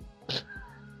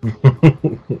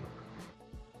you...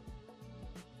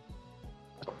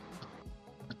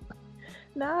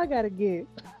 Now I gotta get.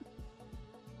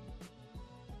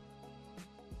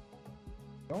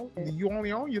 You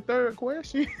only on your 3rd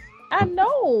question? I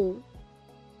know.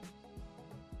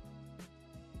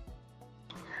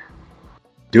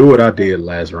 Do what I did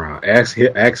last round. Ask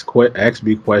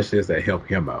me questions that help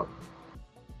him out.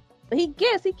 He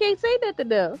guessed. He can't say nothing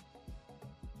though.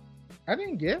 I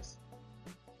didn't guess.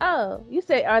 Oh, you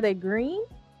say are they green?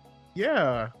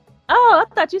 Yeah. Oh,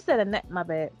 I thought you said a net. My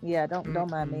bad. Yeah, don't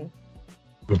mind me.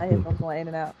 I hear them going in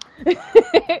and out.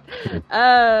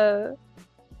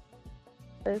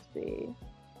 Let's see.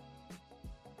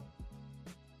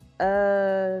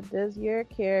 Does your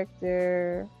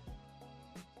character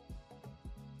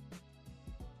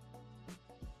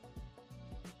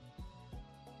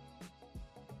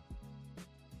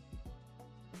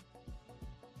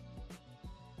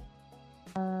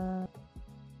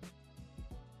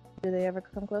do they ever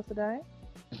come close to dying?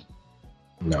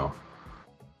 No.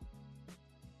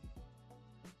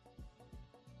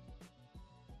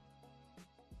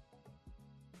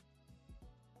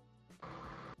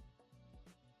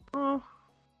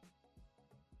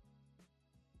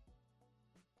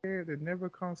 That never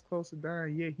comes close to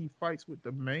dying, yet he fights with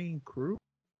the main crew.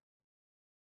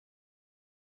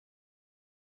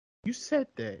 You said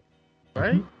that,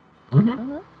 right?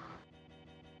 Mm-hmm.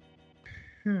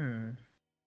 And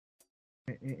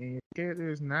your character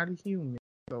is not a human,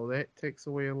 so that takes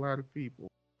away a lot of people.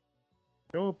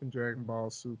 Show up in Dragon Ball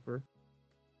Super.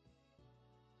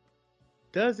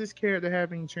 Does this character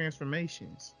have any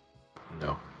transformations?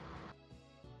 No.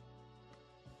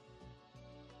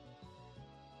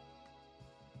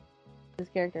 This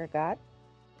character a god?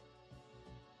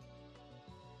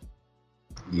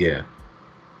 Yeah.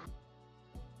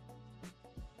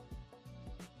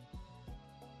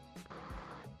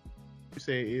 You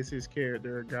say, is his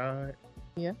character a god?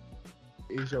 Yeah.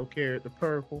 Is your character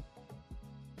purple?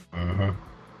 Uh-huh.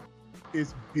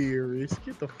 It's Beerus.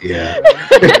 Get the fuck Yeah.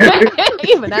 out.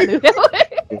 Even I knew that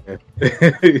one.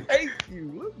 Thank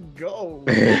you. Let's go.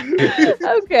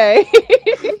 Okay.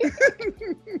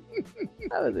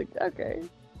 That was okay.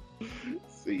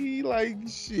 See, like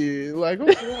shit. Like,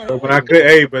 okay. But I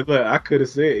could, but look, I could have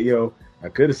said, if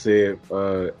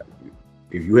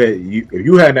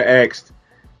you hadn't asked,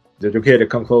 did your character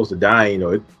come close to dying?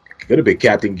 It could have been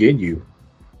Captain Ginyu.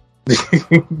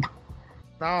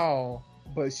 No,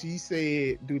 but she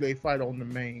said, do they fight on the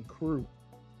main crew?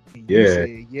 And Yeah. You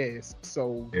said yes.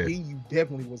 So Yes. Ginyu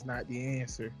definitely was not the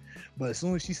answer. But as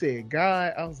soon as she said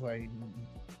God, I was like,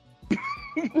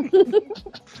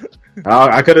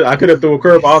 I could have threw a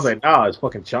curve. I was like, nah, it's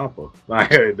fucking Champa. Like,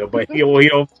 but he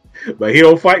don't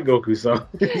fight Goku. So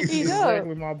that's You know.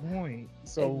 exactly my point.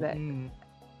 So Exactly.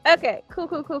 Okay,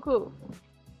 cool.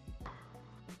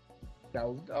 that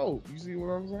was dope. You see what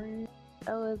I'm saying?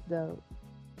 That was dope.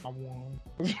 I won.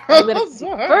 For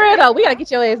real though, we gotta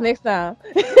get your ass next time.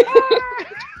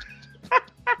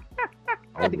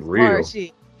 on That the is real. hard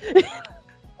shit.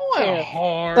 Not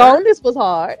hard. Song, this was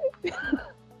hard.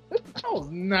 That was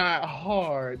not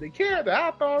hard. The character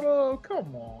I thought of,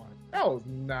 come on, that was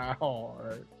not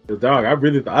hard. Dog, I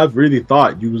really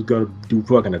thought you was gonna do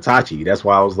fucking Itachi. That's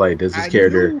why I was like, this is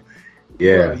character. Knew,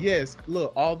 Yeah. Bro, yes.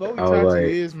 Look, although I was Itachi like-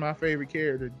 is my favorite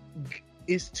character,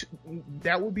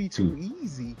 that would be too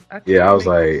easy. Yeah, I was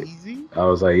make it like- easy. I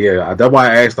was like, yeah. That's why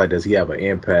I asked, like, does he have an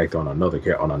impact on another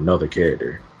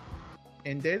character?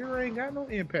 And Data ain't got no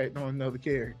impact on another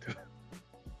character.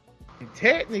 And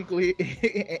technically,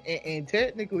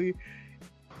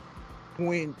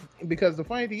 because the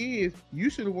funny thing is, you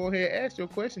should have gone ahead and asked your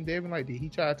question, Devin. Like, did he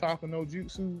try to talk no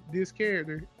jutsu this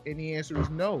character? And the answer is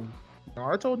no.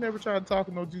 Naruto never tried to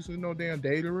talk no jutsu no damn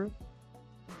Datara.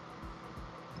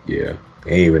 Yeah,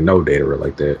 they ain't even know Data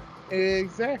like that.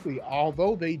 Exactly.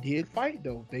 Although they did fight,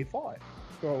 though they fought.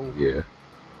 So Yeah.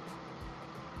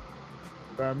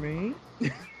 I mean,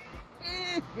 it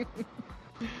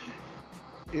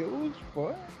was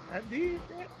fun. I did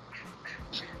that.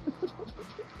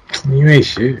 You ain't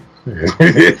shit. For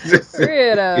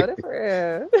real though, that's for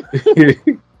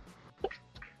real.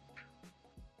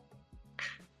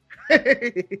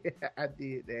 I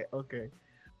did that. Okay.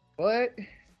 But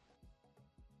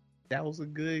that was a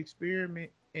good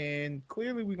experiment. And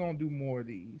clearly we're going to do more of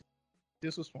these.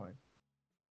 This was fun.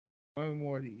 One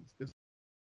more of these.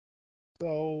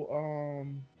 So,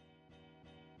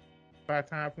 by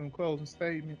time for them closing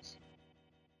statements.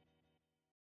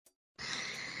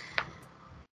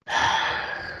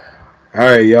 All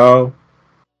right, y'all.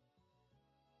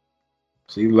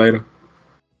 See you later.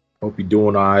 Hope you're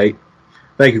doing all right.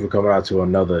 Thank you for coming out to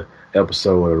another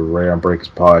episode of the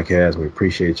RealmBreakers podcast. We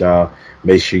appreciate y'all.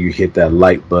 Make sure you hit that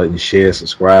like button, share,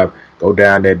 subscribe. Go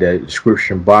down there, that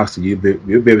description box, and you'll be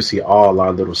able to see all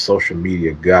our little social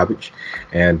media garbage.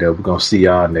 And we're going to see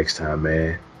y'all next time,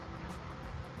 man.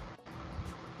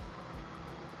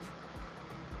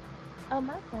 Oh,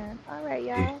 my turn. All right,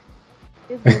 y'all.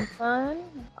 It's been fun.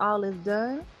 All is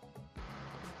done.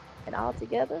 And all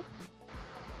together,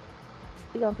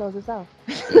 we're going to close this off.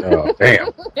 Oh, damn.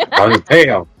 Oh,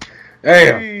 damn.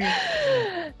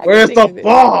 Damn. Where's the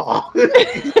ball?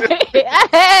 I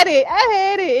had it,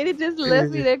 and it just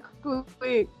left me that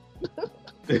quick.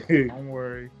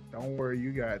 Don't worry,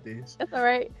 you got this. That's all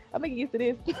right. I'm getting used to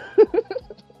this.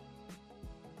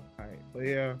 All right, but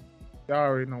yeah, y'all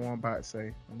already know what I'm about to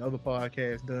say. Another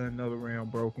podcast done, another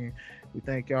round broken. We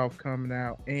thank y'all for coming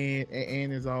out, and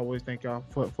as always, thank y'all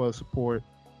for the support.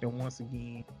 And once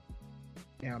again,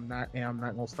 I'm not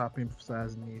gonna stop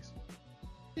emphasizing this.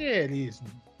 Yeah, this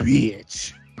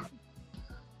bitch.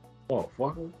 Oh,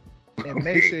 fucker. And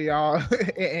make sure y'all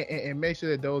and make sure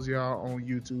that those of y'all on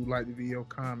YouTube like the video,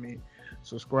 comment,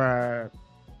 subscribe.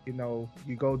 You know,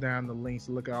 you go down the links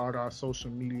to look at all our social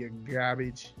media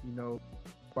garbage. You know,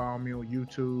 follow me on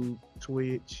YouTube,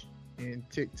 Twitch, and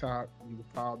TikTok. You can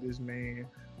follow this man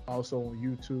also on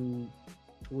YouTube,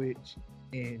 Twitch,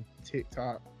 and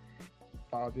TikTok.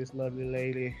 Follow this lovely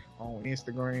lady on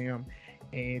Instagram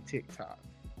and TikTok.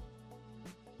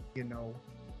 You know,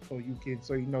 so you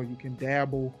can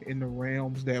dabble in the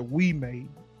realms that we made.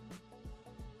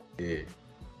 Yeah.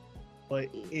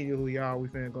 But anywho, y'all, we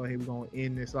finna go ahead. We're gonna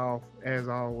end this off as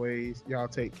always. Y'all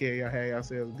take care. Y'all have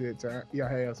yourselves a good time. Y'all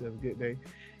have yourselves a good day,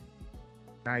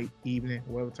 night, evening,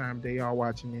 whatever time of day y'all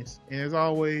watching this. And as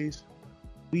always,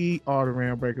 we are the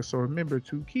RealmBreakers. So remember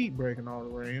to keep breaking all the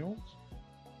realms.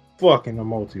 Fucking the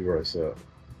multiverse up.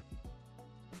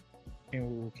 And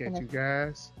we'll catch you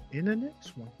guys in the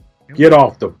next one. Get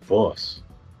off the bus.